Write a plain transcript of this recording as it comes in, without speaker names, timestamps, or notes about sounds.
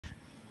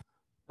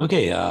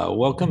Okay,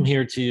 welcome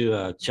here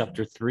to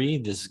chapter 3.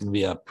 This is going to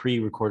be a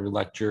pre-recorded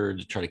lecture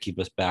to try to keep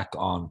us back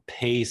on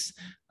pace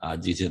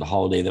due to the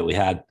holiday that we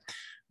had.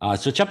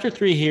 So chapter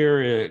 3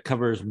 here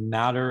covers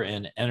matter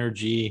and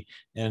energy,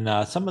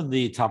 and some of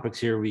the topics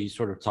here we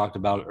sort of talked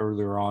about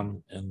earlier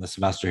on in the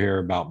semester here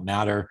about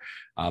matter.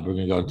 We're going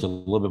to go into a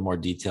little bit more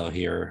detail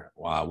here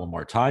one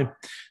more time.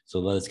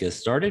 So let's get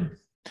started.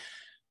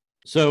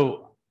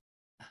 So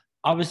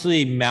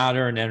obviously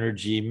matter and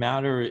energy.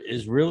 Matter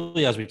is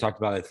really, as we talked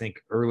about, I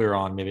think earlier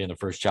on, maybe in the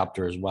first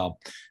chapter as well,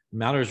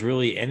 matter is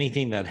really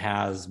anything that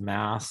has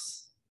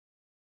mass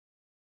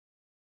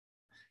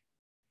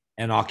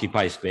and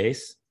occupies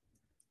space.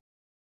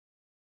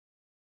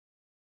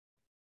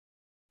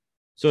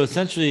 So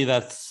essentially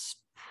that's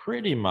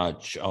pretty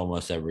much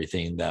almost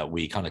everything that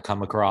we kind of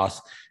come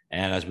across.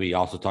 And as we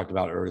also talked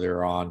about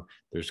earlier on,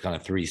 there's kind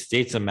of 3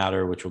 states of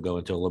matter, which we'll go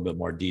into a little bit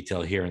more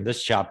detail here in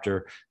this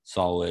chapter: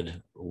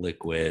 solid,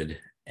 liquid,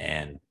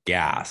 and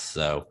gas.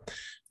 So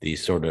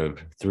these sort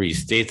of 3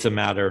 states of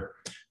matter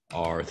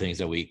are things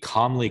that we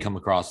commonly come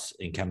across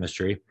in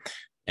chemistry.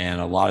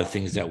 And a lot of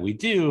things that we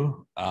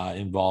do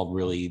involve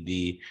really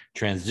the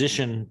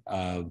transition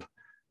of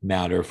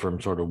matter from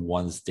sort of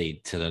one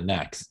state to the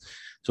next.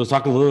 So let's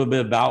talk a little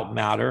bit about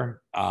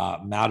matter.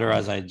 Matter,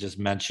 as I just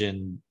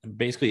mentioned,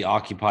 basically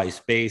occupies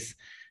space.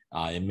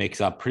 It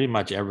makes up pretty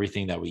much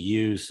everything that we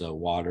use. So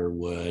water,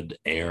 wood,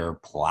 air,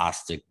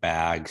 plastic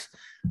bags.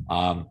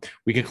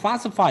 We can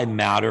classify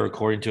matter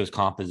according to its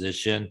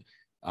composition.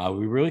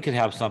 We really could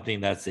have something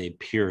that's a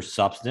pure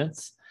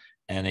substance.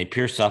 And a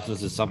pure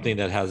substance is something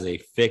that has a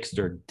fixed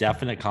or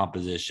definite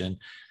composition.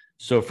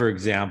 So for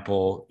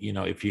example,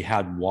 if you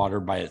had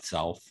water by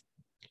itself,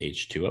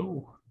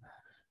 H2O,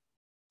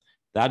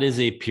 that is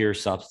a pure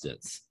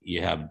substance.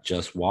 You have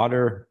just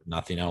water,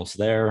 nothing else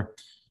there.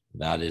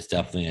 That is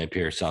definitely a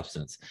pure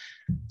substance.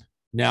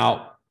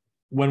 Now,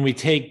 when we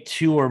take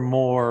 2 or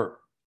more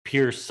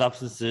pure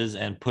substances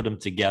and put them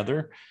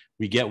together,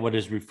 we get what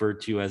is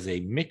referred to as a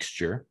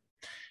mixture.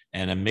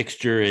 And a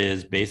mixture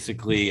is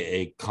basically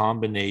a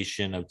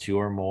combination of 2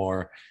 or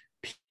more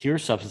pure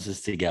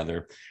substances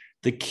together.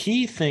 The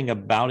key thing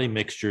about a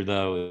mixture,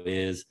 though,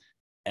 is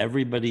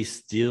everybody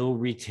still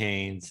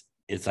retains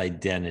its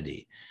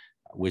identity,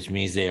 which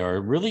means they are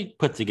really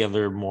put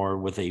together more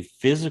with a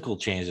physical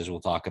change, as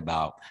we'll talk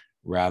about,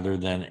 rather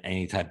than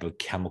any type of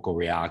chemical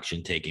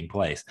reaction taking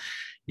place.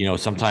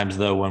 Sometimes,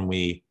 though, when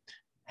we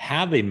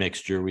have a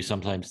mixture, we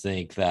sometimes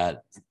think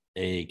that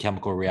a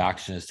chemical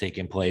reaction is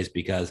taking place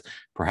because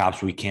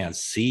perhaps we can't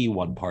see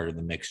one part of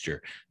the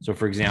mixture. So,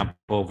 for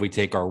example, if we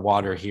take our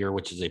water here,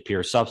 which is a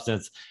pure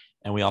substance,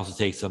 and we also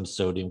take some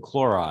sodium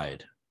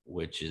chloride,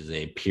 which is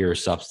a pure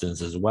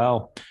substance as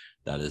well,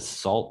 that is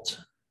salt.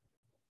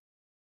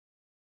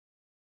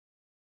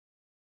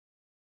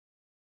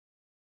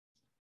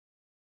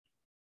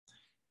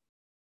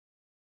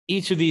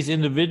 Each of these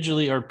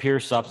individually are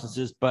pure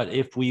substances, but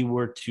if we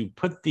were to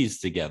put these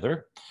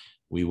together,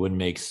 we would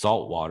make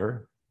salt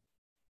water,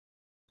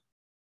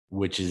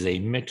 which is a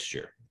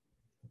mixture.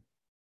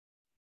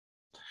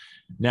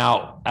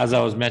 Now, as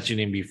I was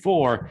mentioning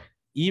before,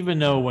 even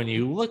though when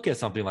you look at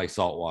something like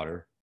salt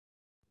water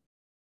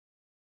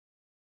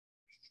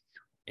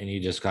and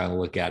you just kind of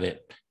look at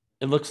it,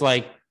 it looks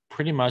like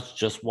pretty much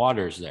just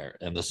water's there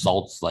and the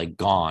salt's like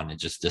gone. It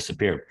just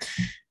disappeared.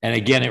 And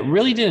again, it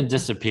really didn't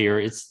disappear.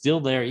 It's still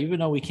there, even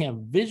though we can't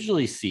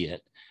visually see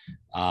it.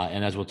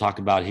 And as we'll talk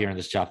about here in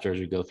this chapter as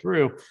we go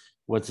through,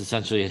 what's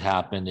essentially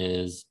happened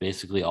is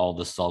basically all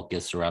the salt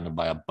gets surrounded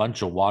by a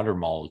bunch of water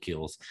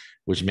molecules,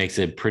 which makes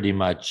it pretty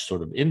much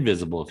sort of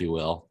invisible, if you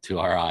will, to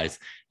our eyes.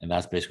 And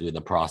that's basically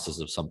the process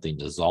of something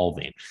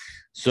dissolving.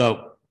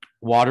 So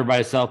water by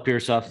itself, pure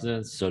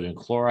substance; sodium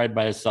chloride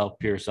by itself,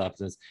 pure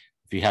substance.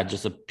 If you had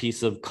just a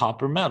piece of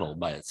copper metal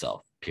by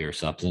itself, pure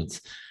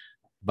substance.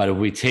 But if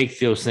we take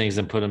those things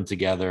and put them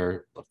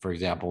together, for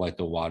example, like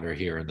the water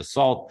here and the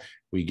salt,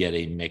 we get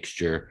a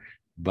mixture.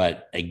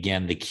 But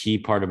again, the key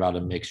part about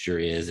a mixture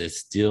is it's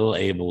still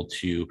able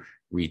to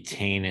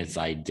retain its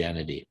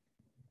identity.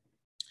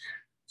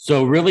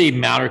 So really,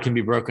 matter can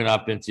be broken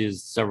up into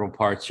several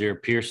parts here.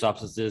 Pure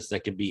substances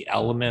that can be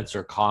elements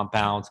or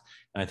compounds.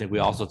 And I think we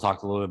also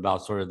talked a little bit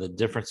about sort of the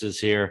differences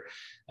here.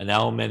 An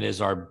element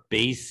is our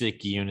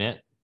basic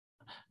unit,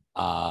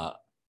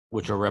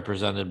 which are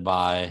represented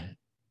by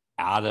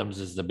atoms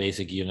is the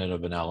basic unit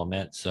of an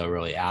element. So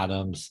really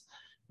atoms,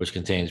 which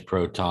contains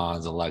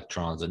protons,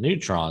 electrons, and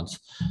neutrons,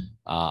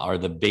 are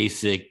the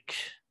basic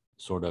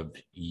sort of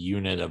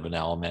unit of an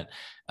element.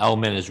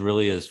 Element is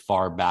really as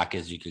far back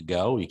as you could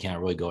go. You can't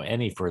really go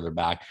any further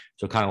back.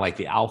 So kind of like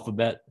the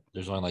alphabet,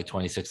 there's only like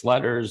 26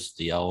 letters.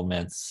 The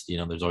elements,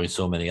 there's only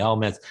so many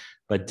elements,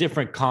 but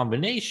different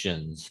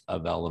combinations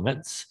of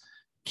elements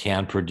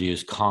can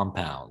produce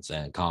compounds,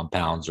 and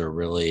compounds are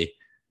really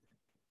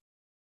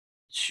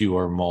 2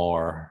 or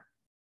more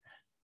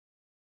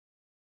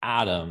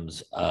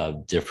atoms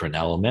of different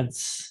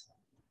elements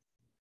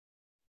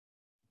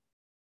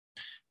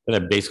that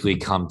have basically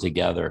come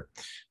together.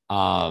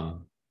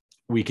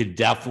 We could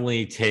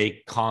definitely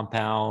take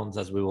compounds,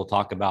 as we will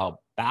talk about,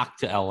 back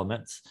to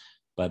elements,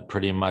 but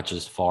pretty much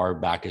as far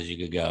back as you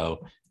could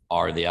go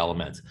are the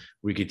elements.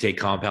 We could take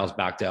compounds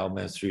back to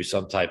elements through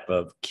some type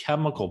of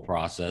chemical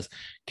process,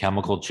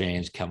 chemical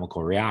change,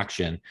 chemical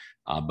reaction.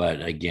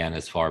 But again,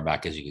 as far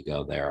back as you could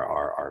go, there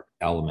are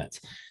elements.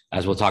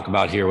 As we'll talk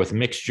about here with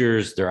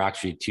mixtures, there are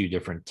actually two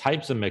different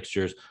types of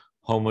mixtures,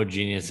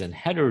 homogeneous and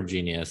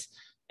heterogeneous.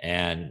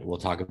 And we'll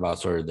talk about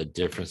sort of the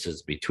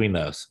differences between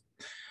those.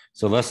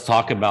 So let's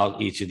talk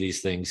about each of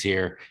these things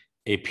here.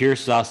 A pure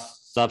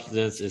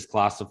substance is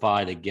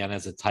classified again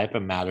as a type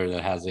of matter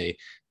that has a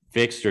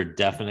fixed or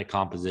definite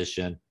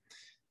composition.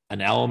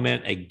 An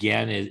element,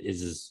 again,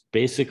 is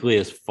basically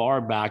as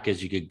far back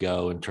as you could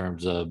go in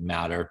terms of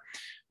matter.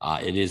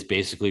 It is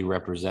basically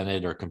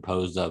represented or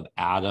composed of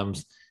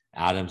atoms.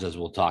 Atoms, as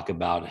we'll talk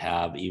about,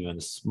 have even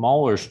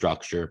smaller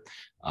structure.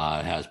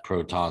 It has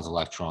protons,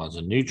 electrons,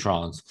 and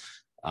neutrons.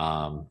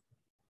 But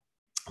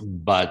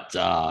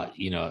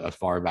as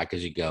far back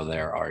as you go,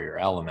 there are your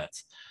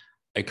elements.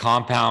 A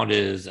compound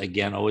is,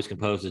 again, always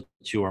composed of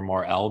two or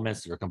more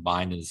elements that are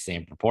combined in the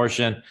same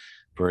proportion.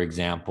 For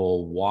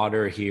example,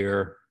 water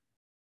here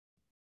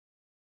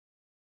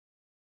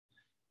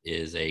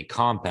is a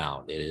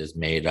compound. It is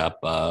made up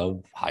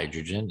of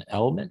hydrogen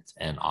element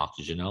and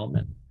oxygen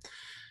element.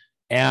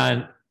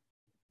 And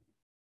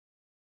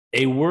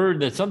a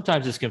word that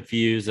sometimes is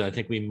confused, and I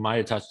think we might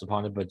have touched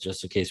upon it, but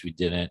just in case we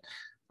didn't,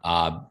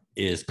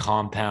 is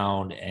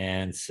compound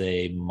and,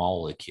 say,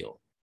 molecule.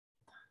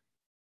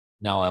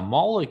 Now, a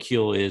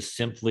molecule is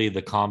simply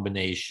the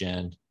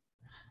combination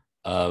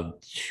of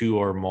two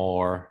or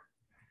more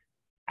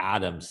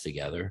atoms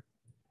together.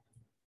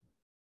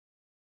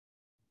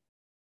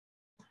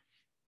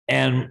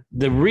 And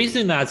the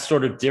reason that's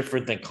sort of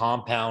different than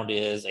compound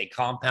is a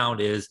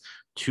compound is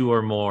two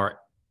or more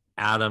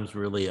atoms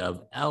really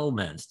of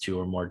elements, two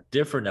or more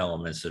different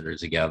elements that are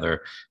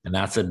together. And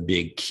that's a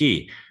big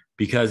key,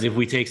 because if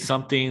we take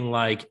something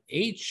like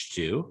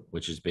H2,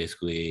 which is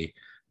basically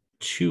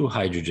two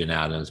hydrogen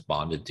atoms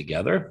bonded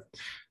together.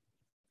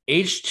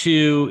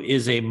 H2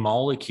 is a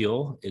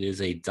molecule. It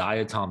is a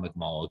diatomic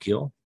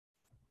molecule.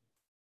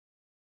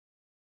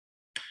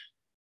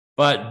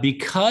 But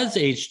because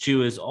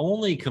H2 is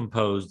only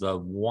composed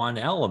of one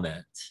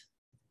element,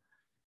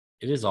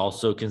 it is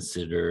also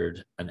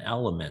considered an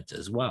element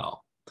as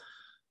well.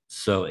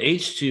 So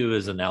H2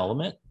 is an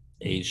element.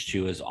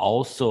 H2 is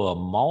also a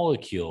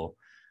molecule.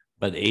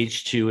 But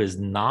H2 is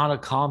not a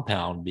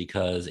compound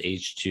because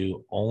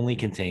H2 only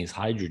contains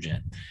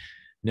hydrogen.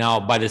 Now,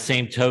 by the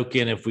same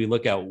token, if we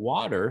look at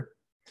water,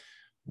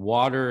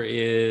 water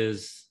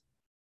is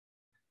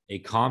a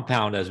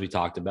compound, as we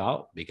talked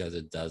about, because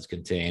it does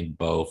contain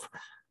both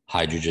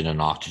hydrogen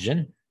and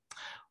oxygen.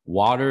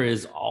 Water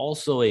is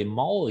also a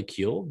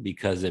molecule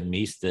because it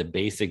meets the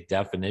basic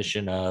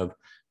definition of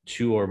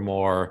two or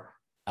more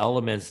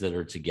elements that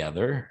are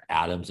together,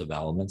 atoms of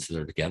elements that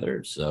are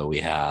together. So we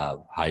have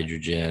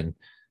hydrogen,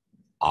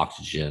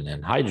 oxygen,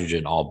 and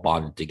hydrogen all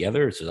bonded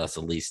together. So that's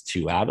at least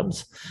two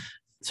atoms.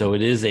 So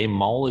it is a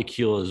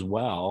molecule as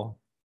well.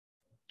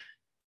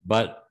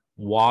 But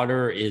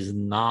water is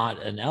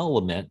not an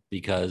element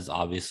because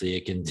obviously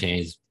it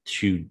contains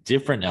two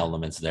different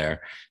elements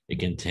there. It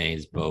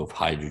contains both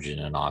hydrogen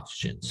and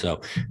oxygen.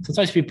 So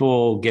sometimes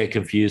people get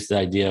confused the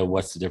idea of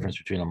what's the difference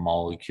between a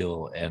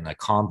molecule and a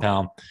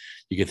compound.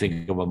 You can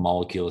think of a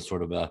molecule as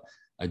sort of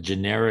a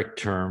generic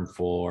term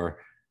for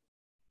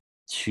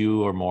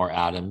two or more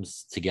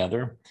atoms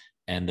together.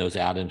 And those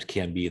atoms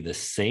can be the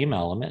same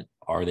element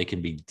or they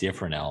can be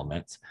different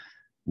elements.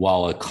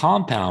 While a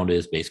compound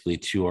is basically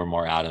two or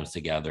more atoms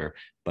together,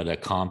 but a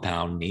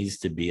compound needs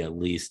to be at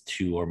least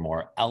two or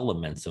more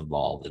elements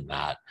involved in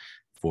that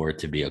for it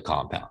to be a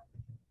compound.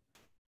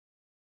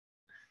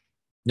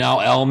 Now,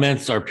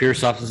 elements are pure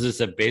substances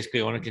that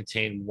basically only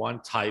contain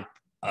one type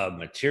of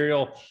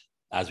material.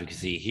 As we can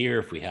see here,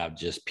 if we have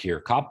just pure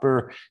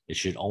copper, it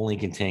should only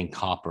contain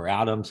copper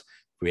atoms.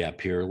 If we have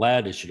pure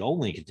lead, it should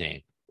only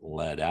contain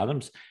lead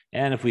atoms.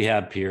 And if we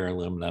have pure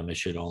aluminum, it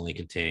should only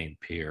contain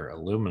pure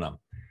aluminum.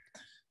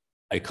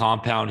 A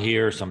compound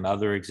here, some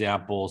other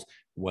examples,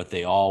 what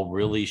they all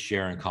really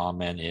share in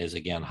common is,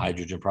 again,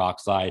 hydrogen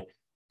peroxide,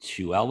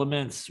 two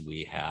elements.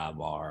 We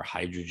have our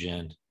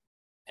hydrogen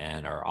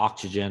and our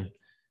oxygen.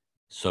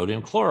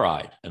 Sodium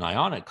chloride, an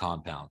ionic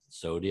compound,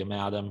 sodium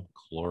atom,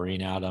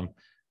 chlorine atom,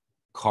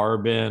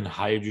 carbon,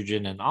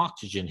 hydrogen, and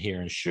oxygen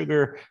here in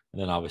sugar.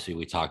 And then obviously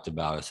we talked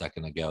about a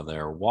second ago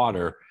there,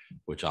 water,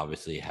 which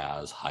obviously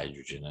has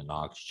hydrogen and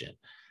oxygen.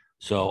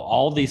 So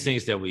all these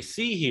things that we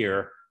see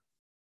here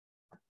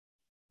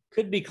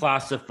could be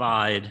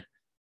classified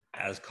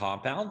as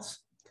compounds.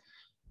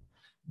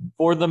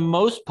 For the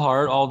most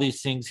part, all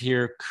these things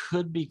here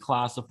could be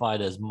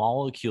classified as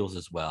molecules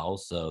as well.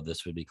 So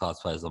this would be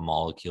classified as a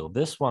molecule.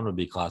 This one would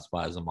be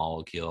classified as a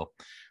molecule.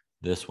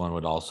 This one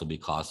would also be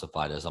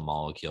classified as a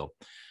molecule.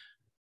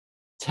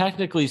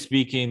 Technically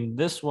speaking,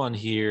 this one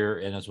here,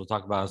 and as we'll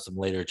talk about in some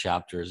later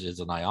chapters, is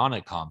an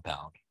ionic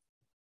compound.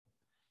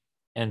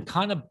 And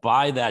kind of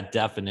by that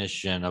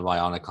definition of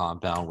ionic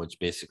compound, which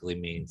basically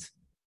means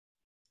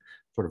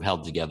sort of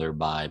held together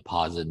by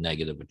positive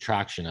negative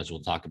attraction, as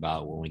we'll talk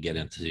about when we get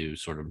into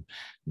sort of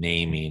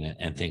naming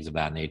and things of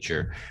that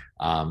nature.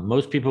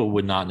 Most people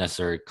would not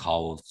necessarily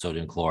call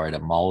sodium chloride a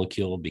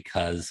molecule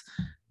because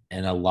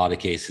in a lot of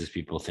cases,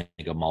 people think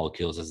of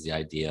molecules as the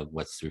idea of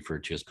what's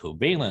referred to as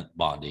covalent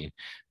bonding,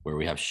 where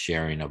we have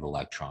sharing of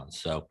electrons.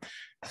 So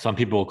some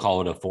people will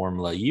call it a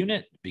formula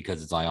unit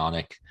because it's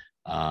ionic,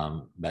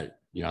 but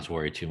you don't have to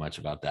worry too much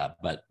about that.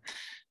 But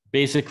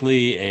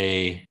basically,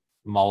 a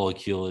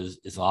molecule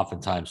is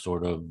oftentimes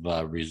sort of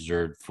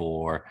reserved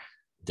for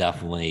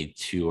definitely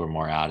two or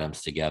more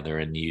atoms together,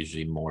 and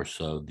usually more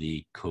so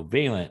the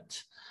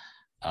covalent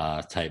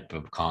type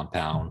of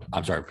compound.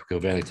 I'm sorry,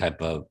 covalent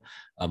type of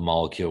a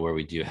molecule where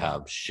we do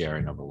have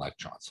sharing of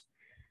electrons.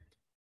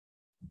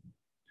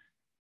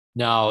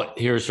 Now,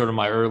 here's sort of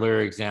my earlier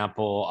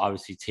example.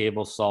 Obviously,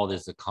 table salt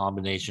is a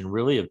combination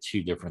really of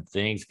two different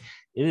things.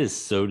 It is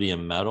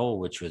sodium metal,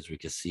 which, as we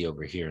can see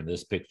over here in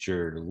this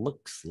picture,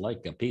 looks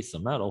like a piece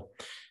of metal,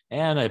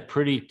 and a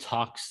pretty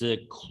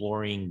toxic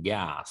chlorine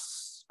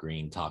gas,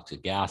 green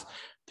toxic gas.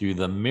 Through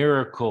the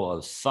miracle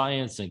of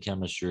science and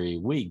chemistry,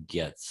 we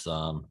get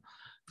some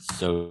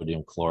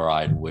sodium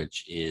chloride,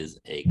 which is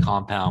a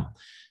compound.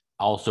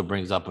 Also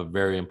brings up a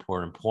very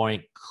important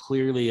point.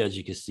 Clearly, as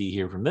you can see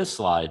here from this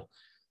slide,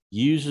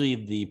 usually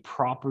the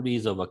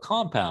properties of a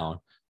compound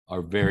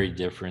are very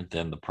different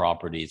than the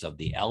properties of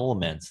the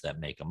elements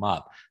that make them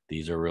up.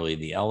 These are really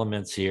the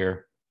elements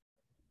here.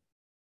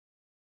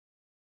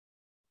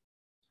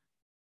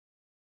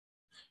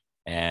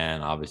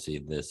 And obviously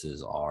this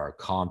is our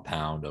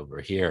compound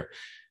over here.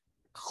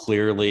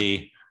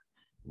 Clearly,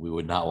 we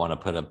would not want to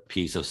put a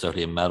piece of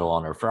sodium metal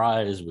on our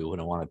fries. We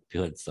wouldn't want to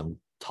put some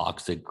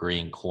toxic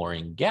green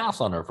chlorine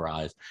gas on our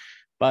fries.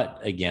 But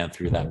again,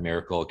 through that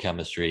miracle of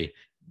chemistry,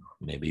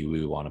 maybe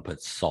we want to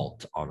put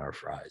salt on our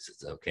fries.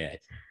 It's okay.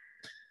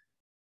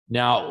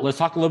 Now, let's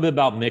talk a little bit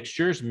about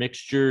mixtures.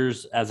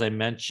 Mixtures, as I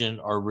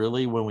mentioned, are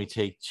really when we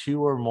take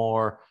two or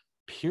more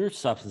pure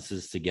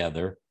substances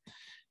together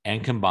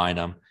and combine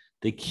them.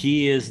 The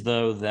key is,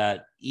 though,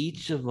 that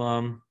each of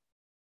them,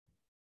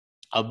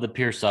 of the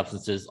pure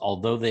substances,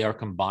 although they are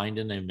combined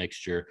in a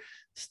mixture,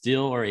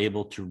 still are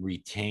able to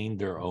retain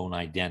their own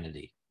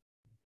identity.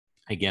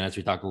 Again, as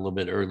we talked a little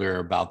bit earlier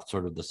about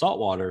sort of the salt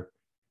water,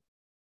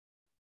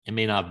 it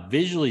may not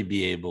visually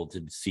be able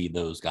to see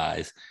those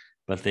guys,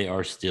 but they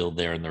are still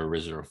there in their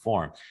original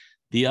form.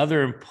 The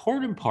other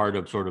important part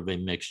of sort of a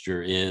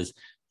mixture is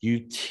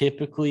you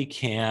typically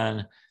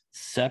can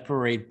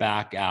separate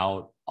back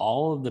out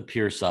all of the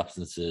pure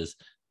substances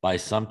by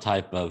some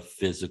type of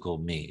physical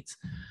means.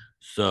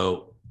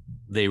 So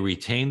they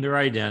retain their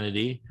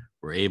identity.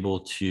 We're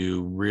able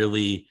to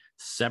really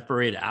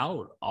separate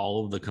out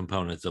all of the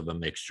components of a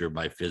mixture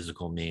by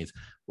physical means.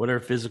 What are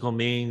physical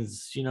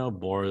means? You know,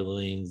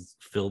 boiling,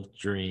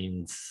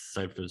 filtering,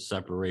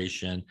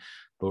 separation.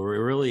 But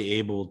we're really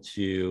able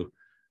to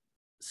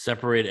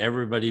separate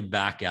everybody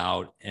back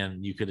out,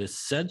 and you could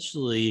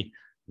essentially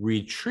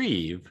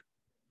retrieve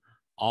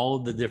all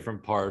of the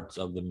different parts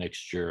of the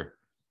mixture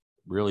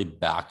really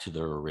back to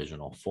their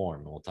original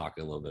form. And we'll talk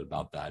a little bit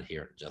about that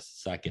here in just a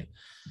second.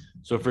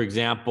 So for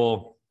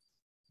example,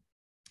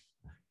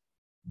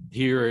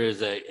 here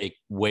is a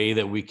way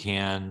that we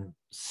can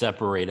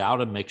separate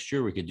out a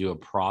mixture. We could do a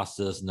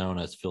process known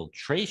as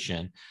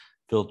filtration.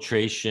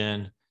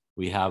 Filtration,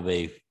 we have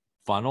a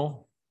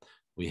funnel,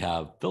 we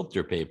have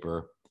filter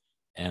paper,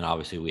 and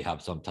obviously we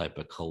have some type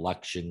of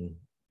collection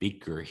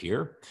beaker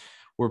here.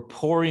 We're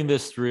pouring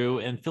this through,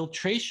 and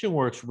filtration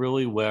works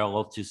really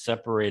well to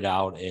separate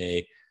out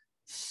a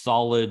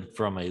solid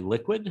from a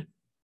liquid.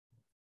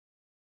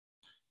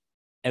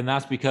 And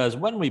that's because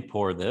when we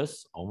pour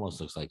this,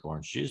 almost looks like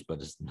orange juice, but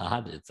it's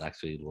not. It's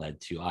actually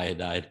lead to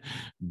iodide.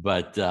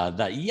 But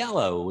that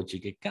yellow, which you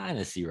can kind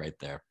of see right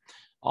there,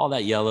 all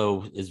that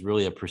yellow is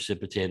really a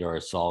precipitate or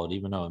a solid,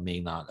 even though it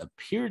may not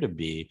appear to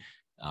be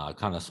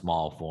kind of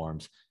small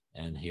forms.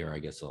 And here, I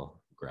guess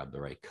I'll grab the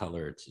right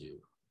color to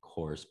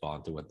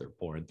correspond to what they're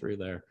pouring through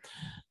there.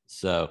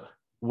 So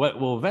what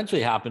will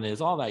eventually happen is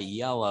all that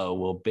yellow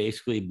will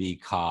basically be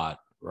caught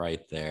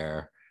right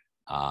there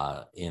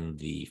in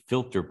the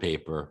filter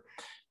paper.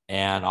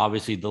 And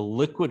obviously the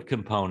liquid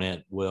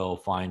component will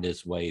find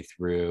its way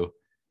through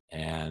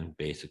and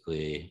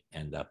basically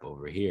end up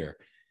over here.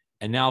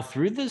 And now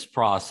through this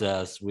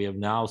process, we have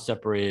now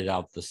separated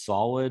out the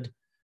solid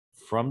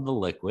from the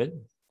liquid.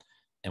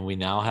 And we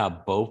now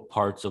have both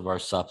parts of our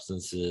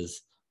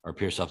substances, our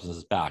pure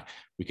substances, back.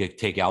 We could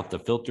take out the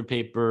filter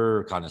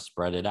paper, kind of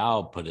spread it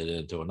out, put it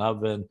into an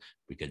oven.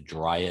 We could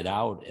dry it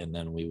out, and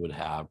then we would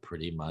have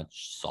pretty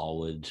much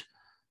solid,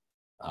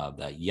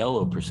 that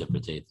yellow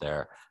precipitate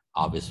there.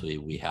 Obviously,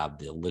 we have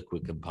the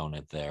liquid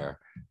component there,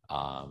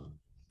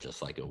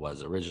 just like it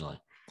was originally.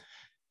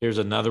 Here's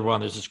another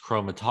one. This is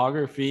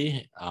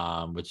chromatography,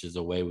 which is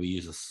a way we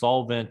use a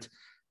solvent,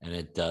 and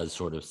it does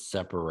sort of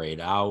separate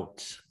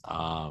out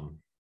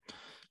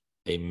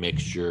a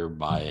mixture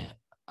by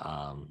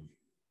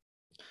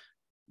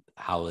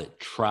how it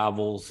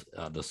travels.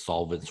 The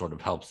solvent sort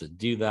of helps it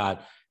do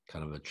that,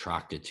 kind of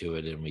attracted to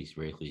it, and we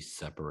basically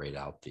separate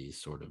out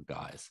these sort of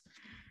guys.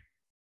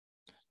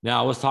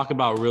 Now let's talk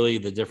about really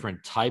the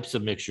different types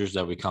of mixtures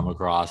that we come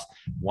across.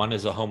 One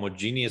is a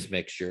homogeneous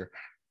mixture.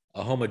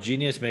 A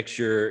homogeneous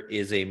mixture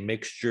is a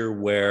mixture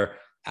where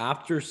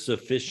after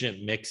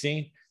sufficient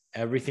mixing,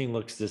 everything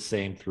looks the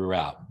same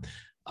throughout.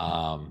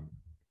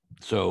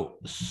 So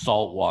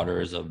salt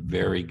water is a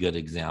very good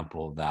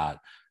example of that.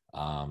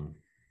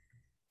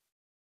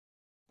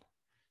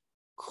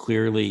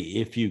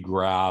 Clearly, if you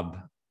grab,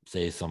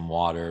 say, some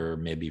water,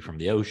 maybe from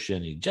the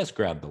ocean, you just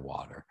grab the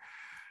water.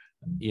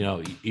 You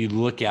know, you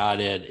look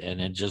at it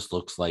and it just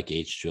looks like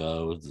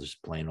H2O,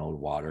 just plain old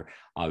water.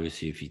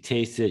 Obviously, if you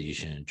taste it, you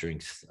shouldn't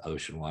drink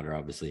ocean water,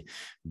 obviously.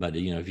 But,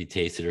 you know, if you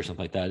taste it or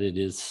something like that, it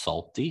is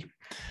salty.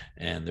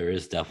 And there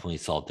is definitely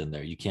salt in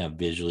there. You can't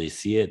visually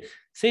see it.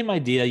 Same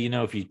idea, you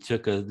know, if you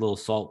took a little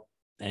salt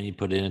and you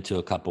put it into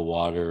a cup of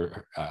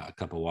water,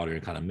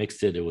 and kind of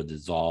mixed it, it would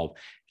dissolve.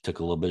 Took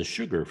a little bit of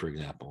sugar, for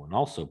example, and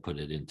also put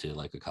it into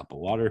like a cup of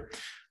water,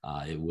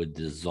 it would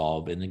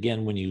dissolve. And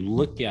again, when you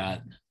look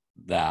at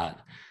that,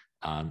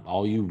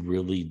 all you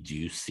really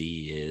do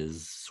see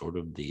is sort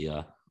of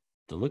the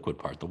liquid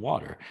part, the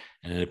water.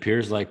 And it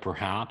appears like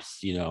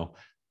perhaps, you know,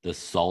 the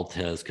salt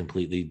has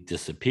completely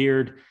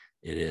disappeared.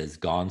 It has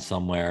gone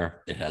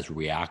somewhere. It has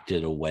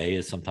reacted away,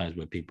 is sometimes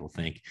what people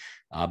think.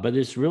 But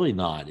it's really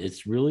not.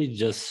 It's really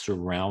just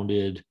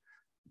surrounded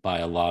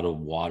by a lot of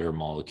water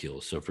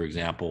molecules. So for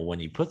example,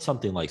 when you put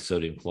something like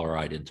sodium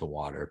chloride into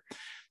water,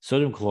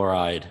 sodium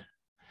chloride,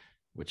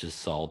 which is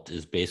salt,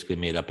 is basically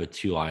made up of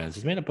two ions.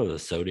 It's made up of a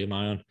sodium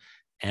ion,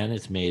 and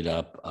it's made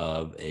up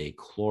of a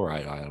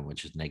chloride ion,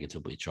 which is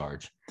negatively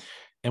charged.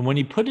 And when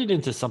you put it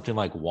into something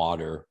like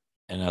water,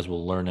 and as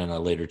we'll learn in a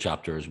later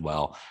chapter as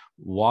well,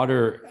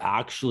 water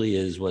actually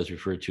is what's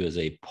referred to as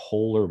a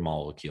polar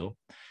molecule,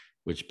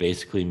 which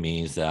basically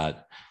means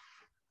that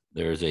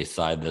there's a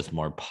side that's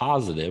more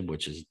positive,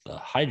 which is the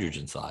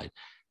hydrogen side,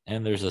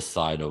 and there's a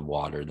side of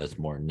water that's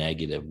more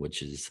negative,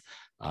 which is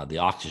the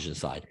oxygen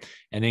side.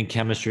 And in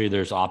chemistry,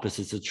 there's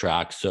opposites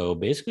attract. So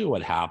basically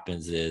what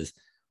happens is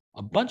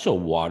a bunch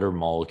of water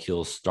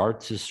molecules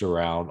start to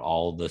surround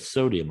all the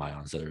sodium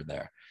ions that are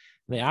there.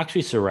 And they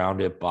actually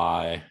surround it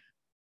by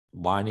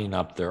lining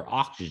up their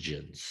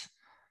oxygens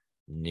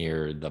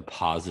near the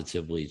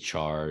positively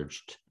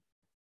charged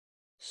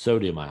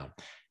sodium ion.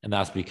 And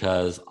that's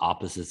because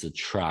opposites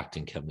attract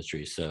in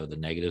chemistry. So the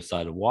negative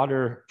side of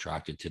water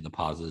attracted to the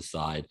positive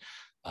side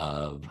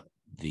of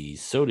the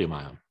sodium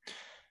ion.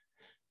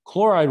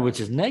 Chloride, which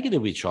is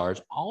negatively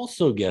charged,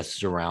 also gets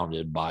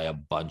surrounded by a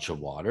bunch of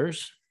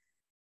waters.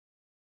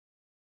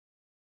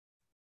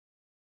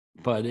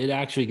 But it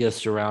actually gets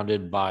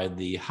surrounded by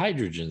the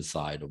hydrogen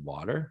side of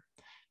water.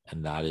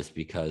 And that is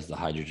because the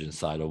hydrogen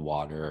side of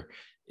water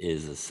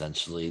is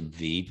essentially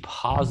the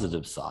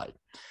positive side.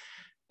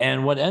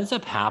 And what ends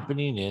up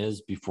happening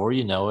is, before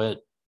you know it,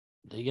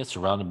 they get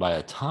surrounded by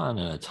a ton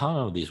and a ton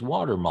of these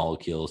water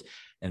molecules.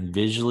 And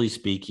visually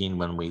speaking,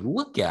 when we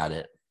look at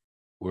it,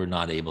 we're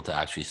not able to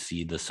actually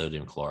see the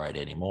sodium chloride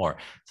anymore.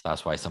 So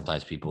that's why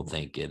sometimes people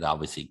think it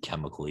obviously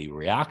chemically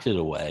reacted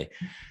away.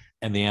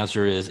 And the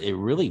answer is it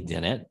really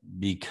didn't,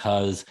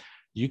 because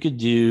you could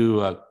do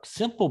a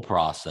simple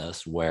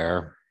process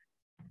where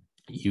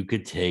you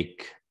could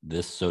take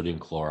this sodium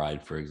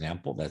chloride, for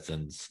example, that's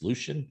in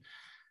solution.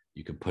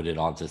 You could put it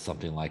onto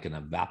something like an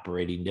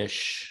evaporating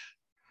dish,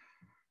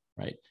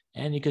 right?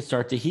 And you could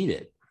start to heat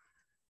it.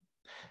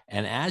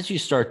 And as you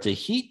start to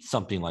heat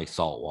something like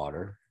salt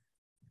water,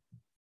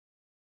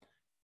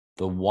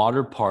 the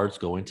water part's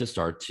going to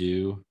start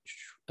to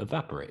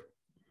evaporate.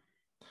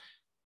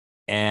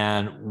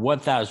 And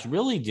what that's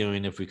really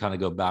doing, if we kind of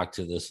go back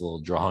to this little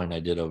drawing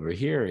I did over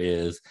here,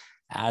 is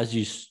as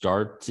you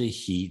start to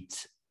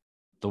heat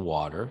the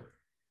water,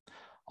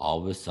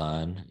 all of a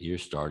sudden you're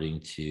starting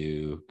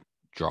to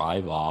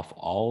drive off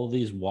all of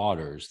these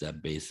waters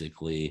that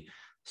basically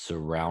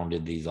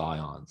surrounded these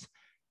ions.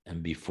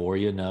 And before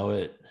you know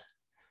it,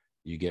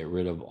 you get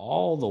rid of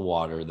all the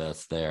water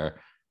that's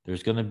there.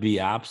 There's going to be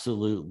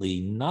absolutely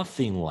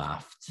nothing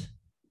left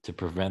to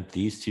prevent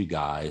these two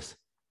guys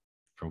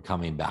from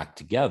coming back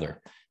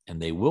together.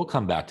 And they will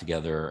come back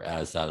together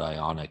as that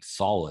ionic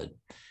solid.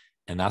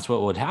 And that's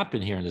what would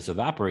happen here in this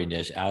evaporating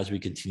dish as we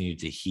continue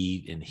to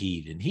heat and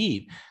heat and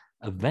heat.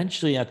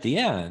 Eventually, at the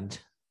end,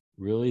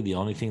 really the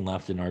only thing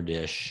left in our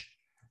dish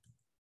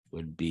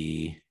would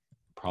be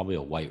probably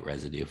a white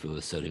residue if it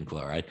was sodium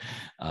chloride,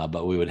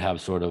 but we would have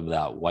sort of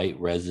that white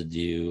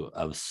residue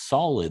of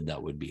solid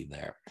that would be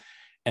there.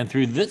 And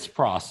through this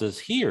process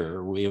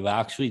here, we've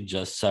actually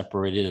just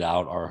separated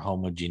out our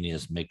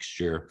homogeneous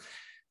mixture.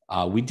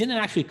 We didn't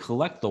actually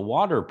collect the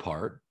water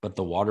part, but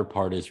the water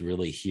part is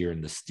really here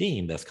in the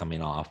steam that's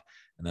coming off.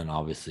 And then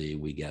obviously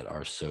we get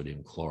our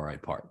sodium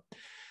chloride part.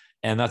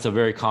 And that's a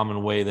very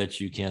common way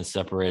that you can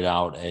separate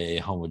out a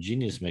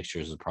homogeneous mixture,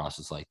 is a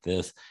process like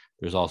this.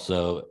 There's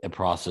also a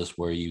process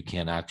where you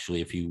can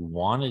actually, if you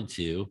wanted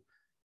to,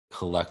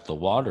 collect the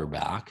water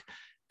back.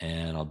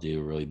 And I'll do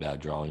a really bad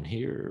drawing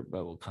here,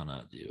 but we'll kind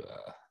of do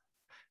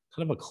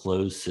kind of a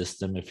closed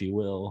system, if you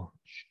will.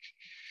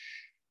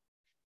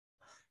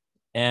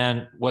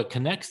 And what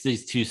connects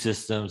these two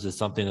systems is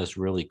something that's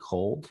really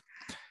cold.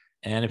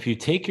 And if you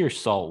take your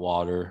salt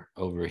water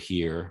over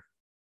here,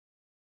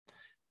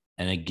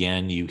 and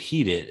again, you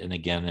heat it, and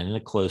again, in a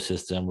closed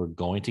system, we're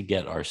going to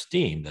get our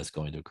steam that's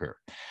going to occur.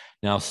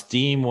 Now,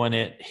 steam, when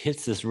it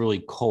hits this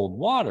really cold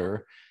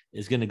water,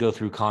 is going to go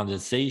through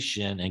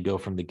condensation and go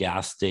from the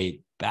gas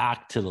state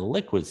back to the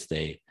liquid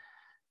state.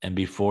 And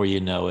before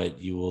you know it,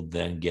 you will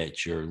then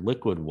get your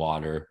liquid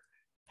water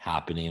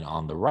happening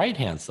on the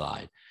right-hand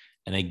side.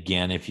 And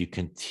again, if you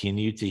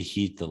continue to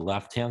heat the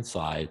left-hand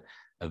side,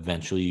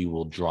 eventually you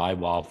will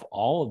drive off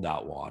all of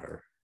that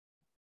water.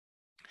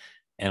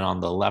 And on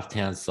the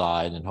left-hand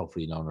side, and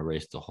hopefully you don't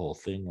erase the whole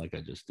thing like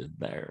I just did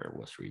there.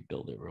 Let's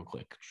rebuild it real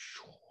quick.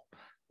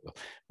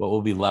 What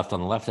will be left on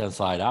the left-hand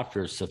side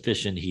after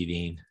sufficient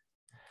heating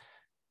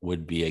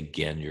would be,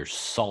 again, your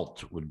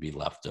salt would be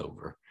left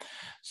over.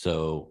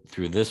 So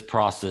through this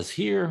process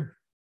here,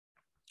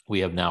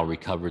 we have now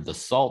recovered the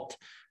salt.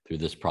 Through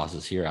this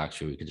process here,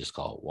 actually, we could just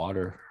call it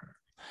water.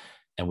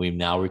 And we've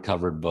now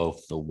recovered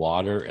both the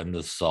water and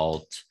the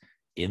salt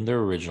in their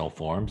original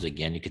forms.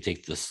 Again, you could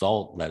take the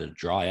salt, let it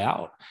dry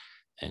out,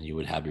 and you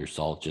would have your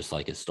salt just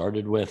like it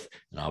started with.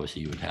 And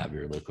obviously, you would have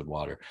your liquid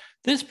water.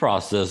 This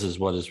process is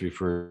what is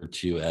referred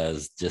to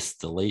as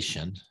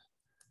distillation.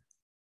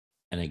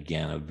 And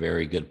again, a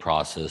very good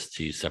process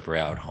to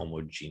separate out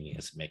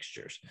homogeneous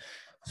mixtures.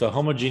 So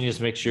homogeneous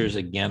mixtures,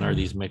 again, are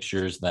these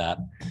mixtures that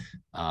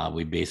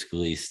we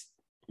basically,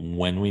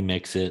 when we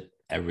mix it,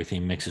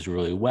 everything mixes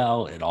really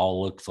well. It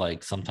all looks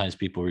like, sometimes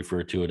people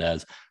refer to it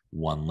as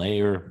one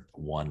layer,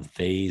 one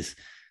phase.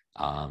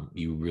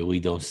 You really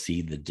don't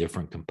see the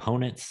different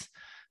components,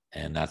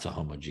 and that's a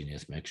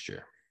homogeneous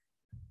mixture.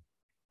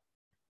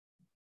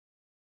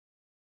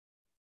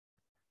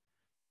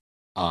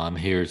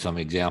 Here are some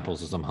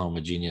examples of some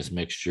homogeneous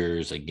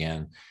mixtures.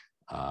 Again,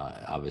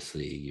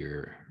 obviously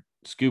your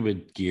scuba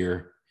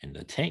gear in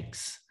the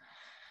tanks.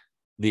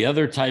 The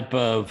other type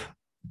of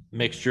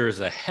mixture is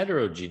a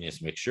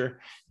heterogeneous mixture.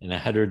 In a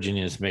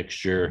heterogeneous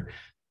mixture,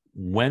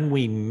 when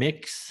we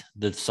mix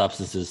the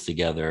substances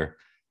together,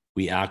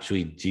 we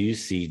actually do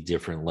see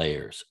different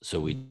layers. So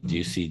we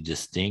do see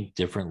distinct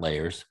different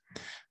layers.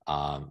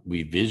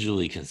 We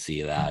visually can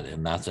see that,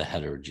 and that's a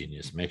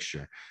heterogeneous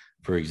mixture.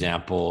 For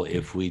example,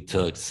 if we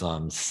took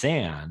some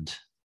sand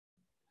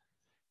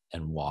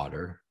and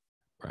water,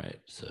 right?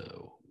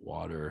 So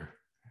water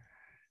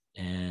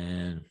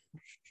and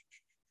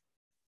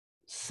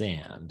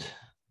sand,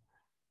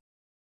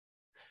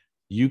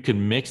 you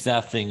can mix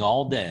that thing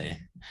all day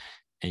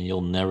and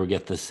you'll never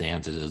get the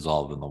sand to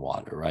dissolve in the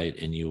water, right?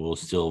 And you will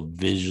still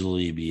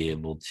visually be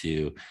able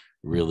to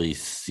really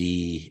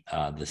see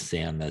the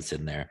sand that's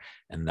in there.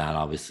 And that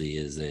obviously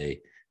is a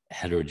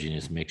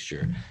heterogeneous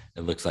mixture.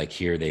 It looks like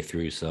here they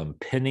threw some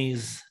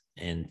pennies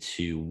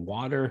into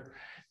water.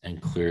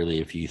 And clearly,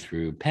 if you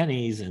threw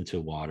pennies into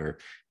water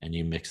and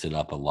you mix it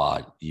up a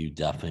lot, you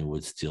definitely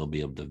would still be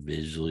able to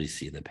visually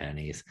see the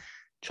pennies.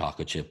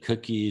 Chocolate chip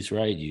cookies,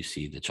 right? You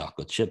see the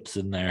chocolate chips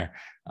in there,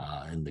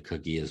 in the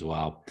cookie as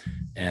well.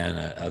 And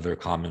another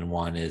common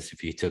one is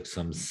if you took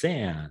some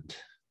sand,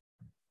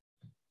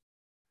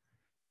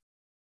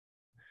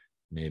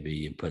 maybe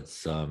you put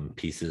some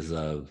pieces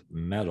of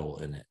metal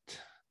in it.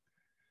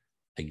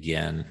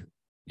 Again,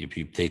 if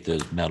you take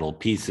those metal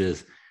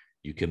pieces,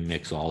 you can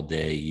mix all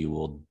day. You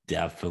will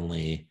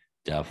definitely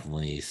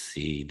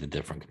see the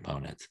different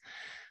components.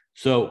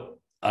 So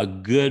a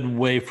good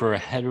way for a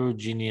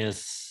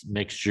heterogeneous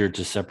mixture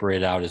to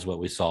separate out is what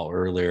we saw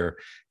earlier,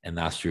 and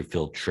that's through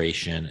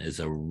filtration. Is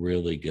a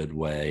really good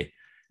way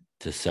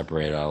to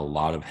separate out a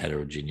lot of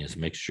heterogeneous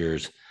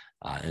mixtures,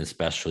 and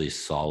especially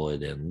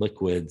solid and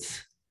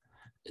liquids.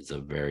 It's a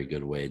very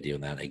good way of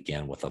doing that.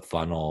 Again, with a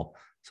funnel,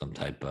 some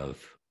type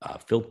of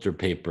filter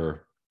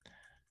paper.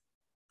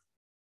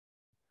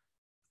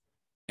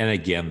 And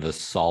again, the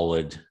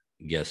solid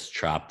gets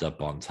trapped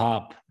up on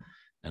top,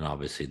 and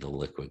obviously the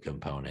liquid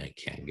component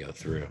can go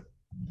through.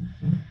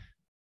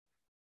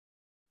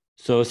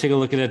 So let's take a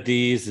look at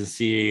these and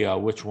see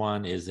which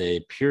one is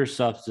a pure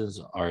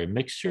substance or a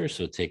mixture.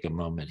 So take a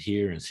moment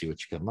here and see what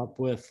you come up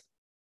with.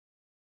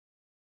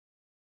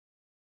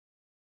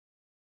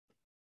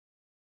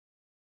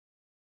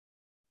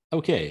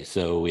 Okay,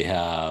 so we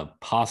have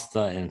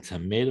pasta and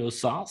tomato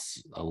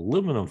sauce,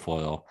 aluminum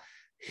foil,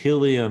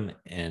 helium,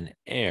 and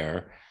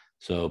air.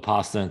 So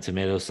pasta and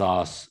tomato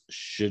sauce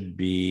should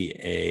be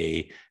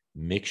a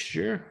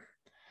mixture.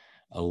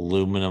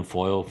 Aluminum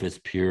foil, if it's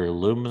pure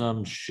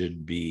aluminum,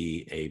 should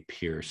be a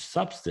pure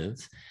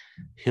substance.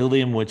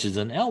 Helium, which is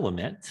an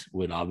element,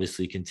 would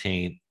obviously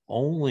contain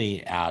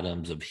only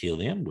atoms of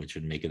helium, which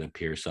would make it a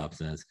pure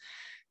substance.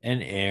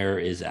 And air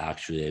is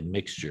actually a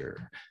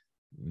mixture.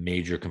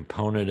 Major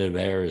component of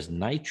air is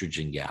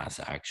nitrogen gas,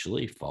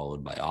 actually,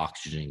 followed by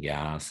oxygen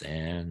gas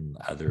and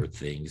other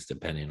things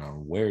depending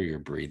on where you're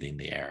breathing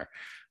the air.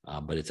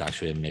 But it's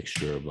actually a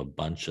mixture of a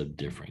bunch of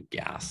different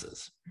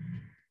gases.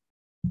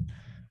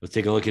 Let's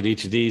take a look at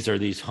each of these. Are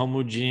these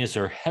homogeneous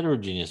or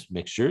heterogeneous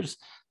mixtures?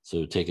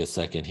 So take a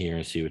second here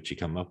and see what you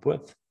come up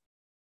with.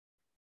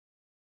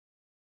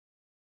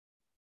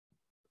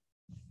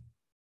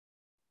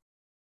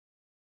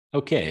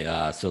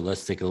 Okay, so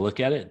let's take a look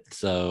at it.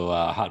 So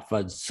hot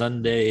fudge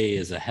sundae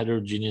is a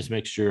heterogeneous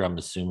mixture. I'm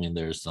assuming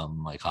there's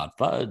some like hot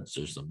fudge,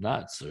 there's some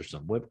nuts, there's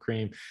some whipped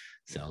cream.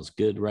 Sounds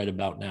good right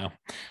about now.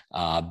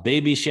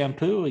 Baby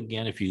shampoo,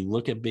 again, if you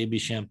look at baby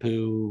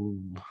shampoo,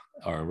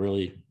 or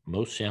really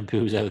most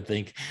shampoos, I would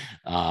think,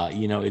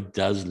 it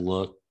does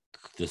look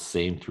the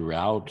same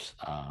throughout.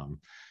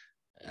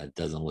 It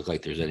doesn't look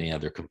like there's any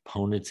other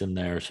components in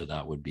there, so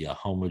that would be a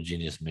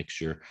homogeneous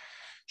mixture.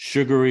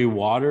 Sugary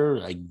water,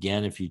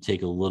 again, if you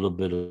take a little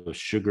bit of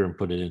sugar and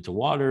put it into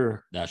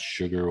water, that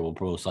sugar will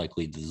most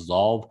likely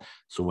dissolve.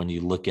 So when you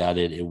look at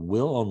it, it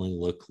will only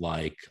look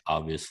like,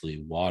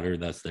 obviously, water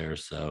that's there.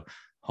 So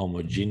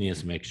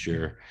homogeneous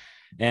mixture.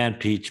 And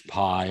peach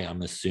pie,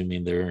 I'm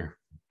assuming they're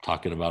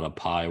talking about a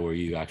pie where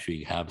you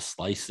actually have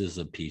slices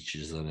of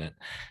peaches in it.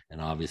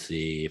 And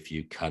obviously, if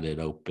you cut it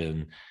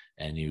open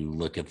and you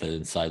look at the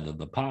inside of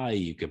the pie,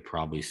 you could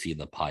probably see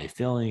the pie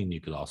filling.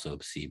 You could also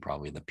see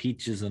probably the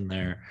peaches in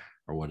there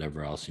or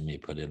whatever else you may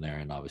put in there.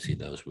 And obviously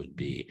those would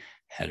be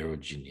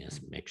heterogeneous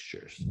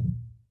mixtures.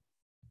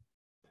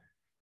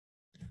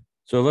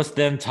 So let's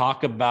then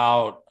talk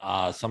about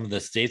some of the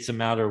states of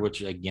matter,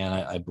 which again,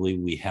 I believe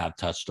we have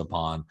touched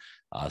upon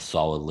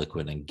solid,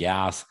 liquid, and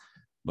gas.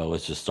 But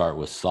let's just start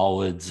with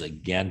solids.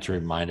 Again, to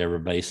remind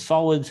everybody,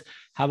 solids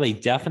have a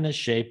definite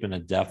shape and a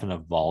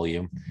definite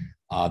volume.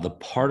 The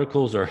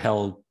particles are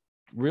held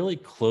really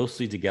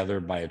closely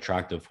together by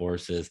attractive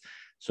forces.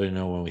 So,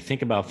 when we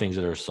think about things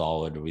that are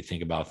solid, or we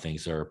think about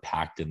things that are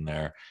packed in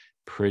there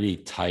pretty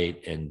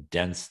tight and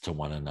dense to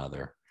one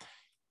another.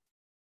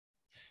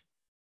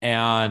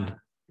 And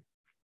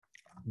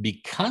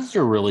because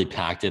they're really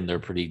packed in, they're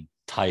pretty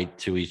tight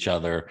to each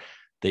other,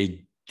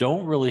 they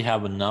don't really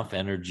have enough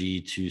energy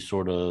to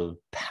sort of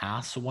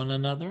pass one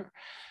another.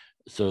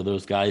 So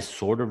those guys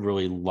sort of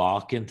really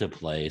lock into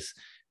place.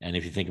 And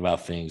if you think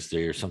about things,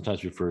 they're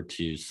sometimes referred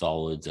to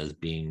solids as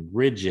being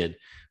rigid,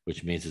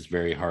 which means it's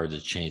very hard to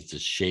change the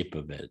shape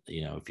of it.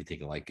 If you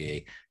think of like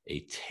a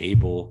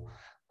table,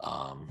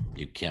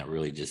 you can't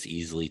really just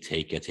easily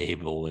take a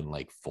table and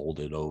like fold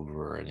it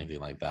over or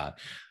anything like that.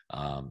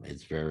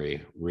 It's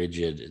very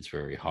rigid, it's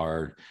very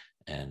hard,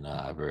 and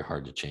very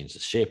hard to change the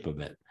shape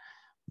of it.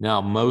 Now,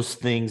 most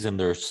things in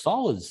their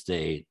solid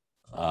state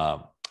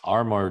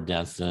are more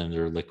dense than in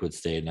their liquid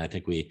state. And I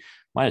think we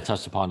might have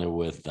touched upon it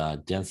with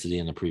density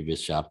in the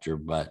previous chapter,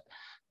 but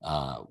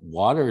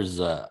water is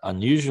an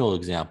unusual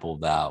example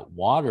of that.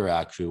 Water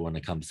actually, when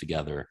it comes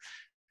together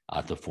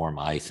to form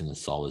ice in a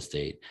solid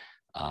state,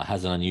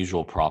 has an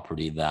unusual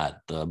property that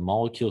the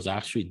molecules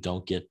actually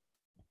don't get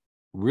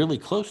really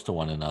close to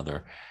one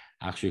another.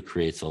 Actually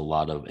creates a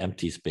lot of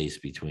empty space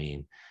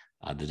between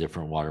the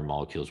different water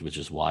molecules, which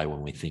is why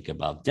when we think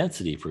about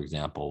density, for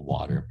example,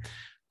 water,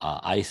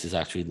 ice is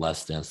actually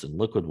less dense than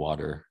liquid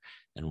water,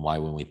 and why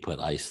when we put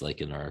ice like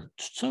in our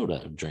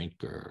soda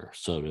drink or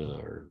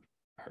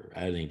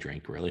any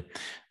drink really,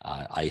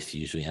 ice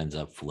usually ends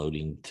up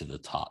floating to the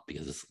top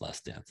because it's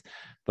less dense.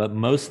 But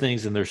most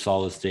things in their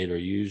solid state are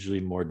usually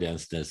more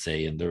dense than,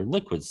 say, in their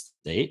liquid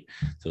state.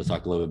 So let's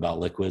talk a little bit about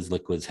liquids.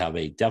 Liquids have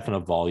a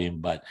definite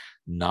volume, but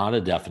not a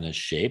definite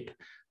shape.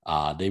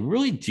 They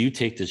really do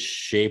take the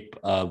shape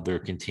of their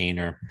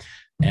container.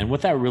 And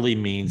what that really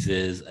means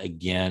is,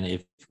 again,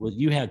 if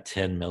you had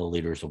 10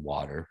 milliliters of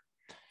water,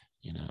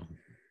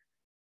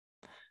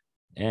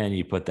 and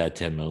you put that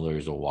 10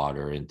 milliliters of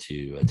water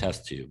into a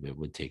test tube, it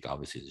would take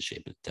obviously the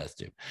shape of the test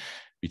tube.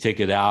 You take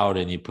it out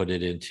and you put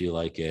it into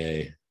like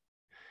a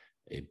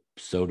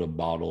soda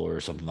bottle or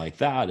something like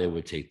that, it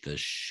would take the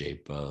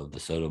shape of the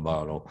soda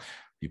bottle.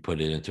 You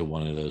put it into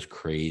one of those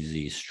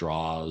crazy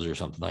straws or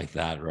something like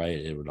that, right?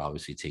 It would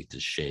obviously take the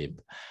shape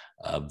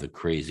of the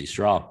crazy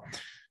straw.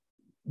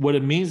 What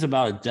it means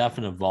about a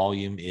definite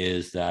volume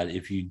is that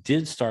if you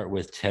did start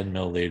with 10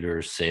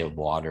 milliliters, say, of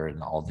water,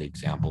 and all the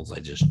examples I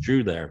just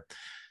drew there,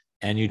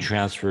 and you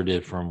transferred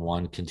it from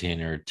one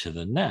container to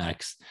the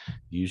next,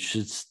 you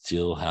should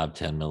still have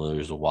 10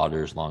 milliliters of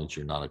water, as long as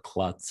you're not a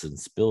klutz and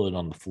spill it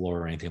on the floor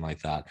or anything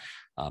like that.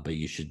 But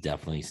you should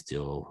definitely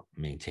still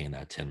maintain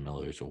that 10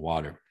 milliliters of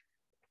water.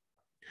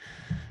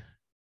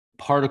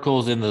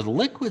 Particles in the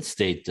liquid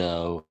state,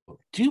 though,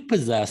 do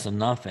possess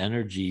enough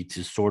energy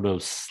to sort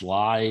of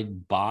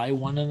slide by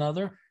one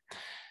another.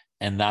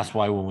 And that's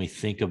why when we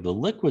think of the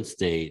liquid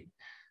state,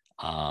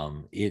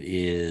 it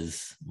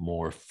is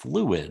more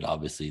fluid,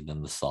 obviously,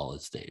 than the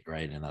solid state,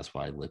 right? And that's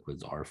why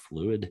liquids are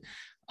fluid,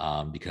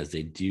 because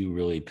they do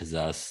really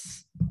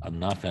possess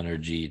enough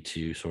energy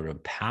to sort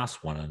of pass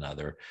one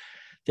another.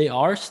 They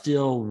are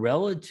still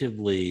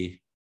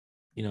relatively,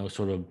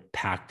 sort of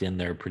packed in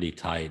there pretty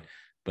tight.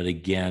 But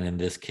again, in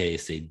this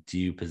case, they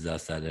do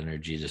possess that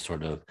energy to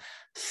sort of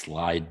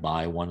slide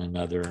by one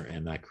another,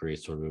 and that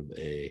creates sort of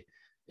a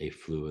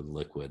fluid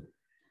liquid.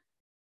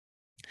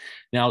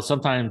 Now,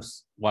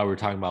 sometimes while we're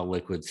talking about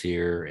liquids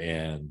here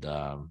and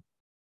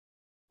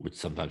which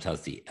sometimes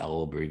has the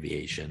L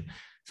abbreviation.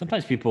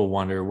 Sometimes people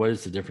wonder what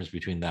is the difference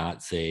between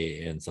that,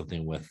 say, and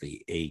something with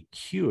the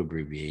AQ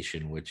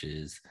abbreviation, which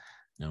is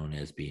known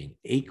as being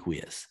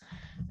aqueous.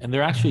 And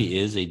there actually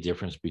is a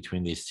difference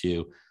between these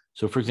two.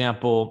 So, for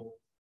example,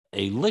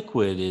 a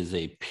liquid is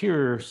a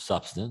pure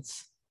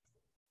substance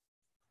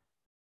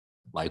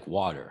like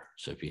water.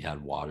 So if you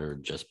had water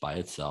just by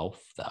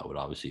itself, that would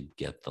obviously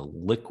get the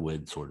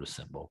liquid sort of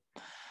symbol.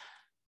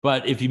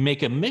 But if you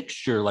make a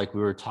mixture, like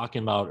we were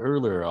talking about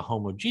earlier, a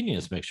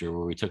homogeneous mixture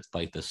where we took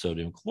like the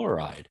sodium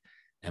chloride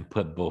and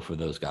put both of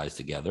those guys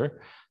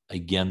together,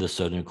 again, the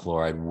sodium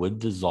chloride would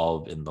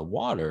dissolve in the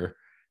water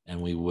and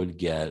we would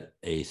get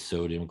a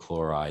sodium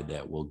chloride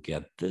that will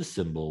get this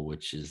symbol,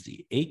 which is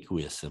the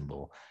aqueous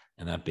symbol.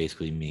 And that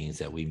basically means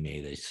that we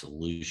made a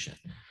solution.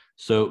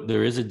 So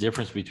there is a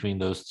difference between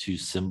those two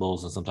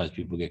symbols. And sometimes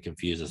people get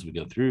confused as we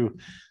go through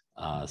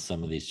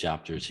some of these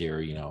chapters here.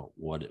 You know,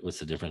 what's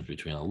the difference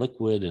between a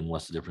liquid and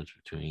what's the difference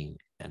between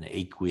an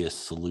aqueous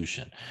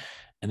solution?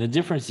 And the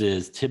difference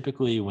is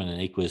typically when an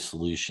aqueous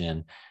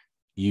solution,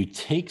 you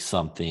take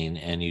something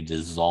and you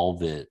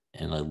dissolve it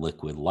in a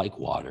liquid like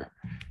water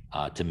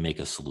to make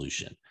a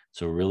solution.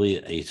 So really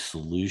a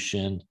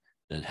solution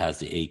that has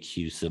the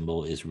AQ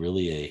symbol is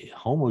really a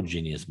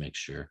homogeneous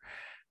mixture.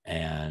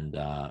 And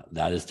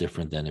that is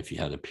different than if you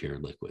had a pure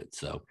liquid.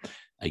 So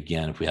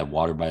again, if we have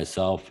water by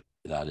itself,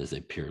 that is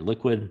a pure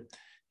liquid.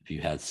 If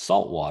you had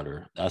salt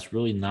water, that's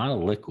really not a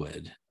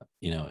liquid.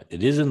 You know,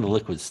 it is in the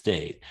liquid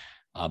state,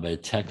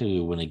 but technically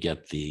when it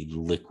get the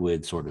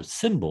liquid sort of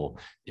symbol,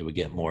 it would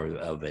get more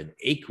of an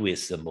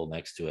aqueous symbol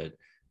next to it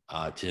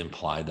to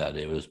imply that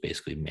it was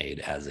basically made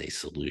as a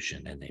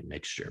solution and a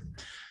mixture.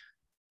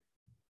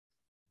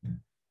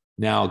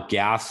 Now,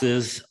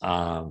 gases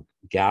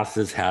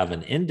have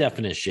an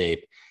indefinite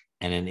shape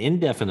and an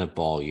indefinite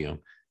volume,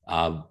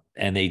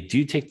 and they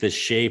do take the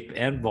shape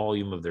and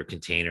volume of their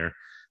container.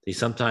 They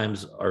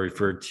sometimes are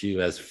referred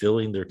to as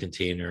filling their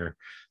container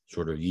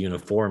sort of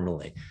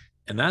uniformly.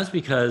 And that's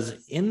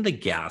because in the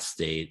gas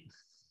state,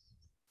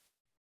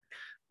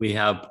 we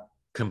have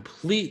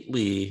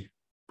completely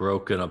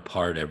broken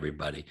apart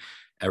everybody.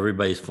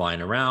 Everybody's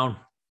flying around.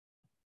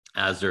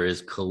 As there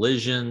is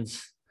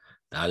collisions,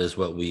 that is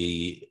what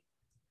we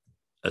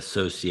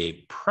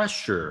associate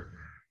pressure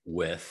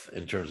with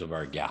in terms of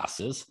our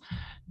gases.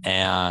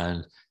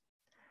 And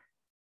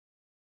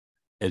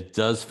it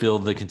does fill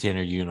the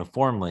container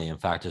uniformly. In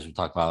fact, as we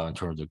talk about in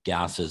terms of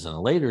gases in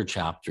a later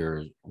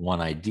chapter, one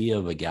idea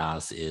of a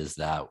gas is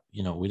that,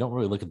 you know, we don't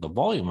really look at the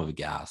volume of a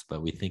gas,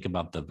 but we think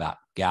about the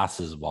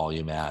gas's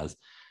volume as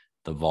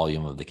the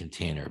volume of the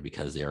container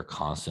because they are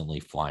constantly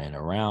flying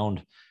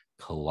around,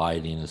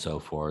 colliding and so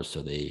forth.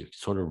 So they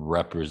sort of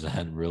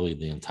represent really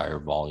the entire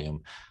volume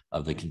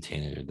of the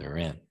container they're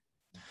in.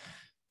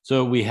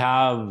 So we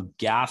have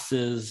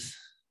gases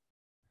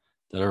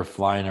that are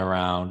flying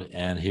around,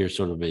 and here's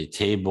sort of a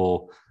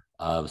table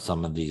of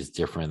some of these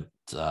different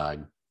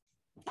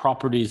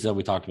properties that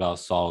we talked about,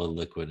 solid,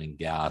 liquid, and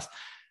gas,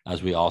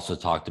 as we also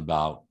talked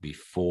about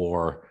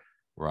before,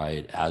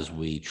 right? As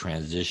we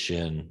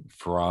transition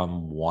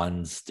from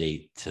one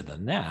state to the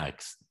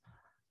next,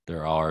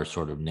 there are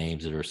sort of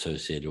names that are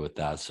associated with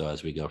that. So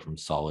as we go from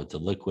solid to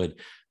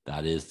liquid,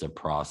 that is the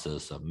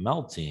process of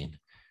melting.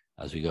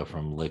 As we go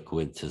from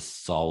liquid to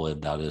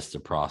solid, that is the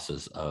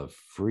process of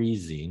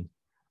freezing.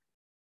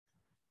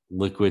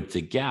 Liquid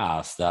to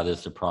gas, that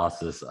is the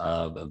process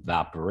of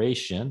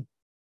evaporation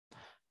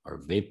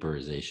or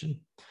vaporization.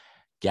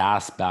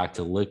 Gas back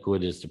to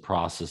liquid is the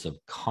process of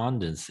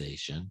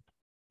condensation.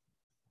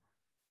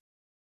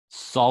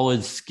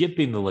 Solid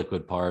skipping the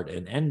liquid part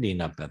and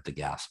ending up at the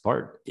gas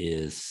part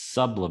is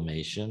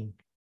sublimation.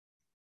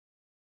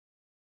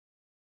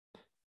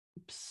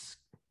 Oops.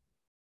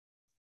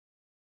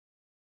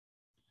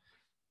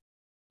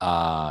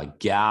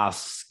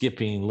 Gas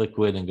skipping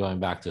liquid and going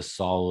back to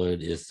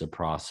solid is the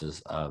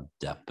process of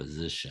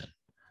deposition.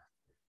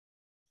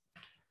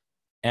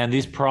 And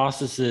these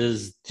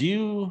processes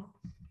do,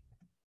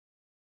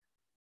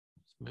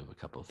 let's move a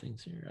couple of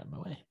things here out of my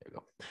way. There we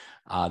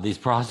go. These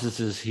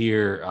processes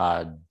here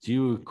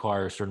do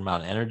require a certain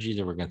amount of energy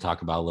that we're going to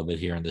talk about a little bit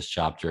here in this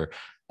chapter.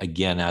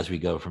 Again, as we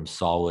go from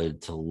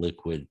solid to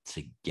liquid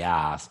to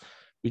gas,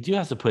 we do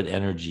have to put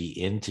energy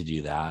in to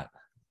do that.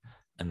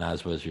 And that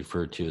is what is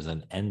referred to as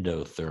an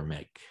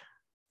endothermic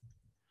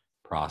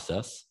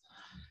process.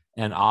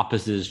 And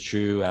opposite is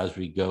true as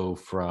we go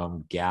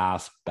from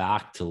gas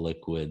back to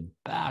liquid,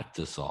 back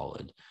to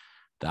solid.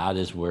 That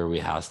is where we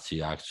have to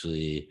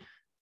actually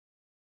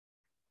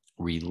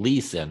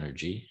release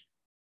energy.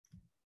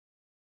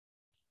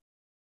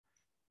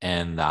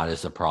 And that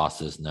is a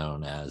process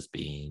known as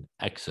being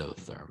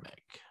exothermic.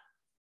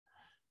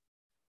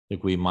 I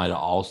think we might have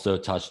also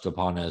touched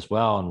upon it as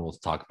well, and we'll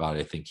talk about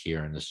it, I think,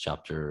 here in this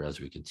chapter as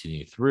we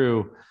continue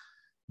through.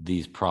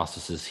 These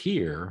processes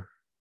here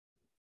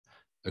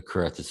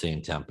occur at the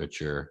same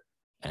temperature,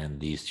 and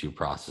these two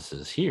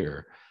processes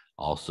here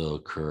also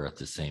occur at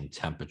the same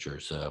temperature.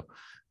 So,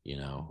 you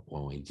know,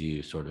 when we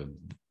do sort of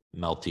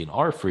melting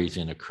or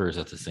freezing occurs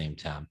at the same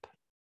temp.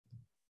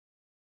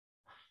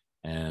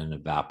 and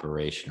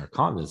evaporation or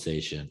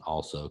condensation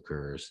also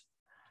occurs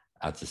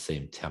at the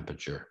same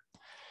temperature.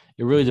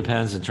 It really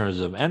depends in terms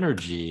of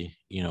energy,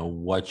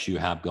 what you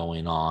have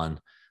going on.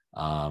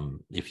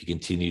 If you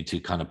continue to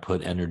kind of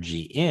put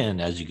energy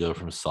in as you go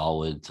from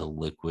solid to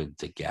liquid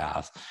to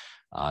gas,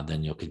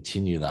 then you'll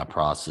continue that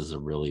process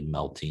of really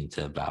melting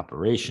to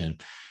evaporation.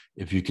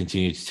 If you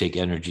continue to take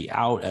energy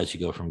out as you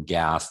go from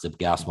gas, the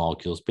gas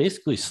molecules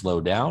basically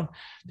slow down.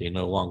 They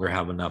no longer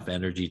have enough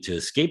energy to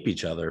escape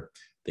each other.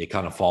 They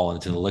kind of fall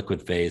into the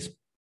liquid phase.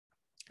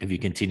 If you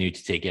continue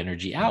to take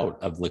energy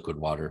out of liquid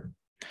water,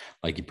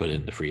 like you put it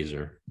in the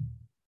freezer,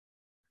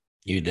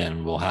 you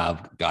then will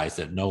have guys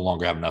that no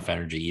longer have enough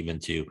energy even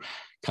to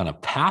kind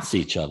of pass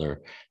each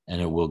other,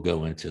 and it will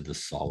go into the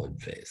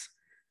solid phase.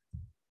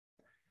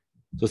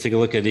 So let's take a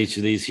look at each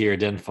of these here.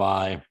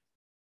 Identify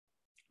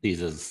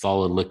these as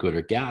solid, liquid,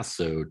 or gas.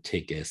 So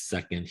take a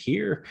second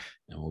here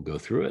and we'll go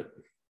through it.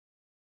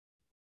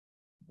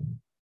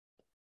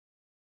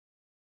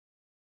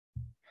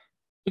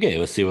 Okay,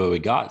 let's see what we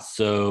got.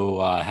 So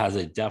has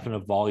a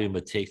definite volume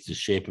but takes the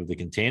shape of the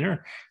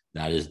container.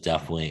 That is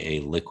definitely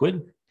a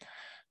liquid.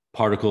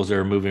 Particles that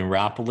are moving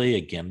rapidly.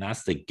 Again,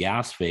 that's the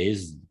gas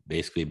phase,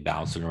 basically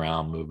bouncing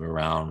around, moving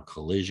around,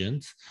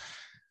 collisions.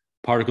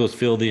 Particles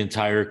fill the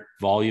entire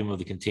volume of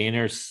the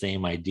container.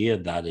 Same idea.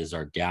 That is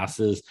our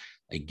gases.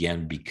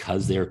 Again,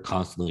 because they're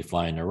constantly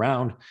flying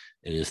around,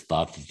 it is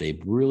thought that they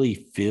really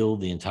fill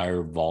the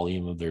entire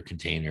volume of their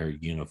container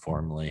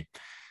uniformly.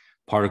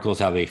 Particles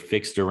have a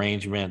fixed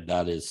arrangement.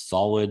 That is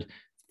solid,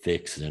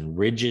 fixed, and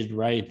rigid,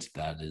 right?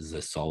 That is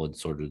a solid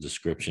sort of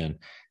description.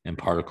 And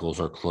particles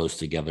are close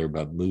together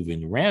but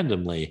moving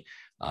randomly.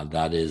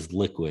 That is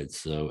liquid.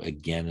 So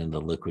again, in the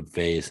liquid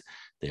phase,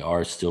 they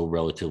are still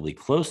relatively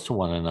close to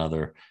one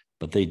another,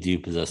 but they do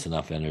possess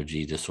enough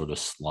energy to sort of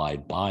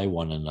slide by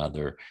one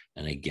another.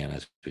 And again,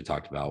 as we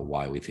talked about,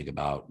 why we think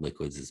about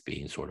liquids as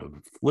being sort of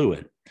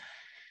fluid.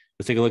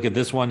 Let's take a look at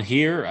this one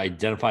here.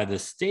 Identify the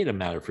state of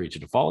matter for each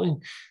of the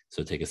following.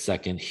 So take a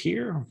second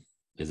here.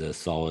 Is it a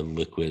solid,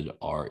 liquid,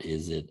 or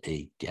is it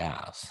a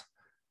gas?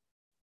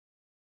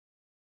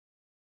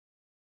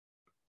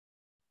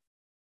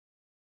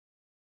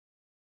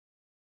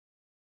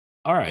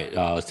 All right,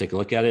 let's take a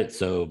look at it.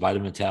 So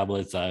vitamin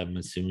tablets, I'm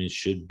assuming,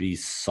 should be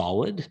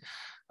solid.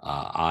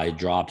 Eye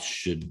drops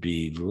should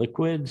be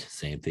liquid.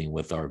 Same thing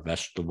with our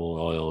vegetable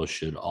oil,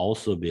 should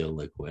also be a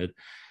liquid.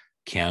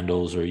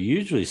 Candles are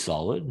usually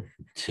solid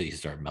until you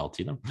start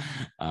melting them.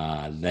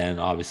 Then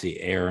obviously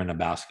air in a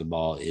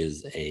basketball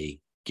is a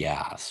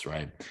gas,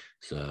 right?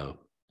 So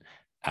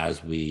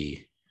as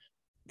we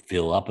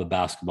fill up a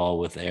basketball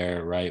with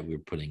air, right, we're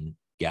putting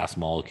gas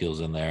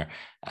molecules in there.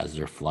 As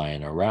they're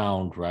flying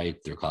around, right,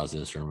 they're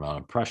causing a certain amount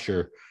of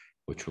pressure,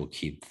 which will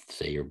keep,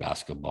 say, your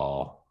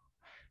basketball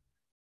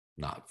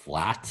not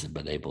flat,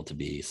 but able to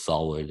be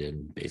solid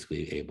and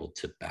basically able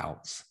to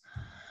bounce.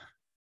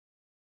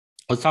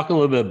 Let's talk a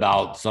little bit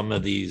about some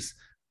of these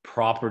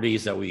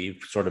properties that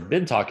we've sort of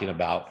been talking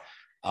about.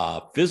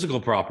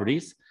 Physical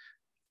properties.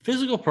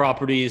 Physical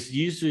properties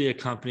usually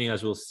accompany,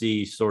 as we'll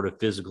see, sort of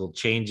physical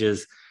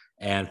changes.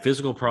 And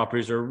physical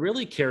properties are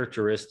really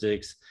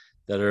characteristics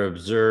that are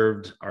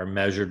observed, are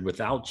measured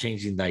without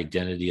changing the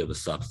identity of a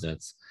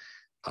substance.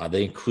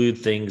 They include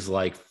things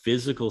like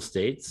physical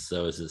states.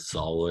 So is it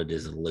solid?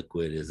 Is it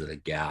liquid? Is it a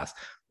gas?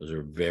 Those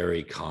are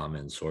very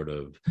common sort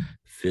of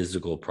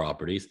physical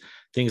properties.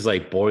 Things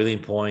like boiling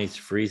points,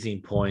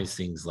 freezing points,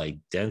 things like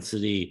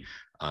density,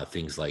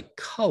 things like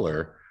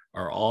color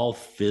are all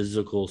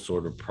physical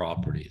sort of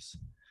properties.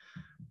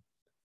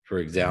 For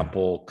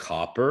example,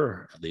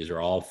 copper, these are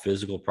all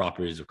physical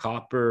properties of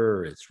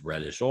copper. It's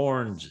reddish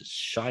orange, it's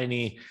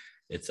shiny.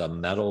 It's a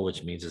metal,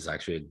 which means it's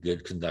actually a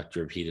good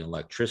conductor of heat and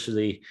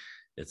electricity.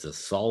 It's a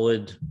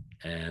solid,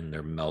 and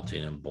they're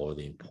melting and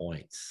boiling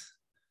points.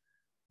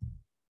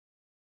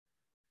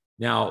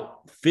 Now,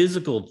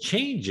 physical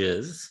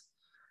changes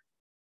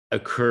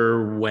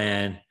occur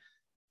when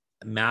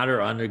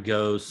matter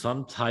undergoes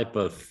some type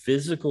of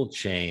physical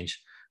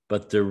change,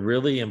 but the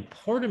really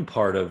important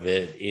part of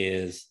it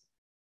is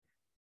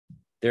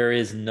there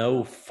is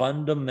no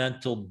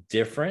fundamental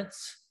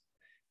difference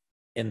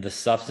in the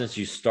substance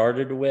you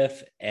started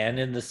with and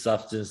in the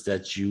substance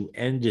that you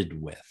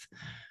ended with.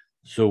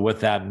 So what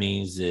that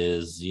means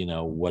is,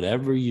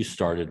 whatever you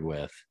started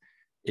with,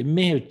 it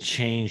may have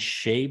changed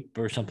shape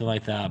or something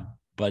like that,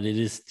 but it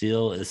is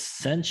still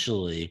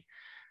essentially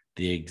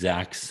the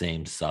exact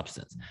same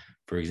substance.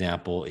 For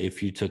example,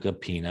 if you took a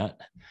peanut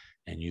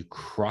and you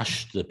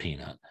crushed the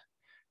peanut,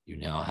 you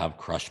now have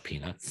crushed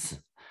peanuts.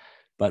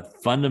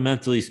 But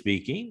fundamentally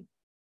speaking,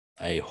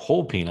 a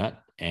whole peanut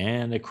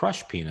and a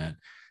crushed peanut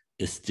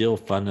is still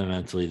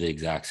fundamentally the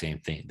exact same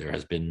thing. There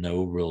has been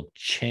no real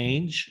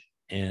change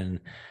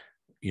in,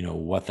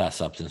 what that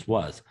substance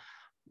was.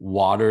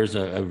 Water is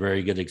a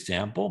very good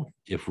example.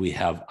 If we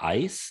have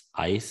ice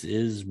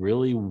is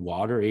really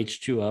water,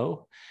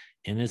 H2O,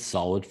 in its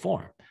solid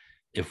form.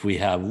 If we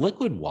have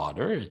liquid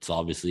water, it's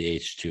obviously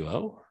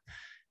H2O.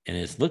 in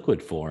its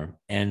liquid form,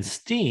 and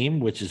steam,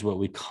 which is what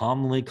we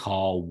commonly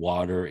call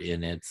water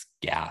in its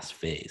gas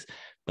phase.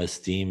 But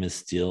steam is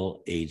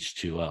still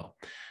H2O.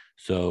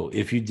 So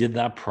if you did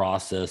that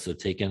process of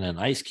taking an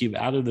ice cube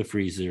out of the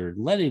freezer,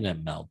 letting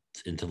it melt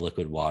into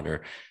liquid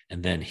water,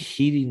 and then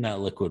heating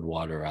that liquid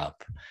water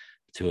up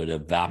till it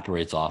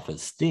evaporates off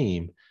as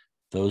steam,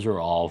 those are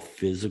all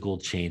physical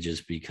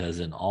changes, because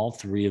in all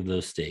three of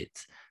those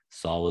states,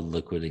 solid,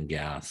 liquid, and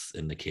gas,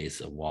 in the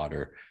case of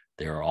water,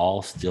 they're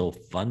all still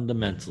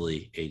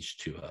fundamentally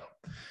H2O.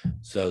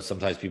 So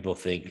sometimes people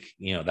think,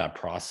 that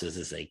process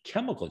is a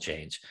chemical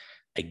change.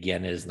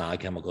 Again, it is not a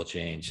chemical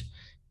change.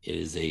 It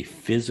is a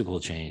physical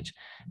change.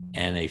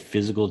 And a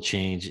physical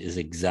change is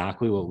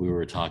exactly what we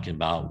were talking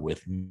about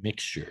with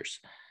mixtures.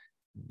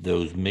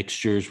 Those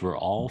mixtures were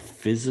all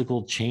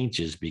physical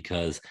changes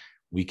because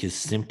we could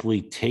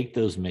simply take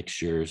those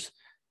mixtures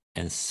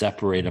and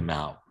separate them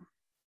out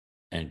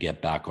and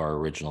get back our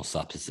original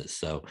substances.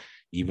 So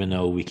even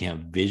though we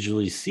can't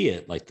visually see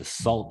it, like the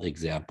salt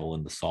example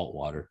in the salt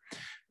water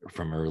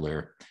from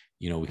earlier,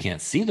 we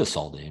can't see the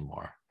salt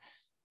anymore.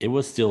 It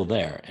was still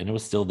there, and it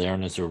was still there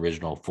in its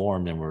original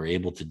form. And we're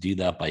able to do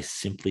that by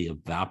simply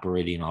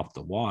evaporating off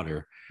the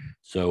water.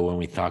 So when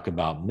we talk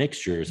about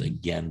mixtures,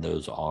 again,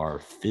 those are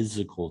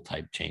physical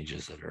type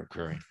changes that are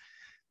occurring.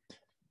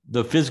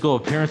 The physical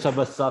appearance of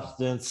a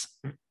substance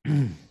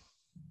can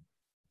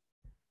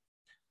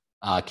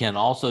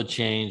also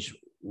change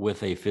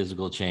with a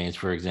physical change.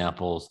 For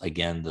example,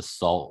 again, the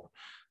salt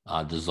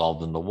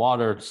dissolved in the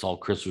water,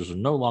 salt crystals are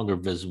no longer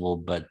visible,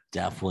 but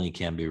definitely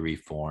can be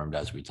reformed,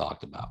 as we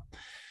talked about.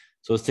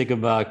 So let's take a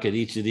look at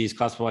each of these.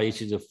 Classify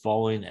each of the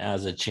following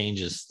as a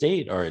change of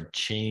state or a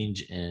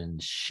change in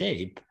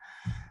shape.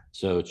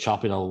 So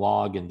chopping a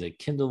log into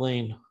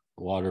kindling,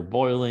 water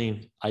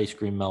boiling, ice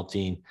cream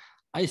melting,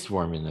 ice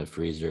forming in the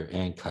freezer,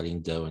 and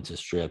cutting dough into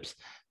strips.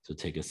 So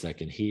take a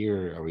second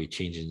here. Are we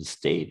changing the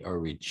state or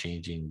are we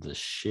changing the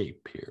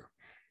shape here?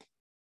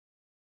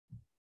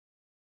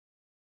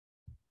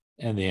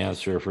 And the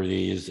answer for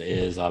these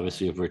is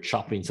obviously if we're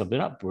chopping something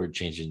up, we're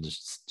changing the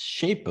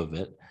shape of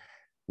it.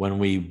 When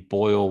we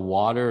boil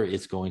water,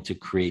 it's going to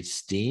create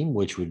steam,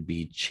 which would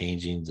be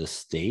changing the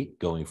state,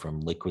 going from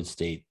liquid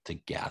state to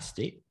gas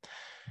state.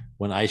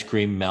 When ice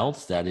cream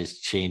melts, that is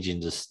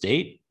changing the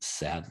state.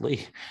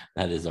 Sadly,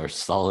 that is our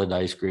solid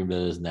ice cream that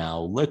is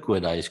now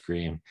liquid ice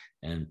cream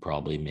and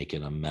probably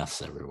making a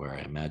mess everywhere,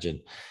 I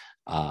imagine.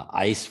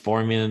 Ice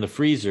forming in the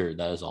freezer,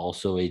 that is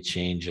also a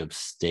change of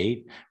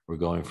state. We're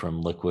going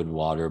from liquid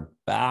water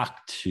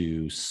back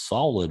to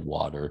solid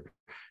water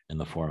in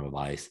the form of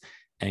ice.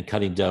 And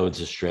cutting dough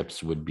into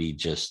strips would be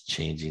just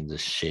changing the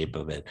shape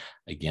of it.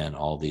 Again,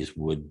 all these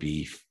would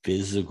be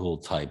physical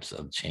types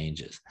of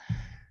changes.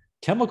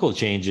 Chemical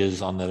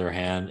changes, on the other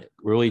hand,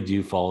 really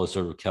do follow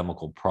sort of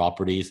chemical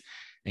properties.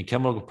 And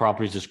chemical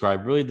properties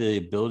describe really the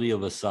ability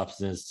of a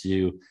substance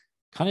to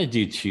kind of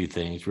do two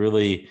things: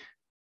 really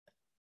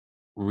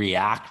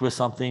react with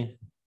something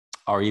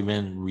or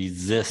even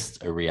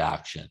resist a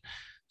reaction.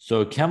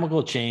 So a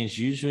chemical change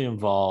usually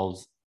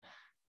involves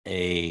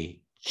a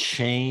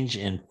change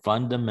in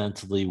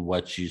fundamentally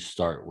what you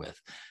start with.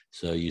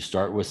 So you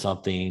start with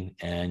something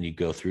and you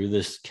go through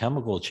this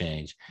chemical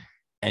change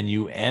and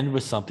you end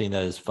with something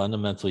that is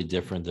fundamentally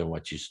different than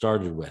what you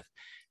started with.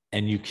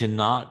 And you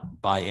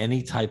cannot, by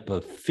any type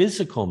of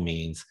physical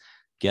means,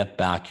 get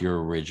back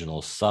your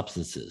original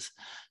substances.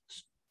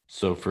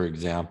 So for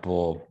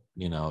example,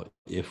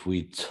 if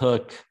we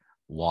took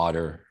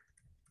water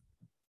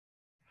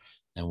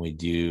and we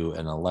do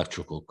an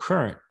electrical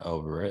current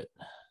over it,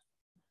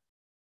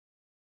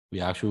 we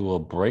actually will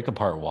break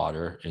apart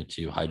water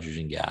into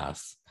hydrogen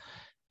gas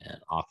and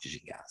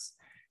oxygen gas.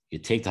 You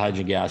take the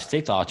hydrogen gas,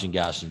 take the oxygen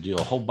gas, and do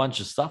a whole bunch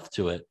of stuff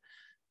to it,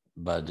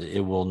 but it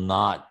will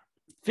not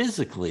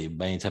physically,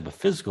 by any type of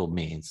physical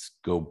means,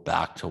 go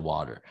back to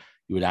water.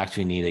 You would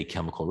actually need a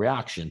chemical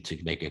reaction to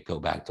make it go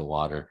back to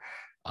water.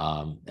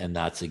 And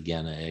that's,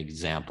 again, an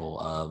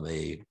example of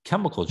a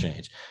chemical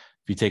change.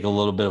 If you take a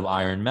little bit of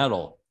iron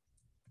metal,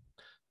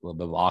 a little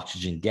bit of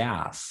oxygen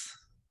gas,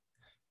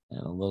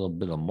 and a little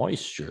bit of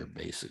moisture,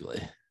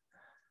 basically,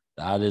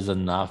 that is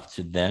enough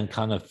to then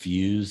kind of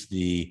fuse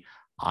the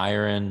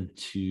iron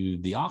to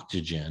the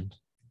oxygen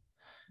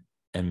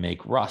and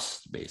make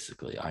rust,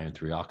 basically, iron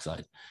 3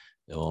 oxide.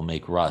 It will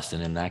make rust.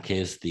 And in that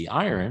case, the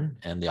iron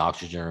and the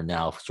oxygen are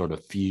now sort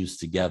of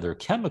fused together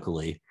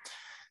chemically.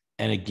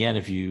 And again,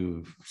 if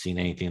you've seen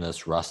anything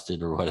that's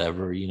rusted or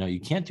whatever, you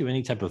can't do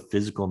any type of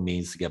physical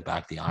means to get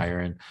back the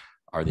iron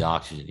or the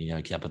oxygen. You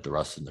can't put the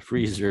rust in the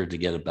freezer to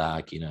get it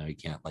back. You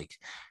can't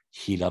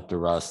heat up the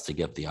rust to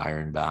get the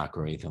iron back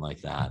or anything like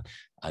that.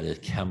 The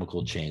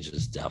chemical change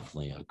has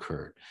definitely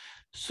occurred.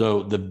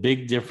 So the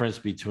big difference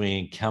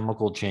between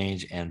chemical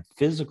change and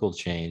physical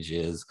change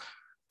is,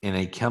 in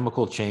a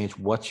chemical change,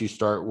 what you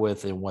start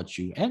with and what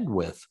you end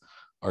with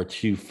are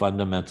two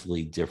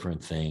fundamentally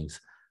different things.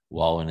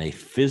 While in a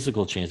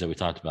physical change that we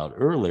talked about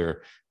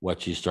earlier,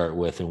 what you start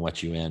with and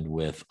what you end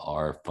with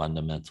are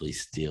fundamentally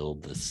still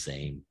the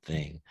same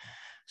thing.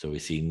 So we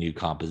see new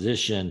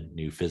composition,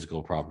 new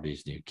physical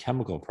properties, new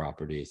chemical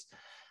properties.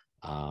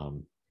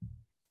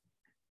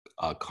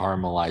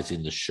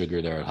 Caramelizing the sugar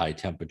there at high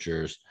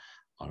temperatures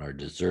on our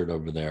dessert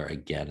over there,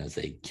 again, is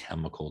a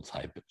chemical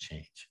type of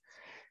change.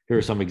 Here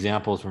are some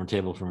examples from a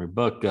table from your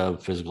book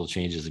of physical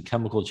changes and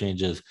chemical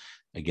changes.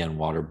 Again,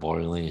 water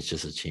boiling is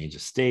just a change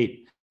of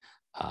state.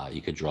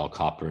 You could draw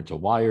copper into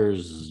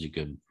wires. You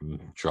could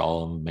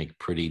draw them, make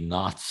pretty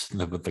knots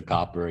with the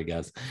copper, I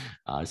guess.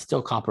 It's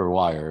still copper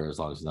wire as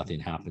long as nothing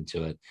happened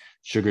to it.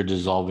 Sugar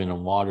dissolving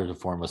in water to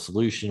form a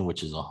solution,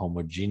 which is a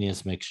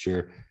homogeneous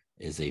mixture,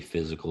 is a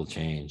physical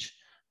change.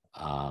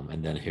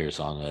 And then here's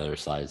on the other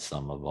side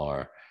some of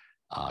our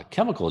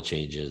chemical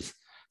changes.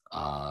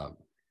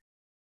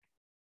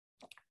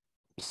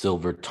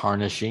 Silver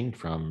tarnishing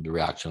from the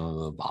reaction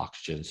of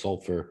oxygen and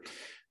sulfur.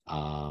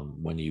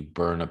 When you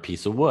burn a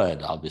piece of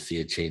wood, obviously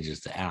it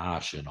changes to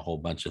ash and a whole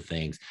bunch of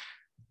things.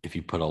 If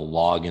you put a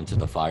log into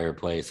the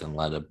fireplace and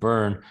let it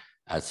burn,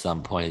 at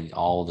some point,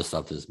 all the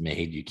stuff is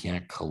made. You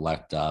can't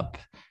collect up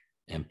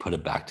and put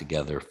it back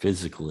together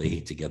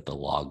physically to get the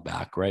log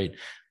back, right?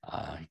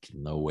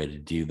 No way to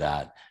do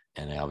that.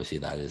 And obviously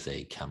that is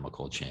a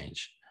chemical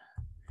change.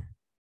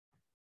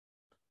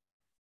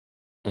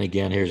 And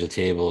again, here's a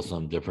table of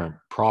some different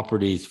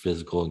properties,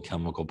 physical and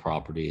chemical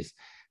properties.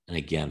 And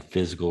again,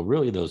 physical,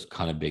 really those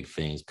kind of big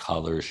things: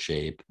 color,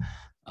 shape,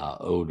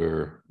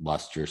 odor,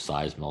 luster,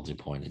 size, melting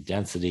point, and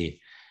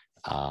density.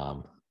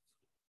 And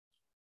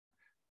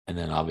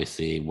then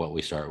obviously what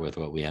we start with,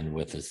 what we end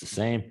with is the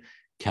same.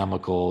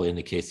 Chemical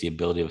indicates the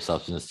ability of a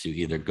substance to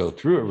either go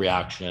through a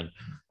reaction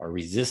or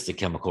resist a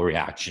chemical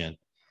reaction.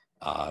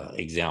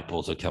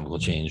 Examples of chemical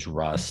change: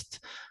 rust,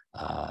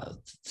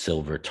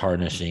 silver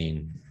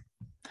tarnishing,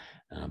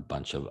 and a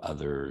bunch of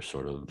other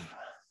sort of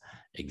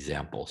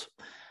examples.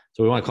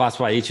 So we want to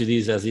classify each of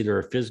these as either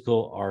a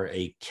physical or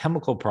a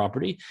chemical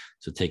property.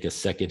 So take a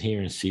second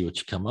here and see what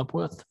you come up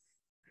with.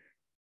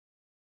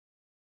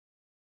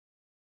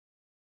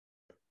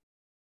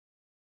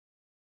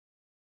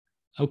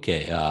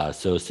 Okay,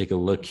 so let's take a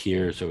look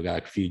here. So we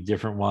got a few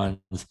different ones.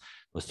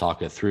 Let's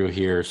talk it through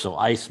here. So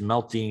ice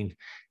melting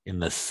in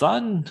the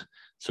sun.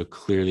 So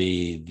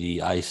clearly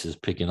the ice is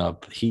picking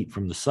up heat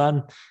from the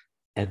sun.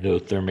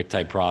 Endothermic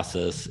type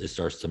process, it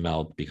starts to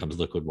melt, becomes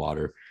liquid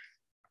water.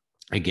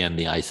 Again,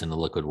 the ice and the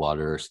liquid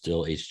water are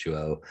still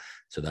H2O.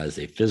 So that is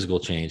a physical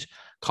change.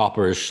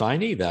 Copper is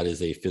shiny. That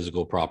is a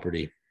physical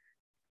property.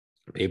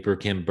 Paper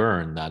can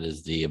burn. That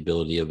is the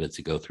ability of it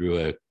to go through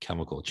a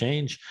chemical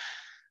change.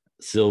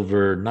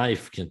 Silver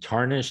knife can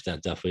tarnish.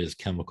 That definitely is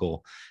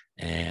chemical.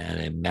 And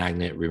a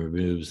magnet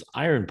removes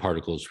iron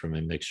particles from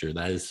a mixture.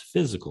 That is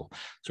physical.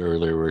 So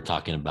earlier we were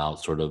talking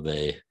about sort of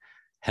a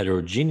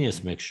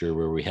heterogeneous mixture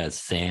where we had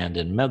sand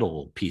and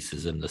metal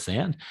pieces in the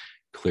sand.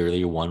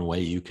 Clearly, one way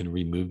you can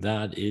remove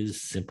that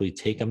is simply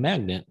take a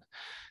magnet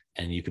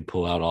and you can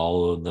pull out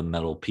all of the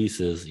metal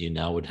pieces. You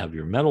now would have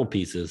your metal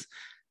pieces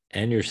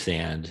and your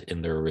sand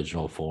in their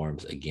original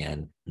forms.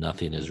 Again,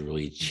 nothing has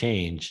really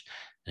changed.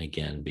 And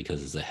again,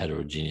 because it's a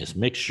heterogeneous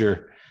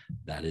mixture,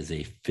 that is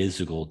a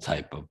physical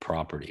type of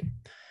property.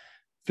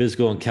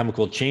 Physical and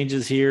chemical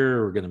changes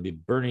here. We're going to be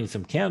burning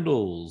some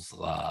candles,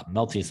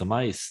 melting some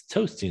ice,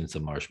 toasting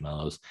some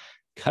marshmallows,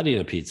 cutting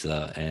a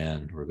pizza,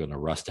 and we're going to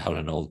rust out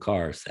an old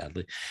car,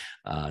 sadly.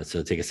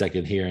 So take a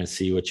second here and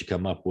see what you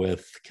come up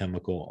with,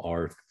 chemical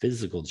or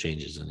physical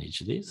changes in each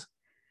of these.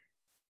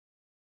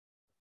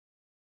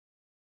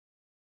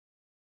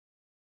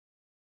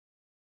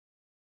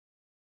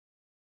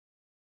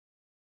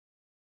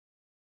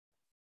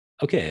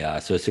 Okay,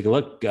 so let's take a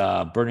look.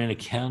 Burning a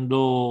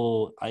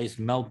candle, ice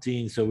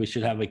melting. So we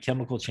should have a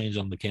chemical change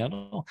on the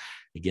candle.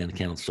 Again, the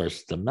candle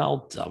starts to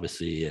melt.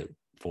 Obviously, it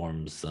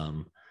forms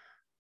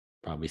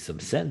probably some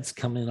scents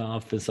coming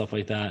off and stuff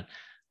like that.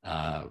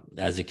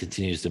 As it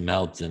continues to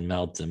melt and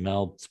melt and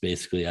melts,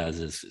 basically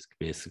as it's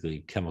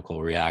basically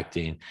chemical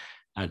reacting.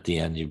 At the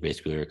end, you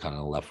basically are kind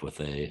of left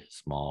with a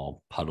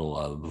small puddle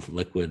of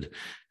liquid,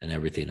 and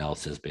everything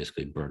else is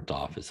basically burnt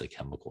off as a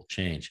chemical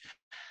change.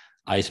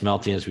 Ice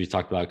melting, as we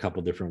talked about a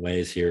couple different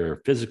ways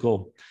here,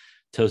 physical.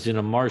 Toasting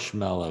a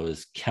marshmallow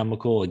is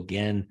chemical.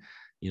 Again,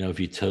 you know, if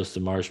you toast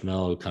a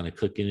marshmallow, kind of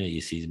cooking it, you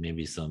see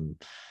maybe some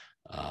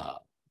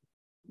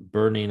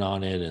burning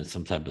on it and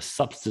some type of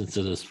substance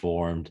that is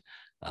formed.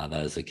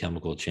 That is a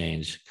chemical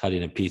change.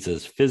 Cutting a pizza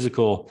is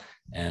physical,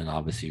 and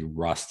obviously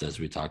rust, as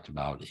we talked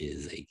about,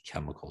 is a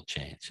chemical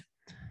change.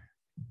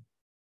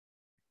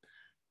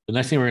 The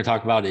next thing we're going to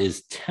talk about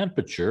is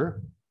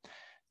temperature.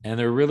 And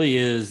there really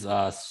is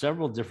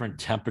several different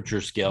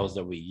temperature scales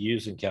that we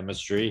use in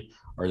chemistry,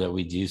 or that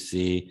we do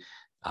see.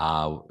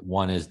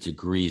 One is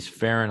degrees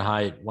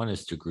Fahrenheit, one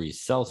is degrees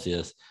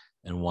Celsius,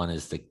 and one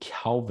is the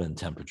Kelvin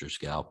temperature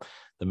scale.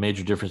 The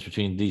major difference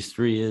between these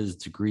three is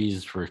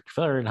degrees for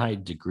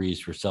Fahrenheit, degrees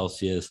for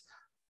Celsius,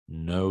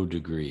 no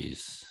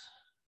degrees.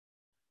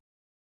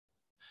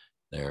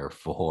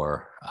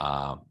 Therefore,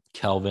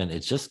 Kelvin,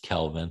 it's just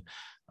Kelvin.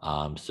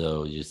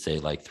 So you say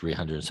like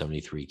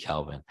 373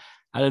 Kelvin.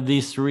 Out of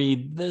these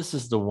three, this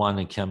is the one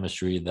in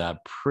chemistry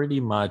that pretty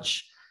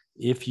much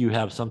if you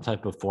have some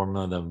type of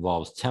formula that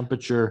involves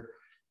temperature,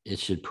 it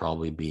should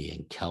probably be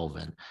in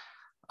Kelvin.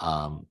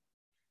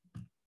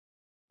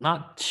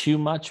 Not too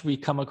much we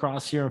come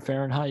across here in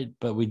Fahrenheit,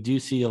 but we do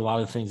see a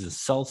lot of things in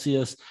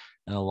Celsius,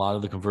 and a lot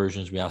of the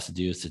conversions we have to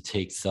do is to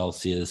take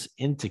Celsius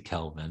into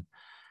Kelvin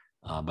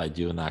by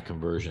doing that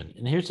conversion.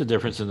 And here's the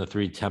difference in the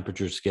three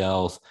temperature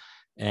scales.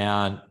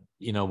 And,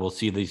 we'll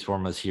see these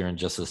formulas here in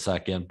just a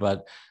second,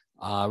 but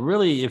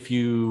really, if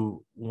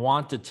you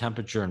want the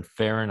temperature in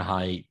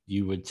Fahrenheit,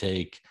 you would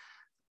take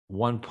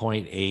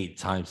 1.8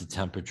 times the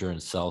temperature in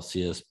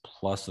Celsius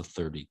plus a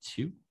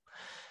 32.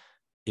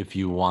 If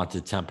you want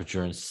the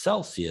temperature in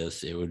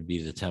Celsius, it would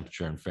be the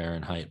temperature in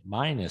Fahrenheit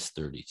minus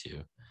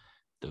 32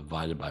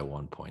 divided by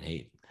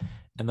 1.8.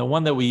 And the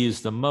one that we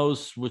use the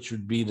most, which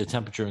would be the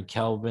temperature in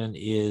Kelvin,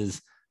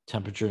 is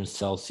temperature in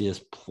Celsius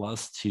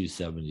plus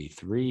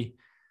 273.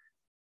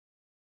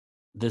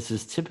 This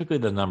is typically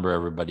the number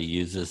everybody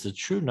uses. The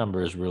true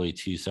number is really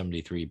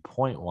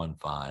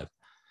 273.15.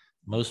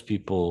 Most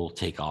people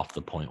take off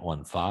the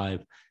 0.15.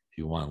 If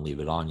you want to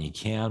leave it on, you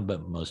can,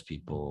 but most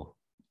people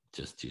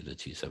just do the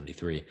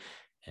 273.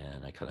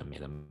 And I kind of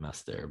made a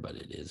mess there, but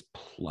it is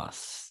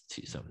plus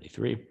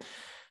 273.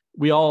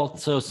 We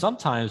also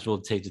sometimes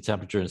will take the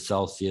temperature in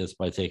Celsius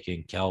by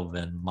taking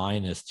Kelvin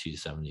minus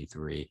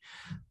 273,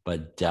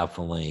 but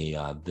definitely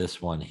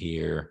this one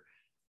here,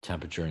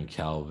 temperature in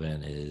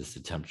Kelvin, is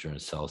the temperature in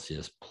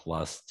Celsius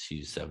plus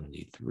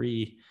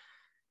 273,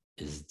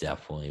 is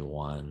definitely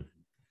one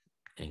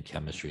in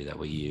chemistry that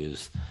we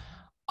use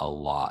a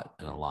lot.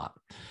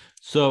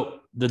 So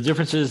the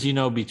differences,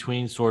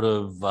 between sort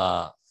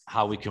of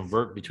how we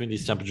convert between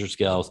these temperature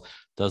scales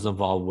does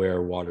involve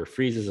where water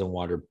freezes and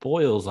water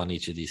boils on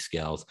each of these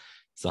scales.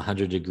 It's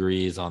 100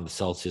 degrees on the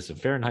Celsius and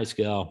Fahrenheit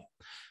scale.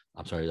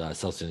 I'm sorry,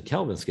 Celsius and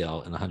Kelvin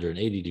scale, and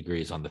 180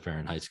 degrees on the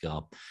Fahrenheit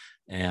scale.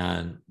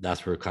 And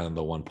that's where kind of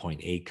the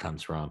 1.8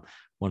 comes from.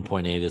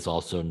 1.8 is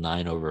also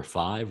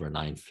 9/5 or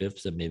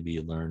 9/5 that maybe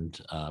you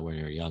learned when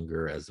you're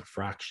younger as a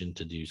fraction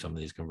to do some of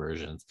these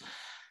conversions.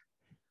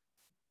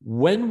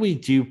 When we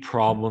do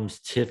problems,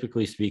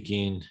 typically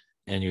speaking,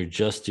 and you're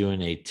just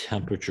doing a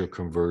temperature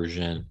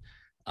conversion,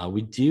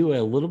 we do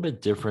a little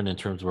bit different in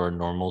terms of our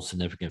normal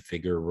significant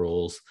figure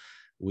rules.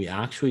 We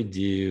actually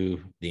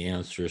do the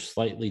answer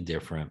slightly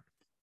different.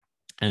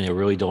 And it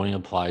really only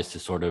applies to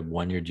sort of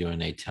when you're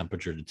doing a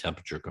temperature to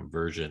temperature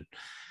conversion.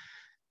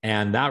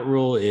 And that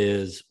rule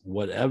is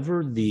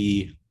whatever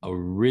the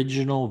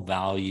original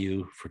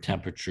value for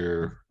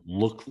temperature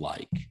looked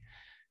like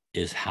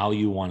is how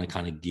you want to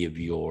kind of give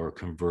your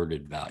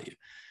converted value.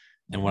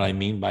 And what I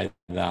mean by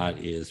that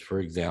is,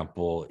 for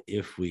example,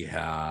 if we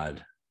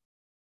had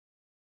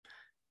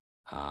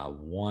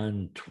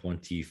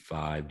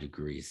 125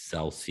 degrees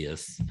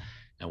Celsius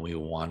and we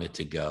wanted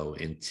to go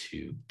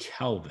into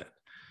Kelvin.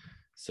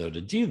 So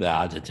to do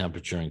that, the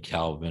temperature in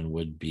Kelvin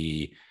would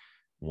be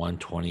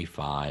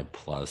 125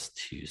 plus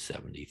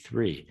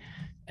 273.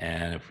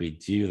 And if we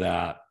do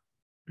that,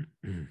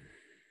 grab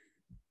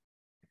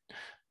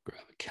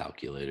a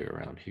calculator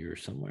around here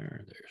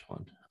somewhere. There's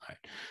one. All right.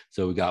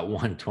 So we got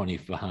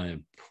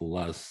 125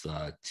 plus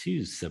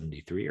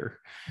 273,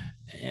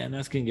 and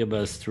that's going to give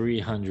us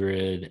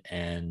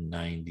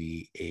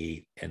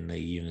 398. And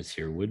the units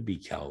here would be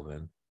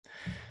Kelvin.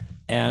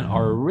 And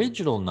our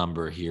original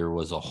number here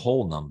was a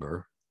whole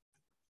number,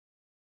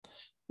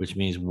 which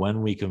means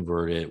when we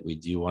convert it, we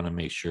do want to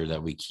make sure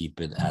that we keep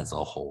it as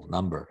a whole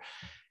number.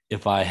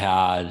 If I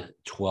had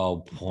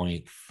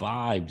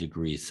 12.5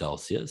 degrees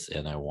Celsius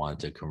and I wanted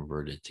to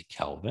convert it to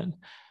Kelvin,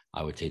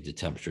 I would take the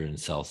temperature in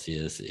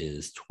Celsius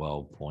is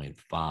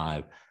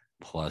 12.5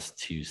 plus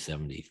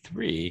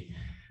 273.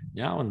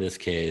 Now in this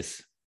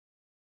case,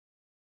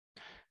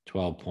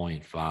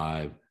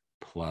 12.5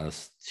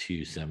 plus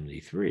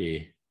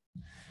 273,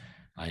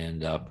 I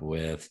end up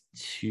with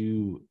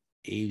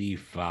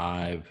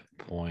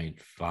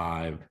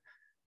 285.5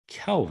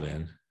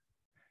 Kelvin.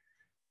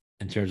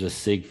 In terms of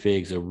sig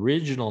fig's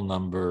original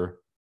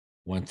number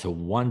went to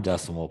 1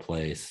 decimal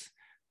place,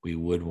 we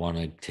would want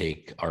to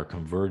take our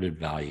converted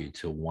value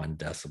to 1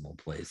 decimal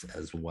place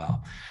as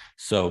well.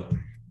 So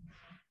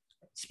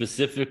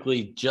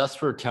specifically just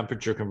for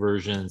temperature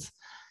conversions,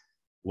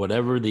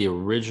 whatever the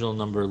original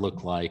number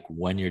looked like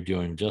when you're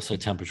doing just a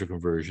temperature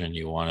conversion,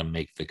 you want to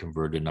make the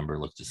converted number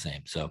look the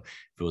same. So if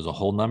it was a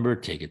whole number,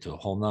 take it to a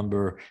whole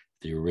number. If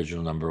the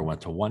original number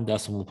went to 1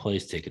 decimal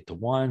place, take it to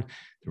 1.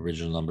 The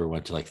original number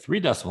went to like 3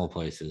 decimal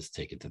places,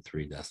 take it to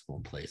 3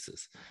 decimal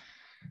places.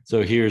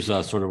 So here's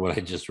sort of what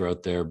I just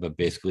wrote there, but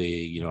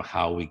basically,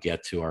 how we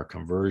get to our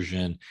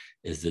conversion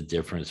is the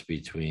difference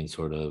between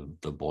sort of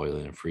the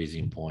boiling and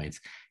freezing points.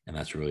 And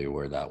that's really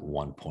where that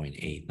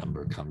 1.8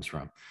 number comes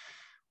from.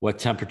 What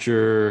is the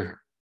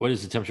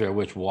temperature at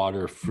which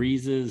water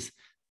freezes?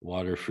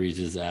 Water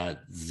freezes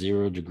at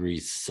 0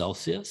 degrees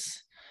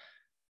Celsius.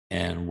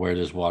 And where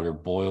does water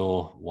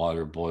boil?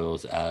 Water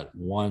boils at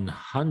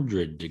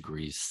 100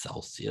 degrees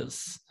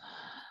Celsius.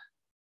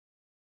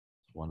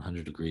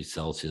 100 degrees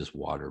Celsius,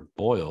 water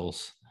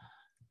boils.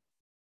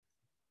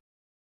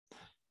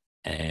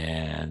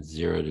 and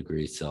 0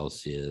 degrees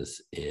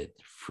Celsius, it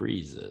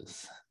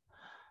freezes.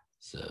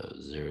 So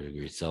 0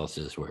 degrees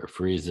Celsius where it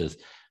freezes.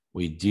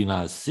 We do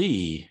not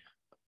see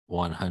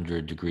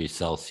 100 degrees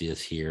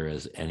Celsius here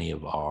as any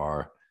of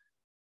our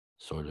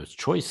sort of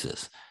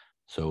choices.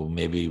 So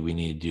maybe we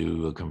need to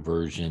do a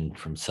conversion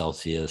from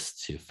Celsius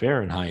to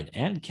Fahrenheit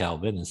and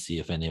Kelvin and see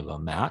if any of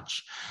them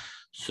match.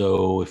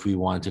 So if we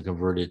want to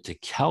convert it to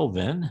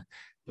Kelvin,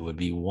 it would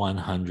be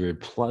 100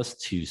 plus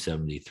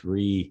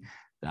 273.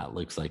 That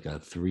looks like a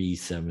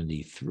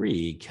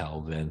 373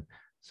 Kelvin.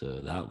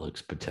 So that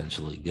looks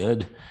potentially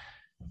good.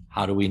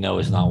 How do we know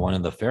it's not one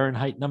of the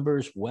Fahrenheit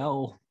numbers?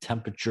 Well,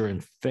 temperature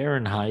in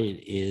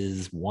Fahrenheit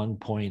is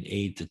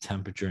 1.8 to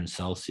temperature in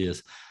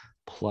Celsius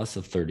plus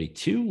a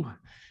 32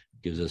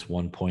 gives us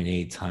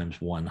 1.8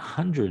 times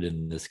 100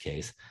 in this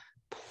case,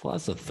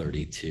 plus a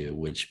 32,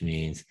 which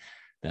means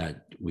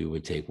that we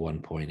would take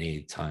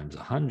 1.8 times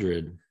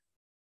 100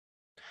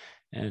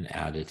 and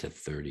add it to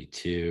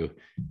 32.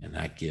 And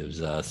that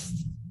gives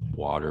us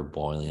water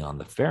boiling on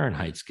the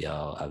Fahrenheit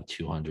scale of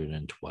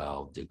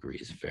 212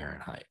 degrees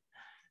Fahrenheit,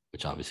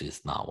 which obviously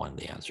is not one of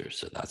the answers.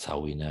 So that's how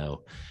we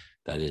know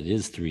that it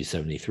is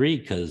 373,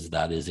 because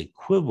that is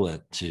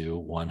equivalent to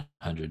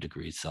 100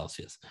 degrees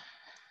Celsius.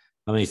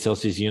 How many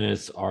Celsius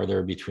units are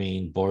there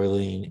between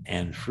boiling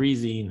and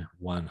freezing?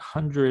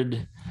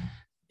 100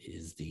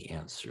 is the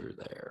answer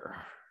there.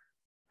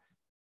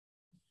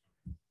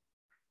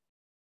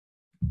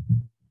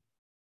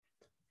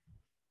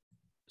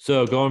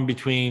 So going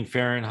between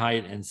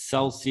Fahrenheit and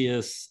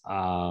Celsius,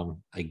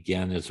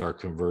 again, is our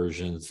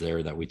conversions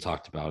there that we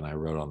talked about and I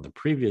wrote on the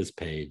previous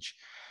page.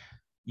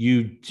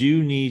 You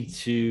do need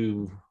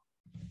to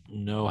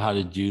know how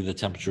to do the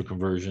temperature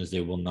conversions.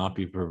 They will not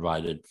be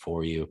provided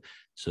for you.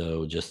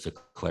 So just to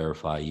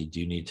clarify, you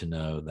do need to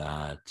know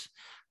that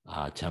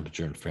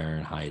temperature in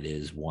Fahrenheit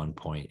is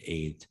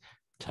 1.8,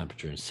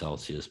 temperature in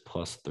Celsius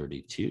plus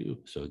 32.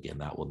 So again,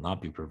 that will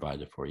not be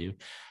provided for you,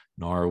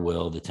 nor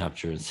will the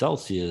temperature in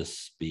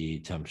Celsius be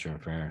temperature in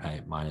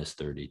Fahrenheit minus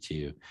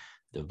 32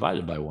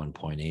 divided by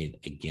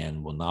 1.8.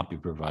 Again, will not be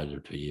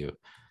provided to you.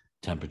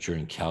 Temperature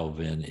in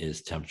Kelvin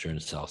is temperature in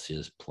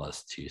Celsius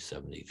plus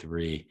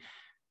 273.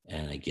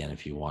 And again,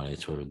 if you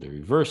wanted sort of the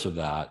reverse of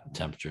that,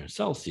 temperature in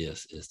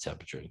Celsius is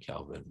temperature in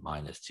Kelvin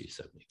minus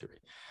 273.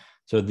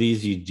 So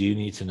these you do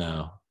need to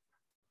know,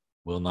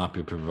 will not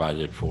be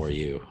provided for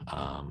you,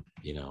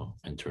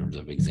 in terms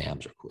of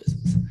exams or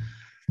quizzes.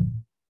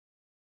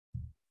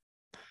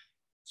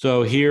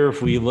 So here,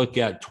 if we look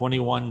at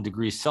 21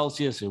 degrees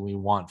Celsius and we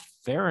want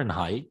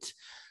Fahrenheit,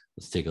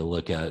 let's take a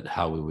look at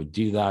how we would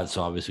do that.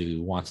 So obviously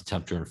we want the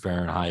temperature in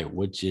Fahrenheit,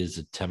 which is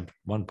a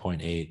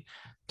 1.8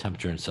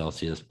 temperature in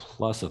Celsius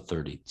plus a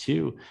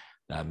 32.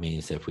 That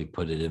means if we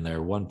put it in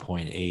there,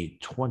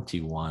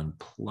 1.821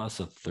 plus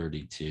a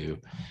 32,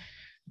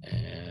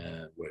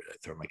 and where did I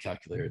throw my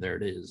calculator? There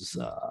it is,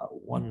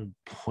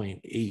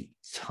 1.8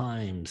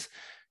 times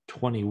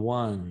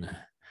 21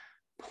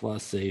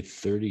 plus a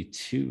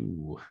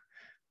 32.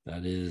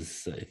 That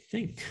is, I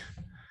think,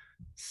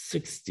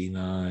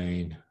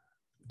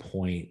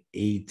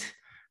 69.8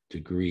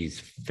 degrees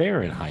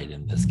Fahrenheit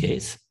in this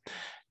case.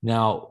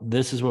 Now,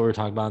 this is what we're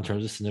talking about in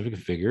terms of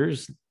significant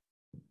figures.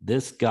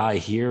 This guy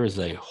here is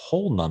a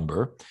whole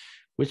number,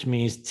 which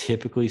means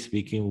typically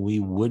speaking, we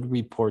would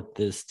report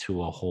this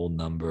to a whole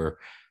number,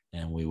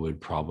 and we would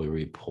probably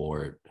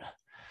report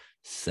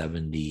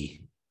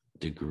 70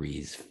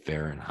 degrees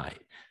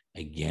Fahrenheit.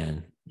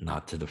 Again,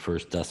 not to the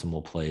first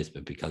decimal place,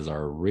 but because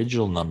our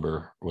original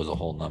number was a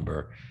whole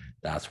number,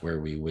 that's where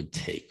we would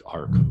take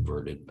our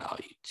converted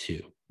value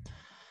to.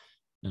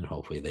 And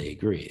hopefully they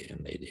agree,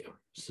 and they do.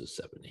 So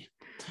 70.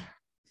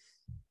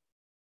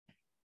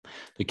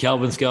 The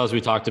Kelvin scale, as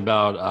we talked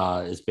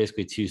about, is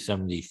basically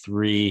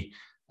 273.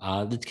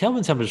 The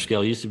Kelvin temperature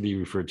scale used to be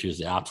referred to as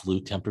the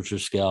absolute temperature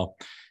scale.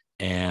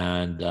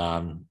 And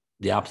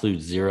the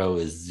absolute zero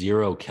is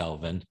 0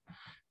 Kelvin,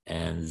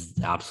 and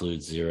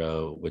absolute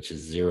zero, which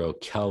is 0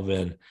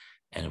 Kelvin.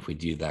 And if we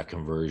do that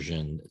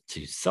conversion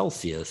to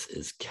Celsius,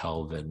 is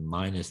Kelvin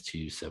minus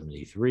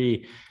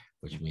 273,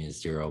 which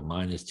means 0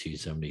 minus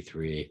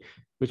 273,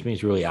 which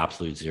means really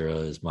absolute zero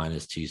is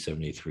minus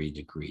 273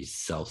 degrees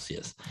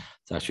Celsius.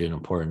 It's actually an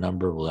important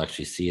number. We'll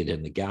actually see it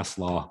in the gas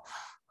law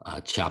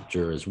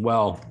chapter as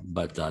well,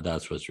 but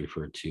that's what's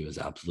referred to as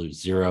absolute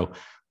zero,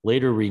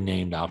 later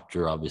renamed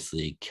after,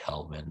 obviously,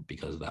 Kelvin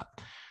because of that.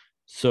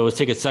 So let's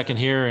take a second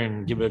here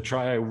and give it a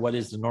try. What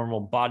is the normal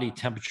body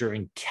temperature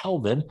in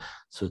Kelvin?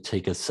 So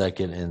take a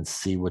second and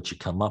see what you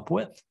come up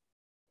with.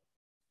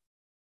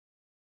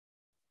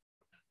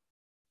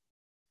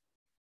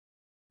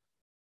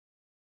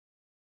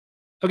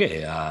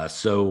 Okay,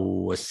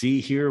 so see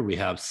here, we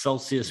have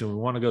Celsius and we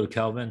want to go to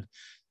Kelvin.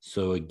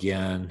 So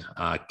again,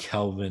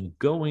 Kelvin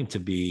going to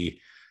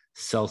be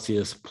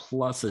Celsius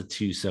plus a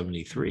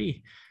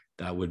 273.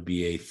 That would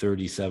be a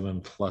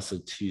 37 plus a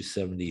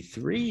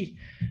 273.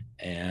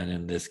 And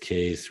in this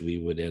case, we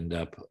would end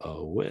up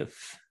with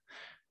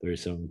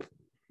 37,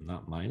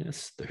 not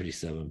minus,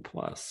 37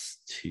 plus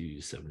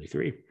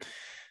 273.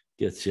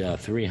 gets you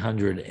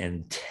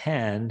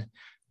 310.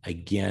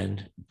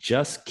 Again,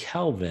 just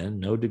Kelvin,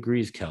 no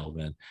degrees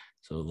Kelvin.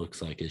 So it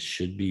looks like it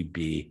should be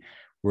B.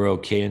 We're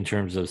okay in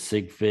terms of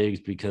sig figs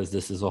because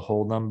this is a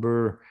whole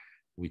number.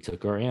 We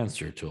took our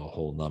answer to a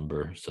whole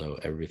number. So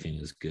everything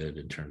is good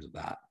in terms of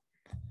that.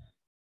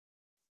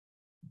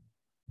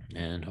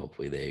 And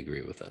hopefully they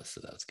agree with us.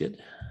 So that's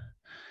good.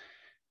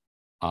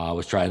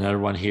 Let's try another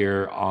one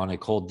here. On a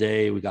cold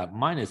day, we got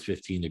minus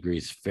 15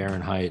 degrees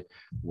Fahrenheit.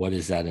 What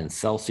is that in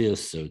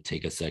Celsius? So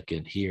take a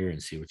second here and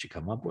see what you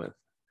come up with.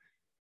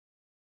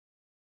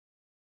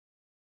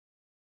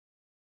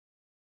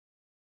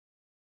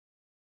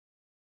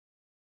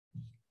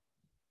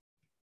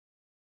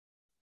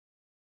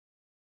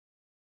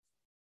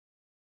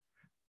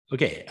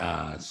 Okay,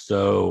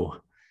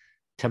 so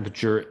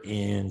temperature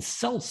in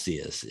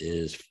Celsius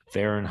is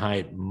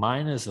Fahrenheit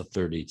minus a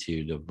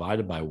 32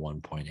 divided by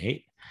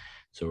 1.8.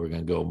 So we're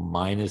going to go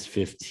minus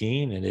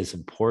 15. It is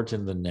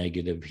important, the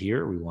negative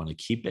here. We want to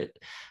keep it.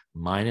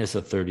 Minus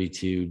a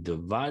 32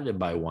 divided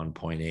by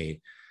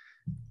 1.8.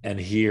 And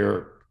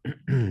here,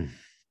 when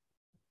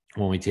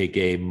we take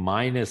a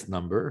minus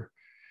number,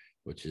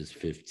 which is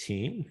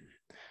 15,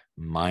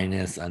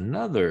 minus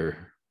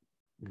another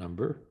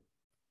number,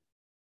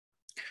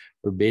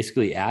 we're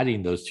basically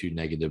adding those two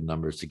negative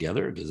numbers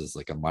together because it's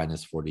like a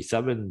minus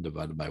 47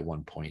 divided by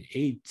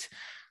 1.8.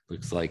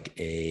 Looks like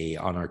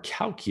on our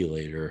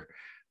calculator,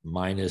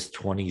 minus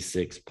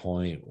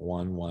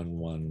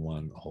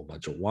 26.1111, a whole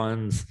bunch of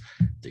ones,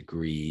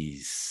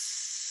 degrees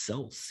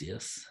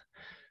Celsius.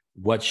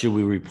 What should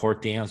we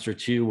report the answer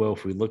to? Well,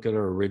 if we look at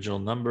our original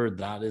number,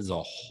 that is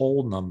a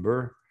whole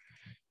number,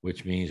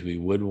 which means we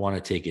would want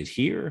to take it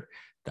here.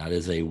 That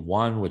is a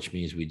 1, which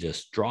means we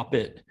just drop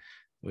it,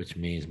 which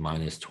means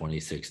minus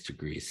 26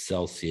 degrees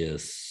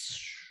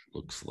Celsius.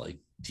 Looks like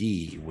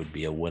D would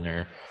be a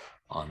winner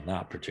on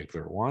that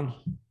particular one.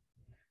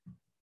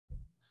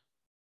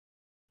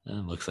 And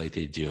it looks like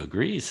they do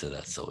agree, so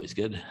that's always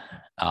good.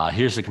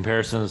 Here's the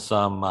comparison of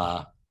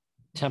some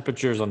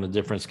temperatures on a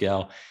different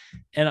scale.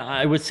 And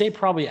I would say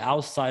probably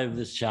outside of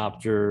this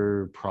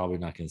chapter, probably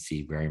not going to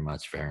see very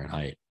much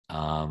Fahrenheit.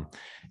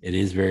 It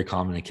is very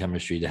common in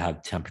chemistry to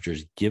have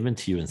temperatures given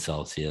to you in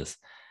Celsius,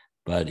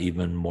 but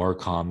even more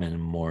common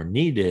and more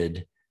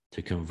needed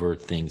to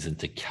convert things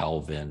into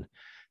Kelvin.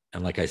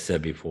 And like I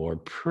said before,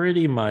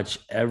 pretty much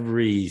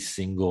every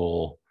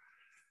single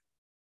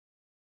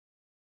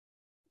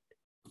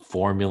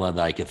formula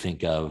that I could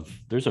think of,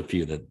 there's a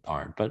few that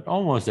aren't, but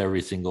almost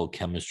every single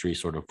chemistry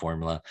sort of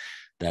formula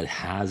that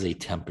has a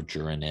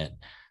temperature in it,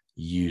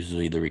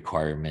 usually the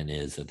requirement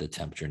is that the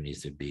temperature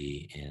needs to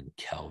be in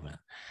Kelvin.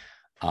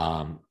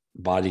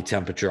 Body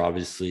temperature,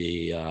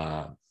 obviously,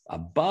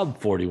 above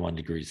 41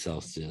 degrees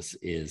Celsius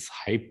is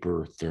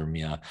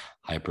hyperthermia,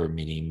 hyper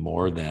meaning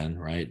more than,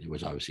 right?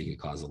 Which obviously can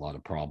cause a lot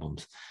of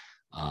problems.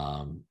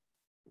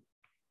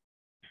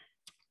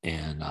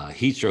 And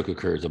heat stroke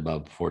occurs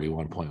above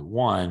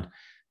 41.1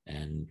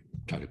 and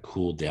try to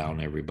cool down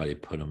everybody,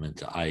 put them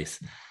into ice.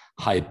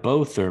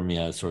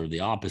 Hypothermia is sort of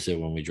the opposite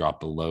when we drop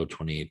below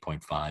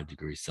 28.5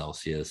 degrees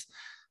Celsius.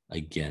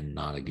 Again,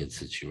 not a good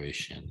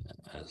situation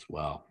as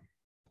well.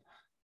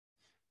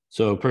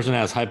 So a person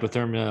has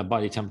hypothermia,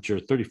 body temperature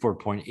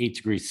 34.8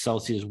 degrees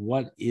Celsius.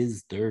 What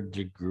is their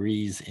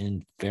degrees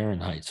in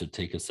Fahrenheit? So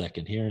take a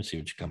second here and see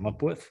what you come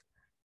up with.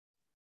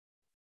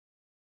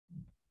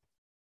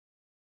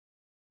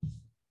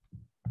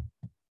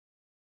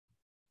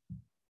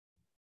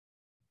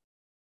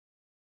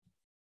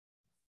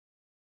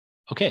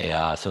 Okay,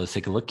 so let's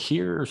take a look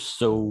here.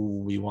 So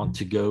we want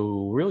to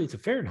go really to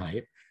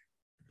Fahrenheit.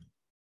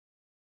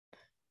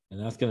 And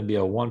that's going to be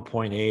a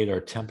 1.8,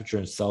 our temperature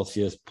in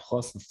Celsius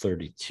plus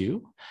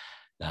 32.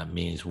 That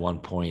means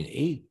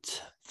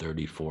 1.8,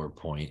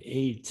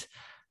 34.8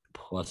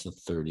 plus a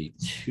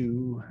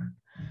 32.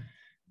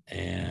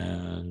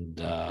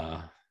 And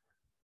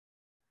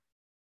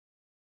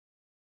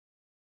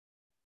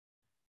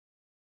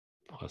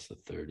plus a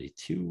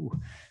 32.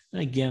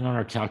 And again, on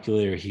our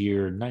calculator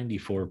here,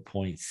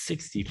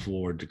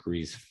 94.64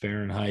 degrees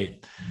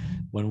Fahrenheit.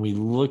 When we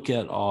look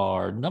at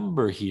our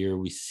number here,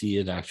 we see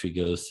it actually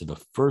goes to the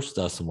first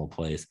decimal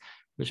place,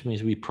 which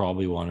means we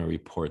probably want to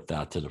report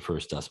that to the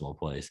first decimal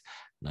place,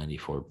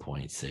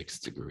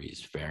 94.6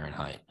 degrees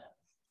Fahrenheit.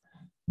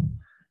 A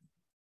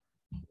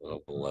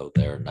little below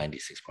there,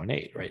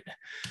 96.8, right?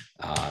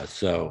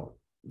 So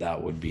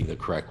that would be the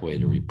correct way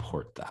to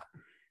report that.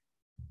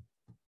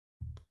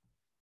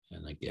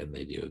 And again,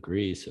 they do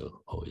agree,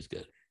 so always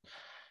good.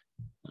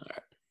 All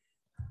right.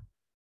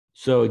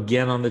 So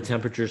again, on the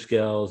temperature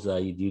scales,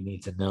 you do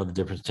need to know the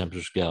different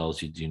temperature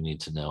scales. You do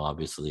need to know,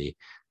 obviously,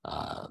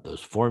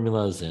 those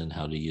formulas and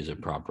how to use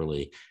it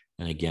properly.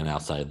 And again,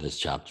 outside of this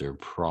chapter,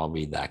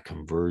 probably that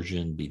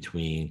conversion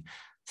between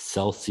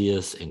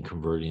Celsius and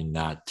converting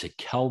that to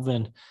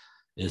Kelvin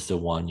is the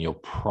one you'll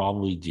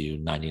probably do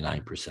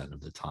 99%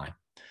 of the time.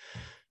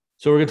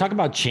 So we're going to talk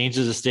about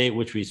changes of state,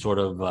 which we sort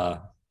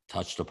of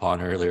touched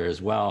upon earlier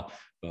as well.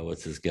 But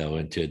let's just go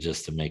into it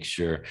just to make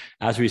sure.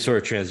 As we sort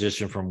of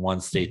transition from one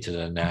state to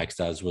the next,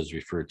 as was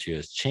referred to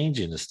as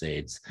changing the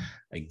states,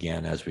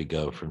 again, as we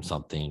go from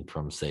something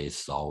from, say,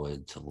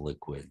 solid to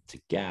liquid to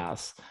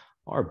gas,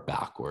 or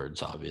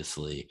backwards,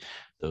 obviously,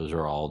 those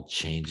are all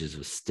changes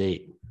of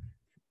state.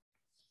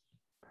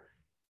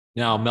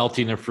 Now,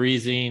 melting and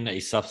freezing, a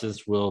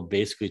substance will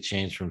basically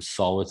change from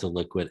solid to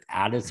liquid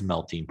at its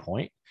melting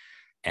point,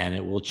 and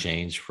it will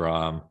change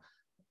from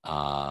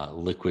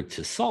liquid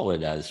to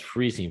solid as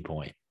freezing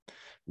point.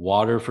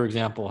 Water, for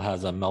example,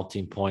 has a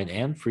melting point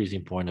and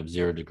freezing point of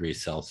 0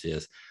 degrees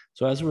Celsius.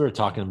 So as we were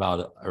talking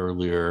about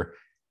earlier,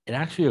 it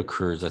actually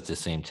occurs at the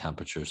same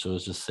temperature. So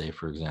let's just say,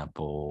 for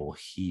example,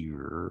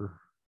 here,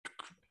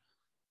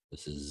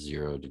 this is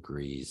 0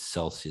 degrees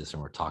Celsius,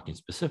 and we're talking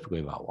specifically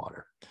about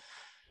water.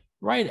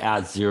 Right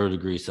at 0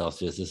 degrees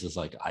Celsius, this is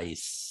like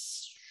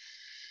ice.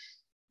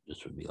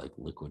 This would be like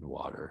liquid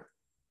water.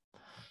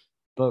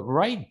 But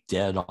right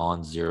dead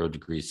on 0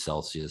 degrees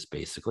Celsius,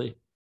 basically,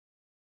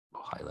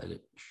 we'll highlight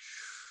it.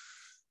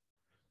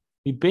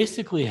 We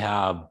basically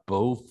have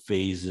both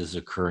phases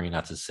occurring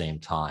at the same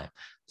time.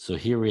 So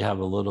here we have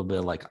a little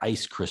bit like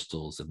ice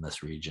crystals in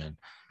this region.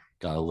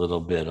 Got a little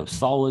bit of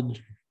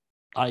solid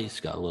ice,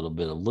 got a little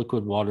bit of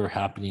liquid water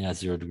happening at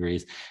 0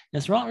 degrees. And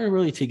it's not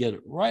really to get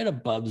right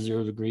above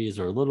 0 degrees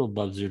or a little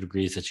above 0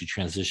 degrees that you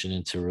transition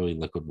into really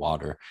liquid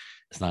water.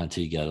 It's not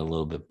until you get a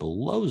little bit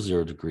below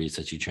 0 degrees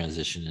that you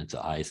transition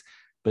into ice.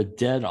 But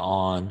dead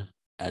on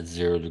at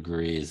 0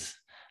 degrees,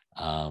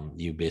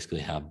 you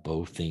basically have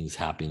both things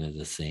happening at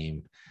the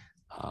same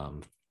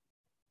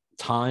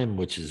time,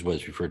 which is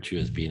what's referred to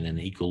as being in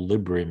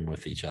equilibrium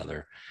with each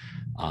other.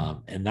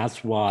 And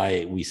that's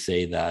why we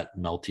say that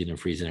melting and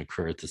freezing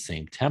occur at the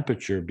same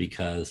temperature,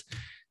 because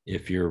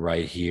if you're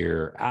right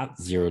here at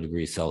 0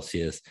 degrees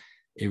Celsius,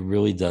 it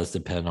really does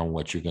depend on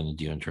what you're going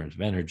to do in terms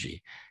of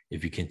energy.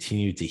 If you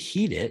continue to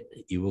heat it,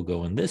 you will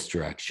go in this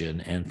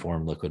direction and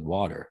form liquid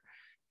water.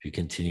 If you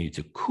continue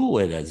to cool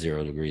it at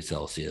 0 degrees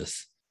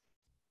Celsius,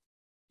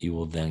 you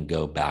will then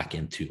go back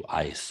into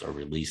ice or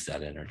release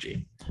that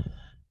energy.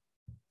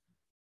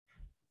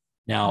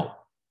 Now,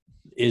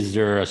 is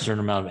there a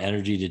certain amount of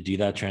energy to do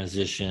that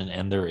transition?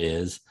 And there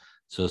is.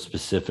 So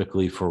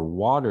specifically for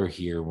water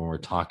here, when we're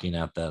talking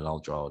at that, I'll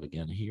draw it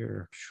again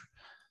here.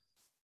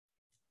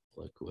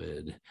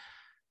 Liquid,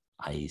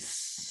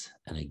 ice,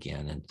 and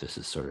again, and this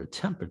is sort of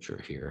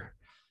temperature here,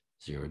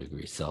 0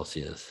 degrees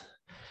Celsius.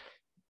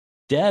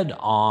 Dead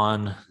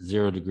on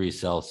 0 degrees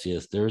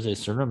Celsius, there's a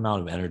certain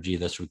amount of energy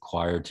that's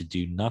required to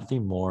do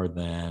nothing more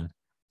than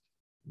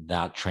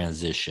that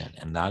transition.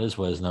 And that is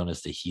what is known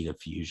as the heat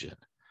of fusion.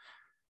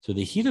 So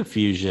the heat of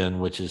fusion,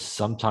 which is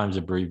sometimes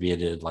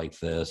abbreviated like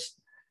this,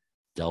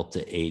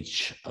 delta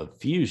H of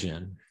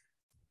fusion.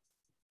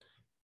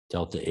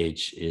 Delta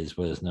H is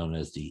what is known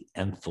as the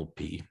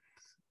enthalpy.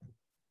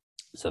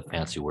 It's a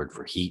fancy word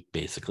for heat,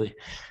 basically.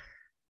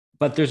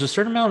 But there's a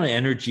certain amount of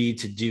energy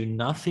to do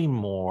nothing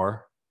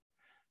more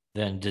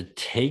than to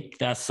take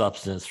that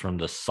substance from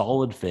the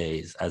solid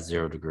phase at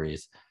 0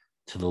 degrees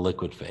to the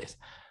liquid phase.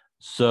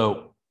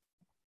 So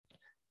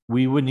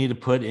we would need to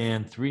put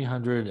in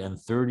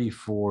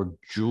 334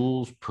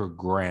 joules per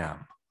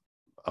gram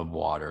of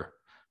water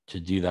to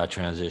do that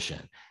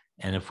transition.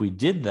 And if we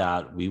did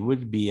that, we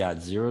would be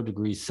at 0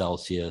 degrees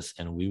Celsius,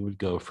 and we would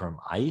go from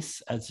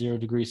ice at 0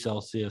 degrees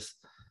Celsius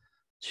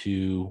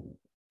to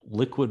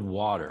liquid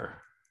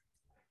water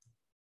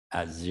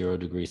at 0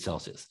 degrees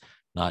Celsius.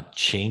 Not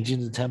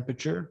changing the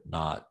temperature,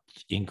 not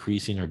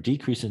increasing or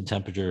decreasing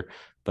temperature,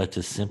 but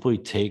to simply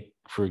take,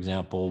 for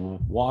example,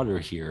 water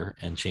here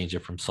and change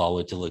it from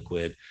solid to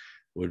liquid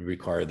would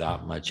require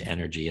that much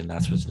energy. And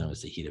that's what's known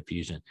as the heat of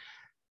fusion.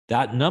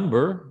 That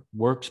number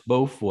works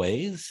both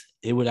ways.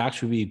 It would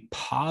actually be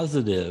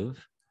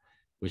positive,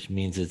 which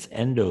means it's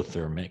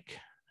endothermic,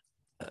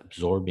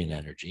 absorbing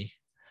energy,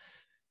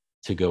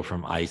 to go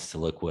from ice to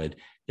liquid.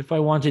 If I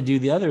want to do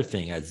the other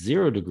thing at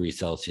 0 degrees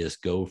Celsius,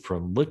 go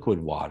from liquid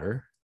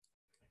water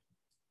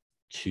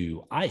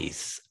to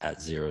ice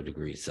at 0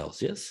 degrees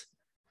Celsius.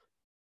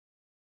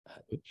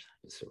 Oops,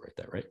 let's write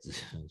that right.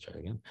 Let's try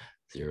again.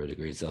 0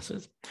 degrees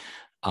Celsius.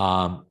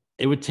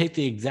 It would take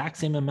the exact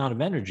same amount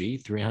of energy,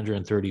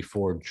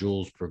 334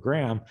 joules per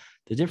gram.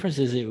 The difference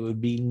is it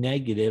would be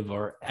negative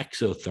or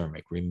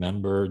exothermic.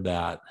 Remember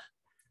that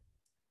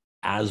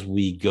as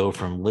we go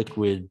from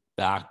liquid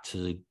back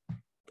to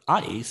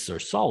ice or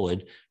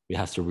solid, we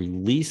have to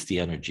release the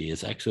energy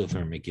as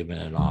exothermic, giving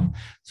it off.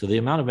 So the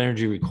amount of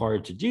energy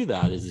required to do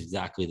that is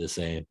exactly the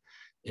same.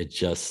 It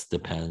just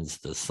depends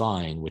the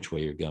sign, which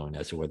way you're going,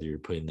 as to whether you're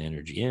putting the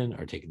energy in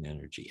or taking the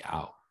energy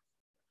out.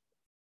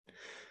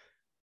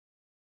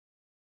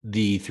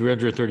 The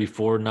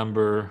 334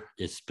 number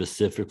is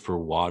specific for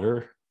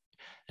water,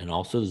 and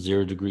also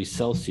 0 degrees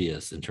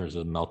Celsius in terms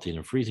of melting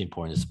and freezing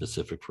point is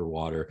specific for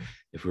water.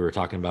 If we were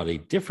talking about a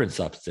different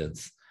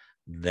substance,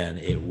 then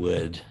it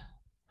would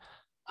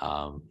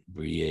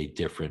be a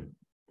different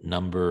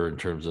number in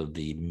terms of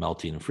the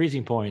melting and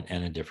freezing point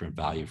and a different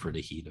value for the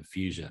heat of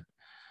fusion.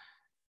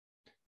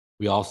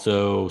 We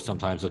also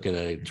sometimes look at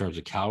it in terms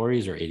of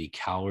calories, or 80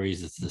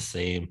 calories. It's the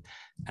same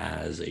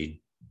as a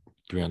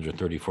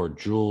 334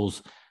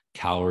 joules.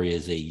 Calorie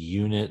is a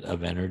unit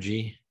of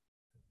energy.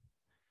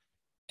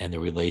 And the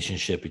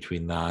relationship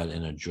between that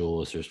and a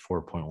joule is there's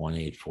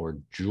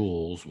 4.184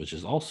 joules, which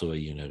is also a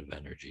unit of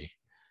energy,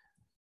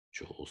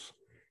 joules,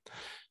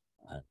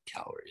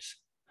 calories.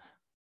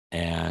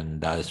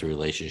 And that is the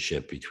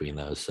relationship between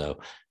those. So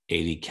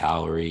 80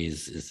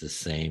 calories is the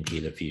same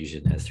heat of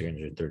fusion as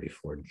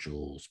 334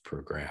 joules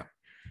per gram.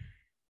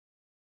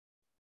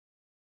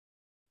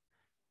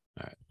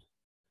 All right.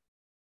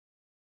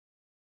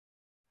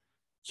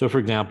 So for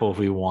example, if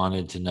we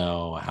wanted to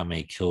know how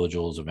many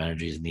kilojoules of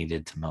energy is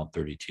needed to melt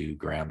 32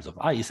 grams of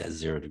ice at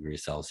 0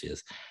 degrees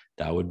Celsius,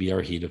 that would be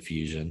our heat of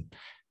fusion.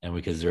 And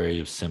we could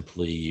very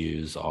simply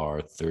use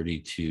our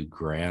 32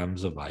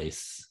 grams of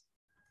ice.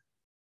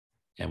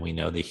 And we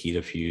know the heat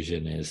of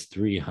fusion is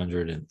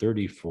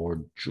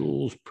 334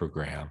 joules per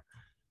gram.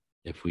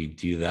 If we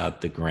do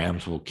that, the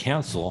grams will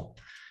cancel,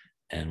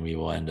 and we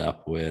will end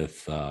up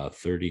with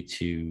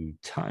 32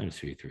 times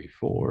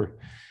 334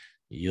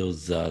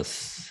 yields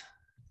us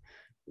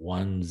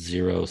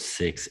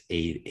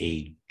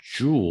 10688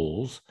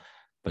 joules,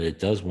 but it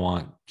does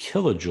want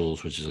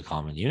kilojoules, which is a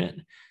common unit.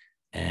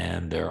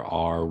 And there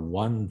are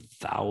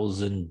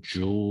 1,000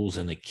 joules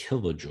in a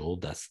kilojoule.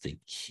 That's the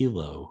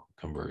kilo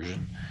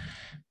conversion.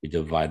 We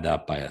divide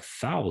that by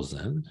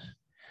 1,000.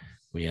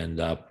 We end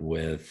up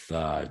with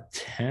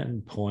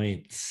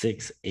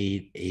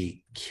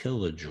 10.688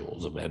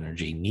 kilojoules of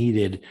energy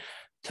needed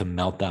to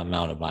melt that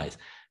amount of ice.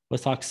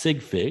 Let's talk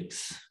sig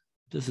figs.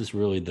 This is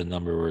really the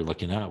number we're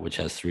looking at, which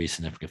has 3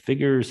 significant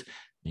figures. It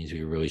means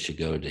we really should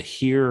go to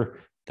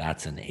here.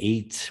 That's an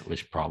 8,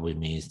 which probably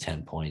means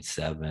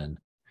 10.7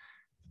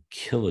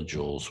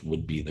 kilojoules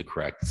would be the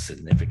correct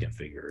significant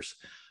figures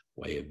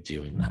way of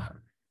doing that.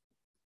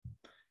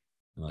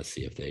 And let's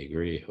see if they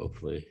agree,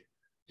 hopefully.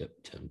 Yep,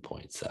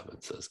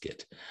 10.7 says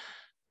good.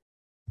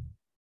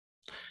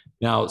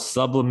 Now,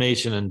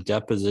 sublimation and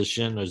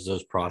deposition is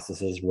those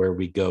processes where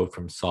we go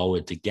from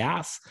solid to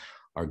gas,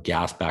 or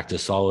gas back to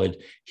solid.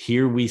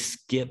 Here we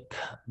skip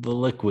the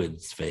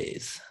liquids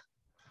phase.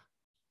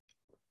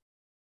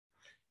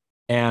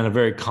 And a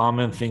very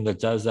common thing that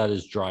does that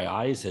is dry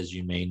ice. As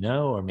you may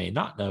know or may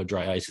not know,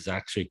 dry ice is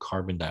actually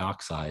carbon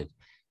dioxide.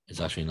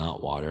 It's actually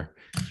not water.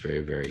 It's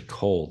very, very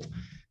cold.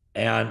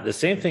 And the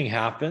same thing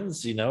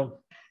happens,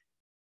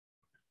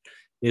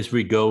 is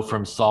we go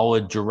from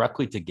solid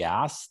directly to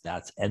gas.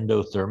 That's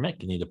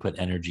endothermic. You need to put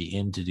energy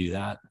in to do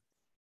that.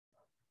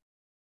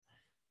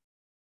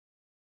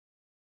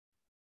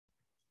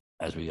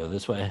 As we go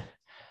this way.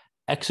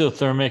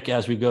 Exothermic,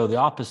 as we go the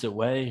opposite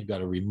way, you've got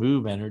to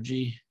remove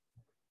energy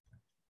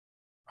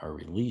or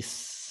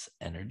release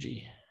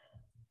energy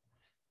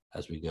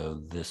as we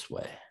go this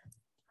way.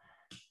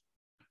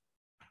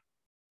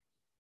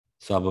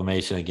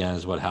 Sublimation, again,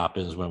 is what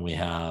happens when we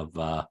have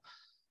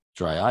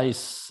dry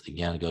ice.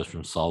 Again, it goes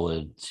from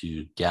solid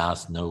to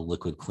gas, no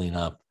liquid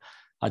cleanup.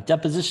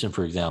 Deposition,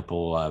 for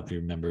example, if you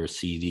remember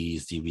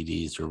CDs,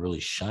 DVDs are really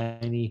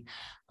shiny.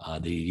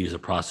 They use a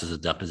process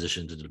of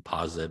deposition to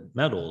deposit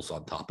metals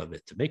on top of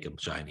it to make them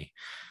shiny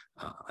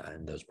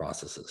in those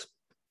processes.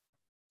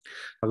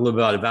 Talk a little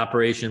bit about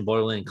evaporation,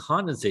 boiling, and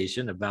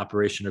condensation.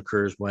 Evaporation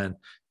occurs when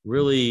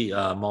really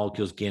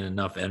molecules gain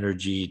enough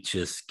energy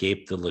to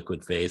escape the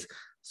liquid phase.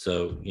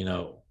 So,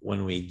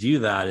 when we do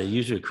that, it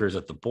usually occurs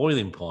at the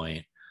boiling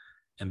point.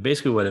 And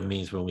basically what it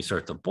means when we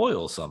start to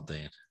boil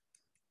something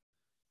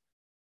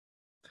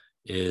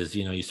is,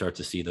 you start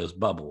to see those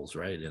bubbles,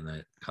 right? And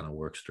it kind of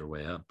works their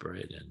way up,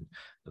 right? And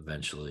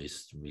eventually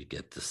we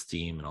get the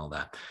steam and all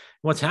that.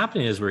 And what's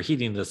happening is we're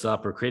heating this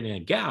up, or creating a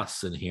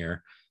gas in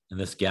here. And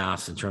this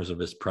gas, in terms of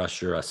its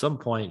pressure, at some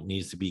point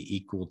needs to be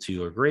equal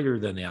to or greater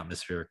than the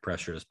atmospheric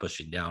pressure is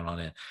pushing down on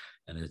it,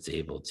 and it's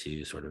able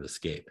to sort of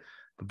escape.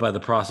 But by the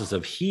process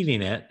of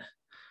heating it,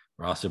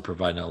 we're also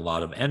providing a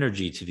lot of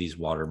energy to these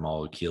water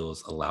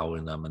molecules,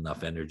 allowing them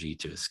enough energy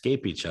to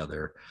escape each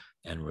other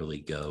and really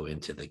go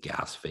into the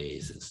gas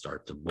phase and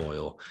start to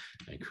boil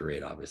and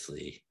create,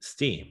 obviously,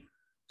 steam.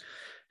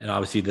 And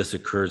obviously this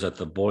occurs at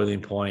the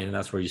boiling point, and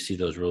that's where you see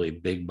those really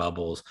big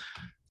bubbles.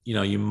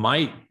 You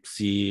might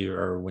see,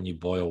 or when you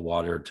boil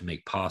water to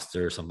make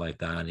pasta or something like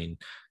that, and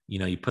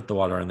you put the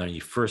water in there and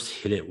you first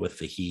hit it with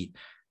the heat,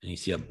 and you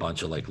see a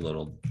bunch of like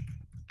little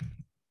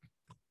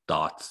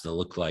dots that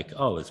look like,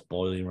 oh, it's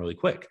boiling really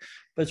quick,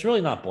 but it's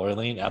really not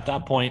boiling. At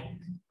that point,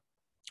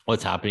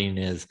 what's happening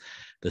is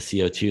the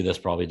CO2 that's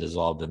probably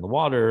dissolved in the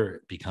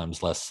water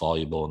becomes less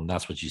soluble, and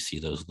that's what you see,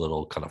 those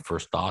little kind of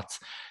first dots.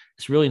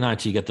 It's really not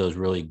until you get those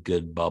really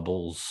good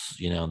bubbles,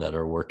 that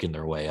are working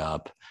their way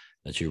up,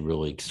 that you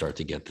really start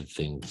to get the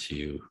thing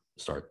to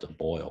start to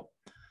boil.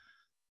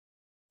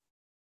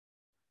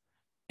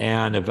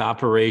 And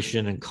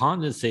evaporation and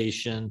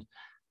condensation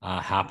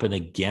happen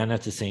again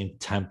at the same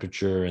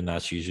temperature, and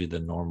that's usually the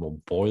normal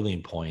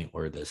boiling point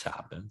where this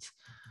happens.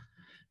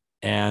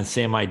 And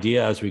same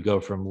idea, as we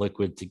go from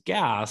liquid to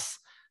gas,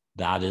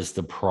 That is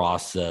the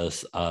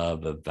process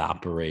of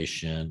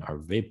evaporation or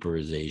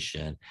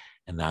vaporization,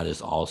 and that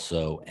is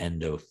also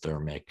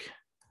endothermic.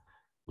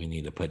 We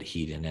need to put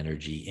heat and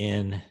energy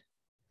in.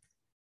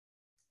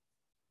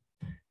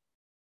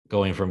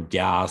 Going from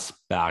gas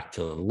back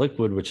to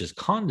liquid, which is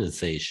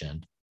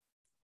condensation,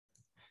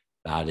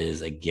 that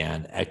is,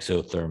 again,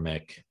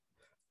 exothermic.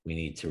 We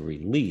need to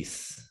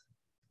release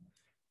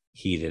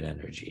heat and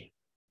energy.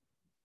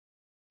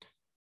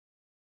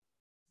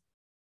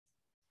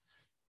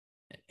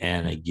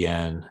 And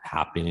again,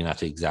 happening at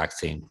the exact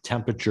same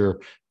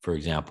temperature. For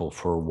example,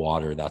 for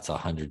water, that's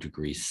 100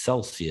 degrees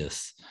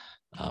Celsius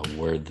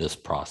where this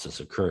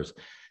process occurs.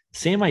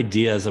 Same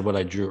idea as what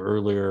I drew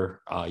earlier.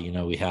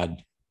 We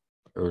had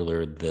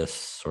earlier this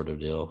sort of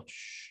deal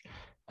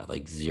at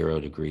like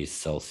 0 degrees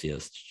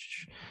Celsius.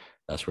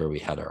 That's where we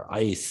had our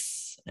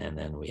ice, and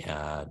then we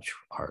had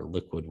our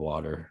liquid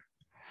water.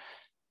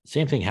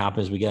 Same thing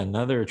happens. We get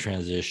another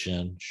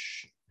transition.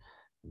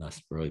 And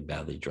that's really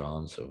badly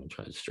drawn, so I'm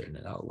trying to straighten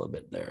it out a little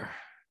bit there.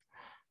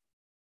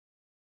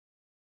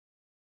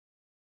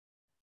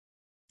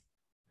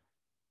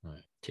 All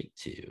right, take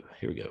 2.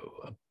 Here we go.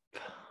 Up,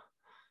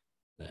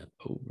 then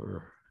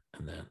over,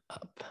 and then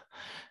up.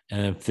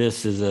 And if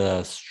this is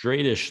a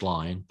straightish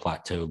line,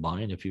 plateaued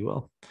line, if you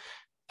will,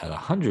 at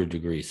 100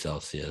 degrees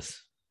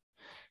Celsius,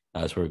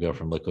 that's where we go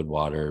from liquid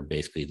water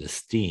basically to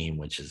steam,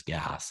 which is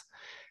gas.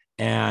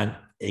 And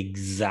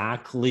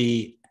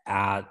exactly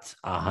at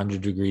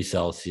 100 degrees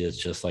Celsius,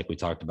 just like we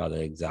talked about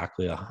at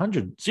exactly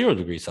 0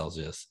 degrees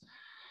Celsius,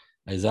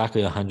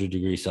 exactly 100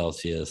 degrees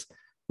Celsius,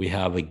 we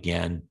have,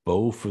 again,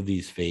 both of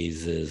these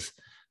phases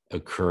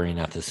occurring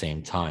at the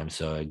same time.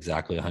 So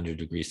exactly 100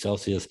 degrees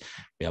Celsius,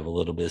 we have a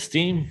little bit of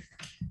steam,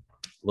 a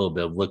little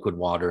bit of liquid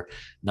water,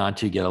 not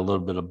to get a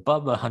little bit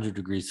above 100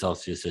 degrees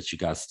Celsius that you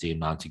got steam,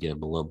 not to get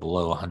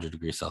below 100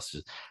 degrees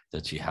Celsius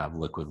that you have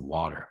liquid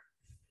water.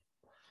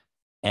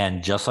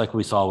 And just like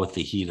we saw with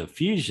the heat of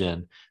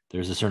fusion,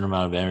 there's a certain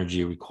amount of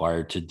energy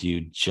required to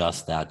do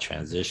just that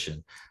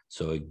transition.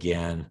 So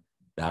again,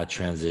 that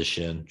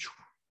transition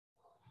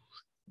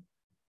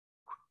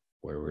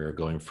where we're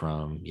going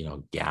from,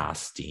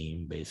 gas,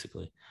 steam,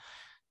 basically,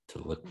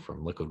 to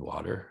from liquid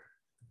water.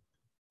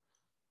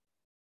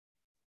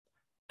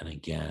 And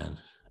again,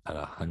 at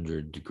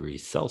 100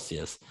 degrees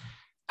Celsius,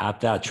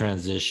 at that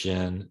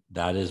transition,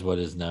 that is what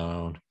is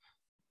known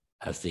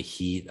as the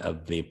heat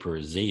of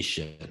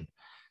vaporization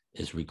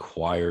is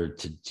required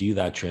to do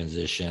that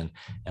transition.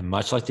 And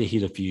much like the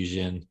heat of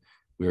fusion,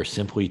 we are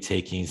simply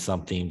taking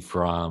something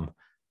from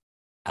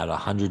at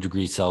 100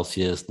 degrees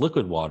Celsius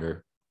liquid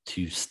water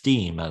to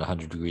steam at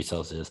 100 degrees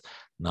Celsius,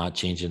 not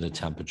changing the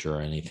temperature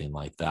or anything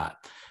like that.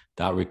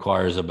 That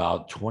requires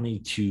about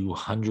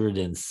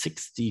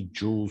 2,260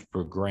 joules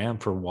per gram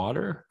for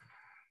water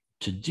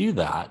to do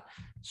that.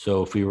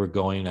 So if we were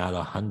going at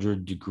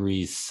 100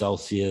 degrees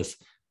Celsius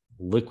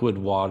liquid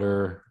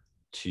water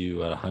to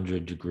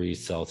 100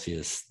 degrees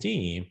Celsius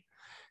steam,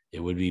 it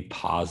would be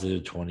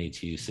positive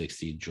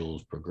 2,260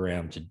 joules per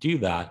gram to do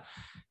that.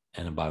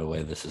 And by the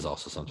way, this is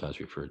also sometimes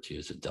referred to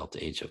as a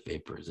delta H of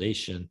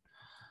vaporization,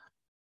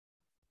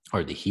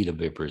 or the heat of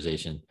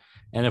vaporization.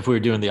 And if we were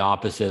doing the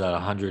opposite at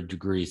 100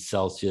 degrees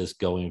Celsius,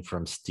 going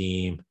from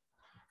steam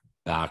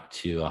back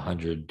to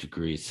 100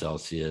 degrees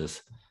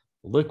Celsius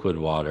liquid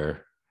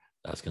water,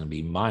 that's going to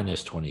be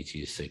minus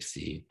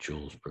 2,260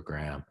 joules per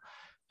gram.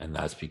 And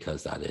that's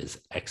because that is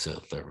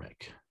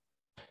exothermic.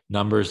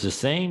 Numbers the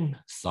same.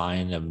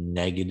 Sign of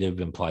negative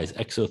implies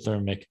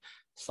exothermic.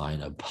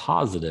 Sign of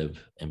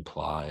positive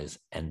implies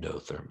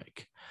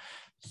endothermic.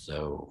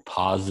 So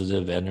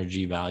positive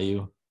energy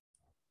value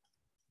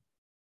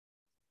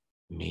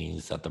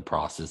means that the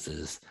process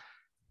is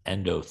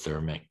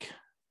endothermic.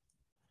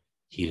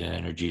 Heat and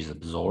energy is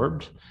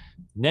absorbed.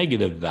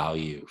 Negative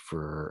value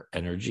for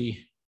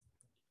energy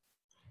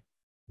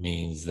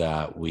means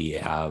that we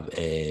have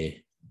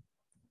a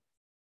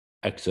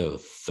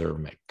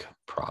exothermic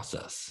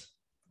process.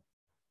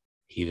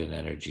 Heat and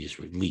energy is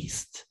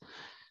released.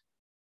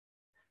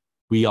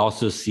 We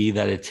also see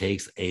that it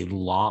takes a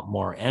lot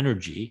more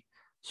energy.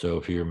 So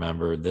if you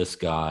remember this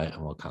guy,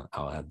 and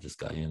I'll add this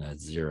guy in at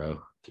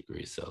 0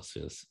 degrees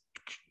Celsius.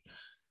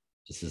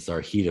 This is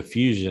our heat of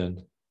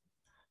fusion,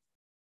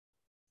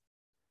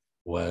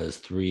 was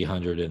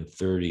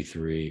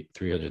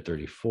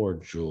 334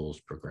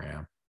 joules per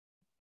gram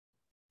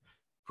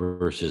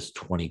versus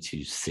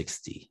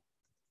 2,260.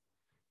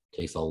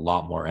 Takes a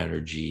lot more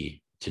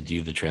energy to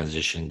do the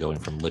transition going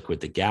from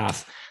liquid to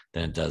gas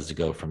than it does to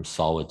go from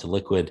solid to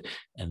liquid.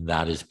 And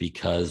that is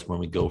because when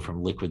we go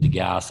from liquid to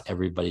gas,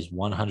 everybody's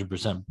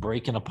 100%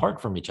 breaking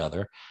apart from each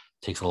other.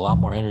 It takes a lot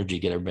more energy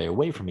to get everybody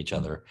away from each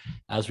other.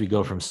 As we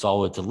go from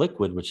solid to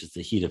liquid, which is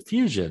the heat of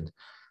fusion,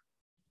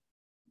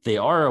 they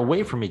are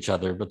away from each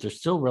other, but they're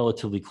still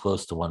relatively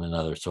close to one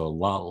another. So a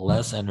lot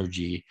less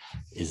energy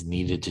is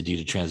needed to do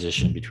the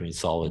transition between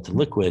solid to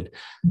liquid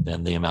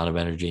than the amount of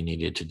energy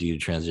needed to do the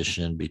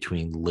transition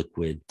between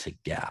liquid to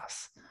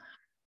gas.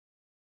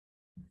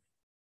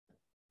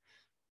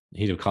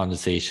 Heat of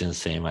condensation,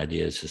 same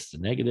idea, it's just a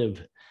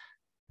negative.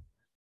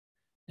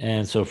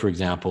 And so, for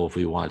example, if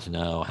we want to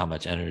know how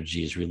much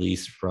energy is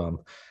released from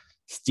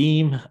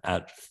steam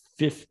at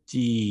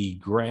 50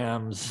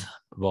 grams,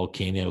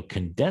 volcano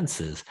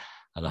condenses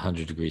at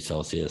 100 degrees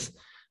Celsius.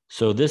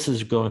 So this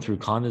is going through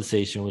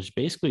condensation, which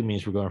basically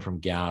means we're going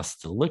from gas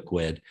to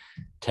liquid.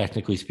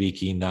 Technically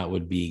speaking, that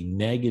would be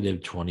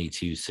negative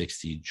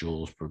 2260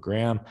 joules per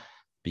gram,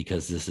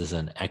 because this is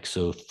an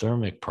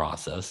exothermic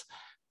process.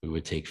 We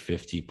would take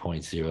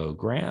 50.0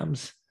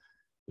 grams.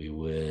 We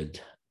would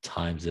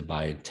times it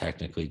by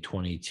technically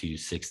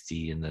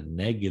 2260 in the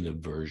negative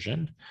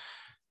version.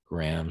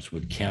 Grams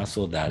would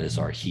cancel. That is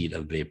our heat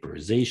of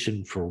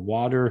vaporization for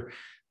water.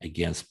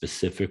 Again,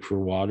 specific for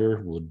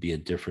water would be a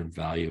different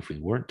value if we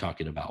weren't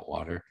talking about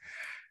water.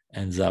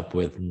 Ends up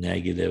with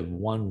negative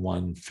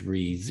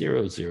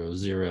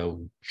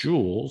 113,000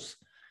 joules.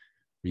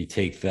 We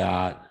take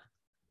that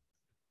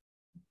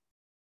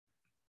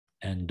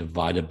and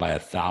divide it by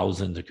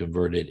 1,000 to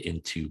convert it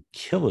into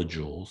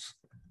kilojoules.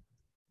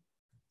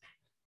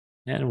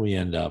 And we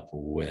end up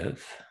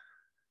with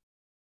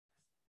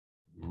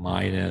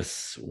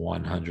minus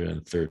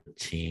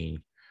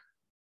 113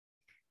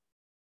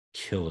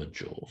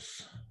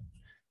 kilojoules.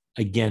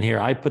 Again, here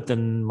I put the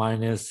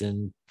minus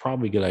in,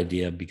 probably a good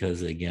idea,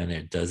 because again,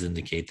 it does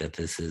indicate that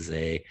this is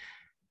a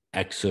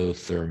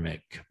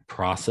exothermic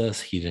process.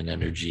 Heat and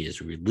energy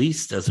is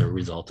released as a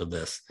result of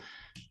this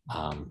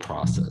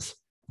process.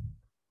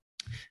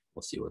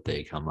 We'll see what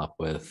they come up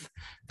with.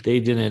 They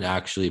didn't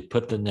actually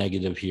put the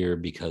negative here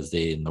because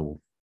they in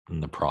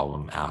the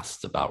problem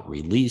asked about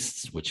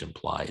released, which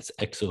implies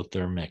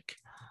exothermic,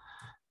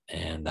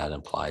 and that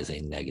implies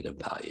a negative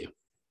value.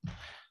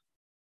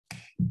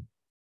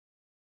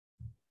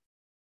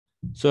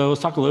 So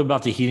let's talk a little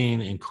about the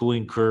heating and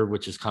cooling curve,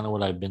 which is kind of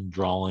what I've been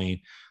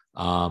drawing.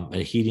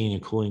 A heating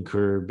and cooling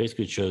curve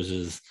basically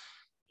shows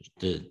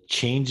the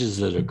changes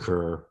that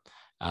occur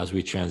as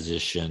we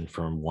transition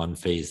from one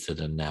phase to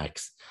the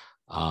next.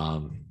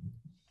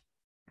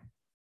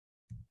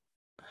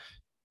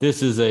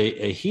 This is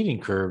a heating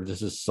curve.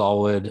 This is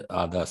solid,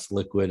 that's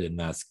liquid, and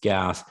that's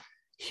gas.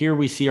 Here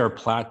we see our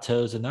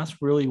plateaus, and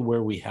that's really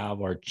where we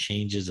have our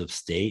changes of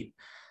state.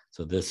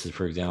 So this is,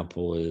 for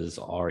example, is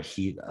our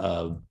heat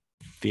of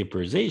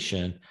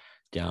vaporization.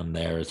 Down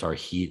there is our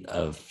heat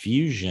of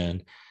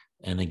fusion.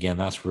 And again,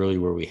 that's really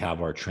where we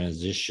have our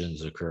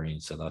transitions occurring.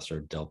 So that's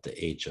our delta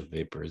H of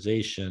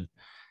vaporization.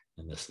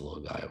 And this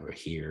little guy over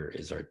here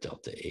is our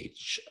delta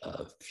H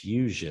of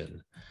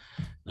fusion.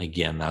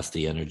 Again, that's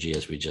the energy,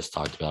 as we just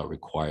talked about,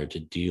 required to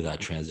do that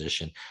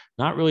transition,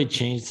 not really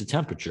change the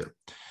temperature.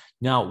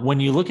 Now, when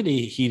you look at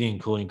a heating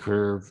and cooling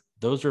curve,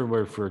 those are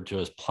referred to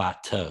as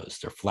plateaus.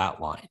 They're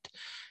flatlined.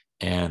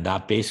 And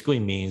that basically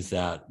means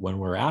that when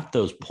we're at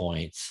those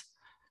points,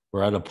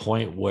 we're at a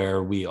point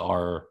where we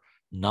are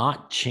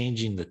not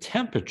changing the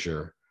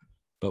temperature,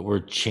 but we're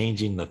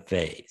changing the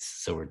phase.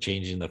 So we're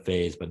changing the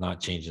phase, but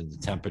not changing the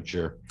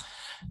temperature.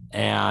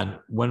 And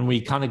when we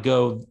kind of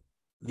go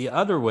the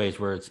other ways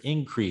where it's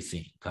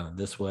increasing, kind of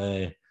this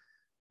way,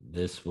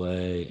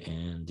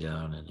 and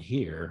down in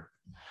here,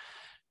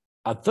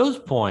 at those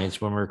points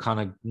when we're kind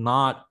of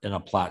not in a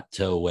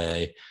plateau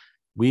way,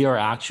 we are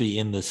actually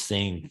in the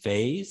same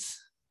phase,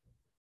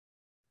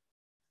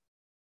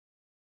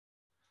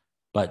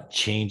 but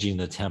changing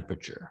the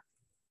temperature.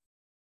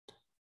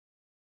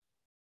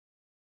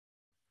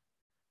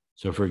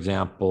 So for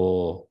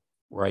example,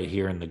 right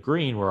here in the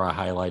green where I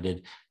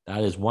highlighted,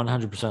 that is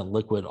 100%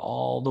 liquid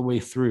all the way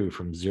through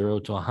from 0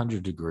 to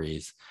 100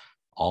 degrees,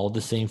 all the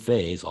same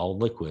phase, all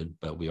liquid,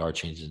 but we are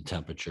changing the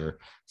temperature.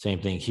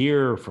 Same thing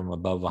here from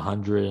above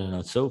 100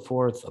 and so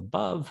forth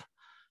above,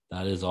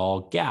 that is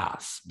all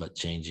gas, but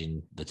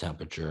changing the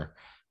temperature.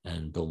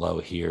 And below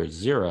here,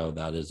 0,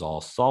 that is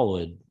all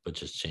solid, but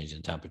just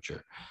changing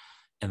temperature.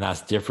 And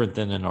that's different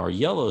than in our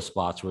yellow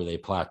spots where they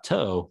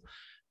plateau.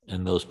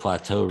 In those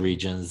plateau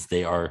regions,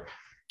 they are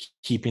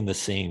keeping the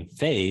same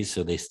phase.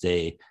 So they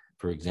stay,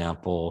 for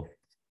example,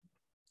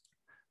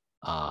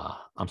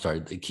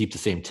 they keep the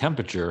same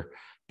temperature,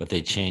 but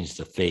they change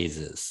the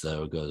phases.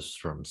 So it goes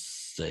from,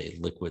 say,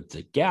 liquid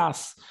to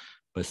gas,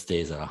 but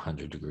stays at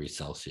 100 degrees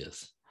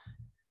Celsius.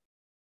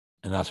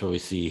 And that's what we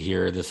see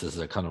here. This is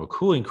a kind of a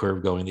cooling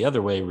curve going the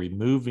other way,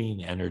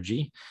 removing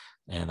energy.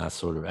 And that's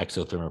sort of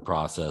exothermic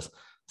process.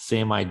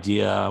 Same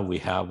idea. We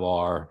have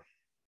our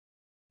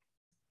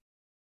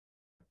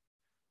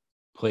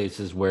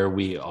places where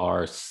we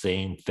are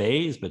same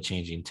phase, but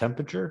changing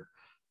temperature,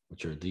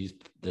 which are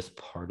this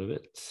part of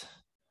it.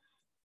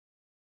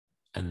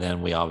 And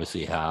then we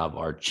obviously have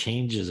our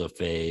changes of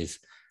phase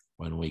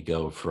when we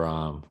go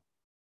from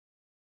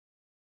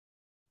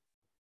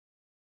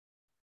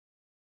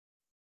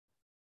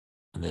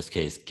in this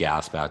case,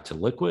 gas back to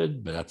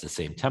liquid, but at the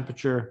same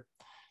temperature,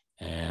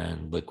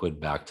 and liquid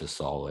back to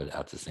solid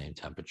at the same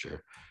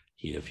temperature.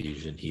 Heat of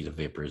fusion, heat of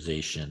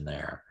vaporization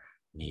there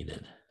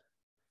needed.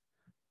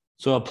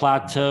 So a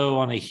plateau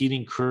on a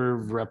heating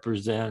curve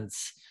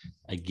represents,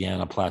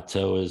 again, a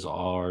plateau is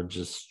our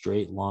just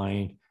straight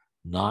line,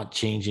 not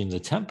changing the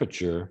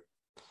temperature,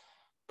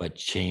 but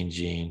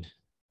changing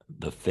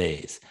the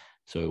phase.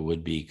 So it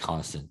would be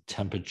constant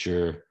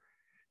temperature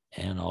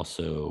and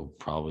also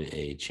probably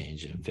a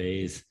change in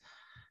phase,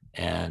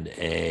 and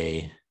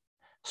a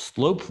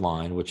slope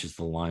line, which is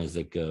the lines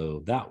that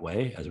go that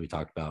way, as we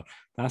talked about.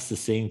 That's the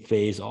same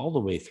phase all the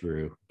way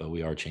through, but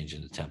we are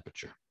changing the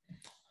temperature.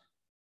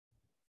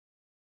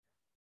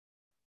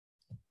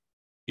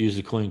 Use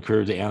the cooling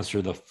curve to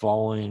answer the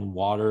following.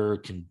 Water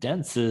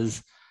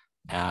condenses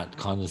at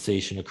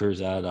condensation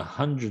occurs at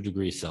 100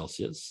 degrees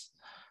Celsius.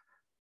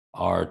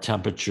 Our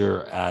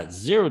temperature at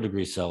 0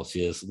 degrees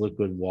Celsius,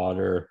 liquid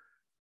water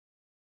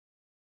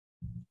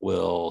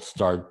will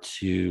start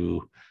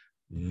to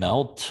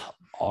melt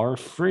or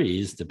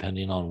freeze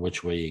depending on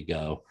which way you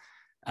go.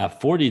 At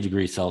 40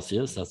 degrees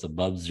Celsius, that's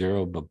above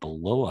 0, but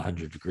below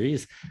 100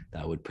 degrees,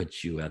 that would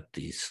put you at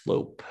the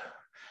slope.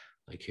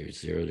 Like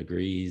here's 0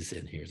 degrees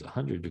and here's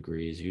 100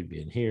 degrees. You'd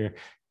be in here,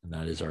 and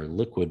that is our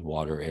liquid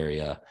water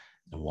area.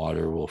 And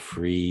water will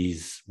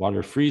freeze.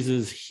 Water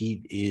freezes,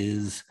 heat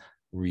is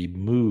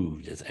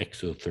removed as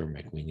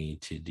exothermic. We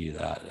need to do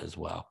that as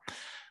well.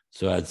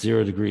 So at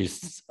 0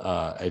 degrees,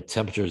 at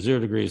temperature 0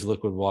 degrees,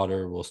 liquid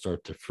water will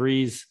start to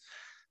freeze.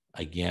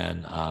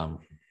 Again,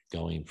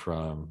 going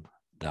from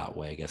that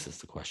way, I guess is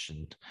the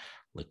question,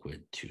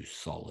 liquid to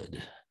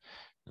solid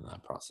in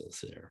that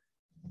process there.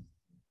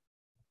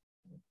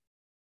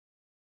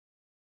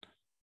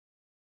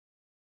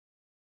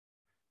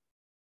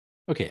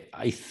 Okay,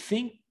 I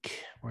think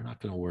we're not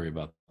going to worry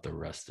about the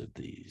rest of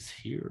these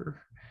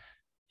here.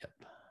 Yep.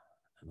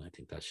 And I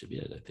think that should be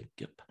it. I think,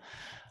 yep.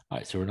 All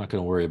right, so we're not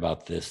going to worry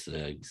about this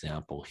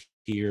example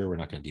here. We're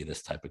not going to do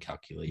this type of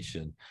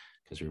calculation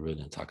because we're really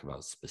going to talk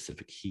about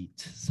specific heat.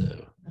 So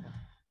I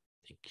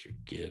think you're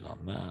good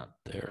on that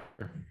there.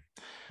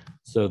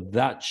 So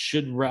that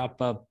should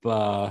wrap up.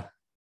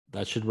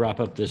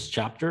 This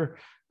chapter.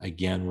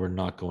 Again, we're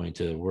not going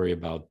to worry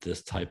about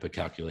this type of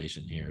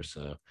calculation here.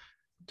 So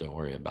don't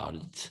worry about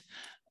it.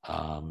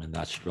 And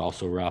that should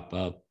also wrap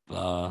up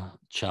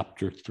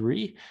chapter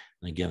 3.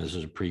 And again, this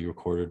is a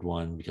pre-recorded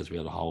one because we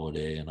had a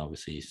holiday and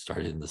obviously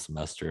started in the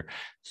semester.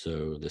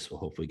 So this will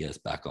hopefully get us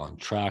back on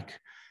track.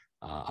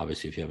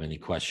 Obviously, if you have any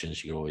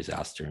questions, you can always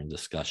ask during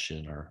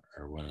discussion or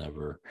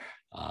whenever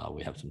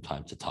we have some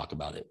time to talk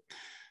about it.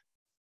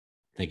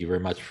 Thank you very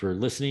much for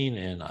listening,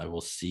 and I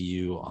will see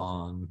you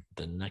on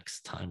the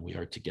next time we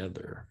are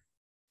together.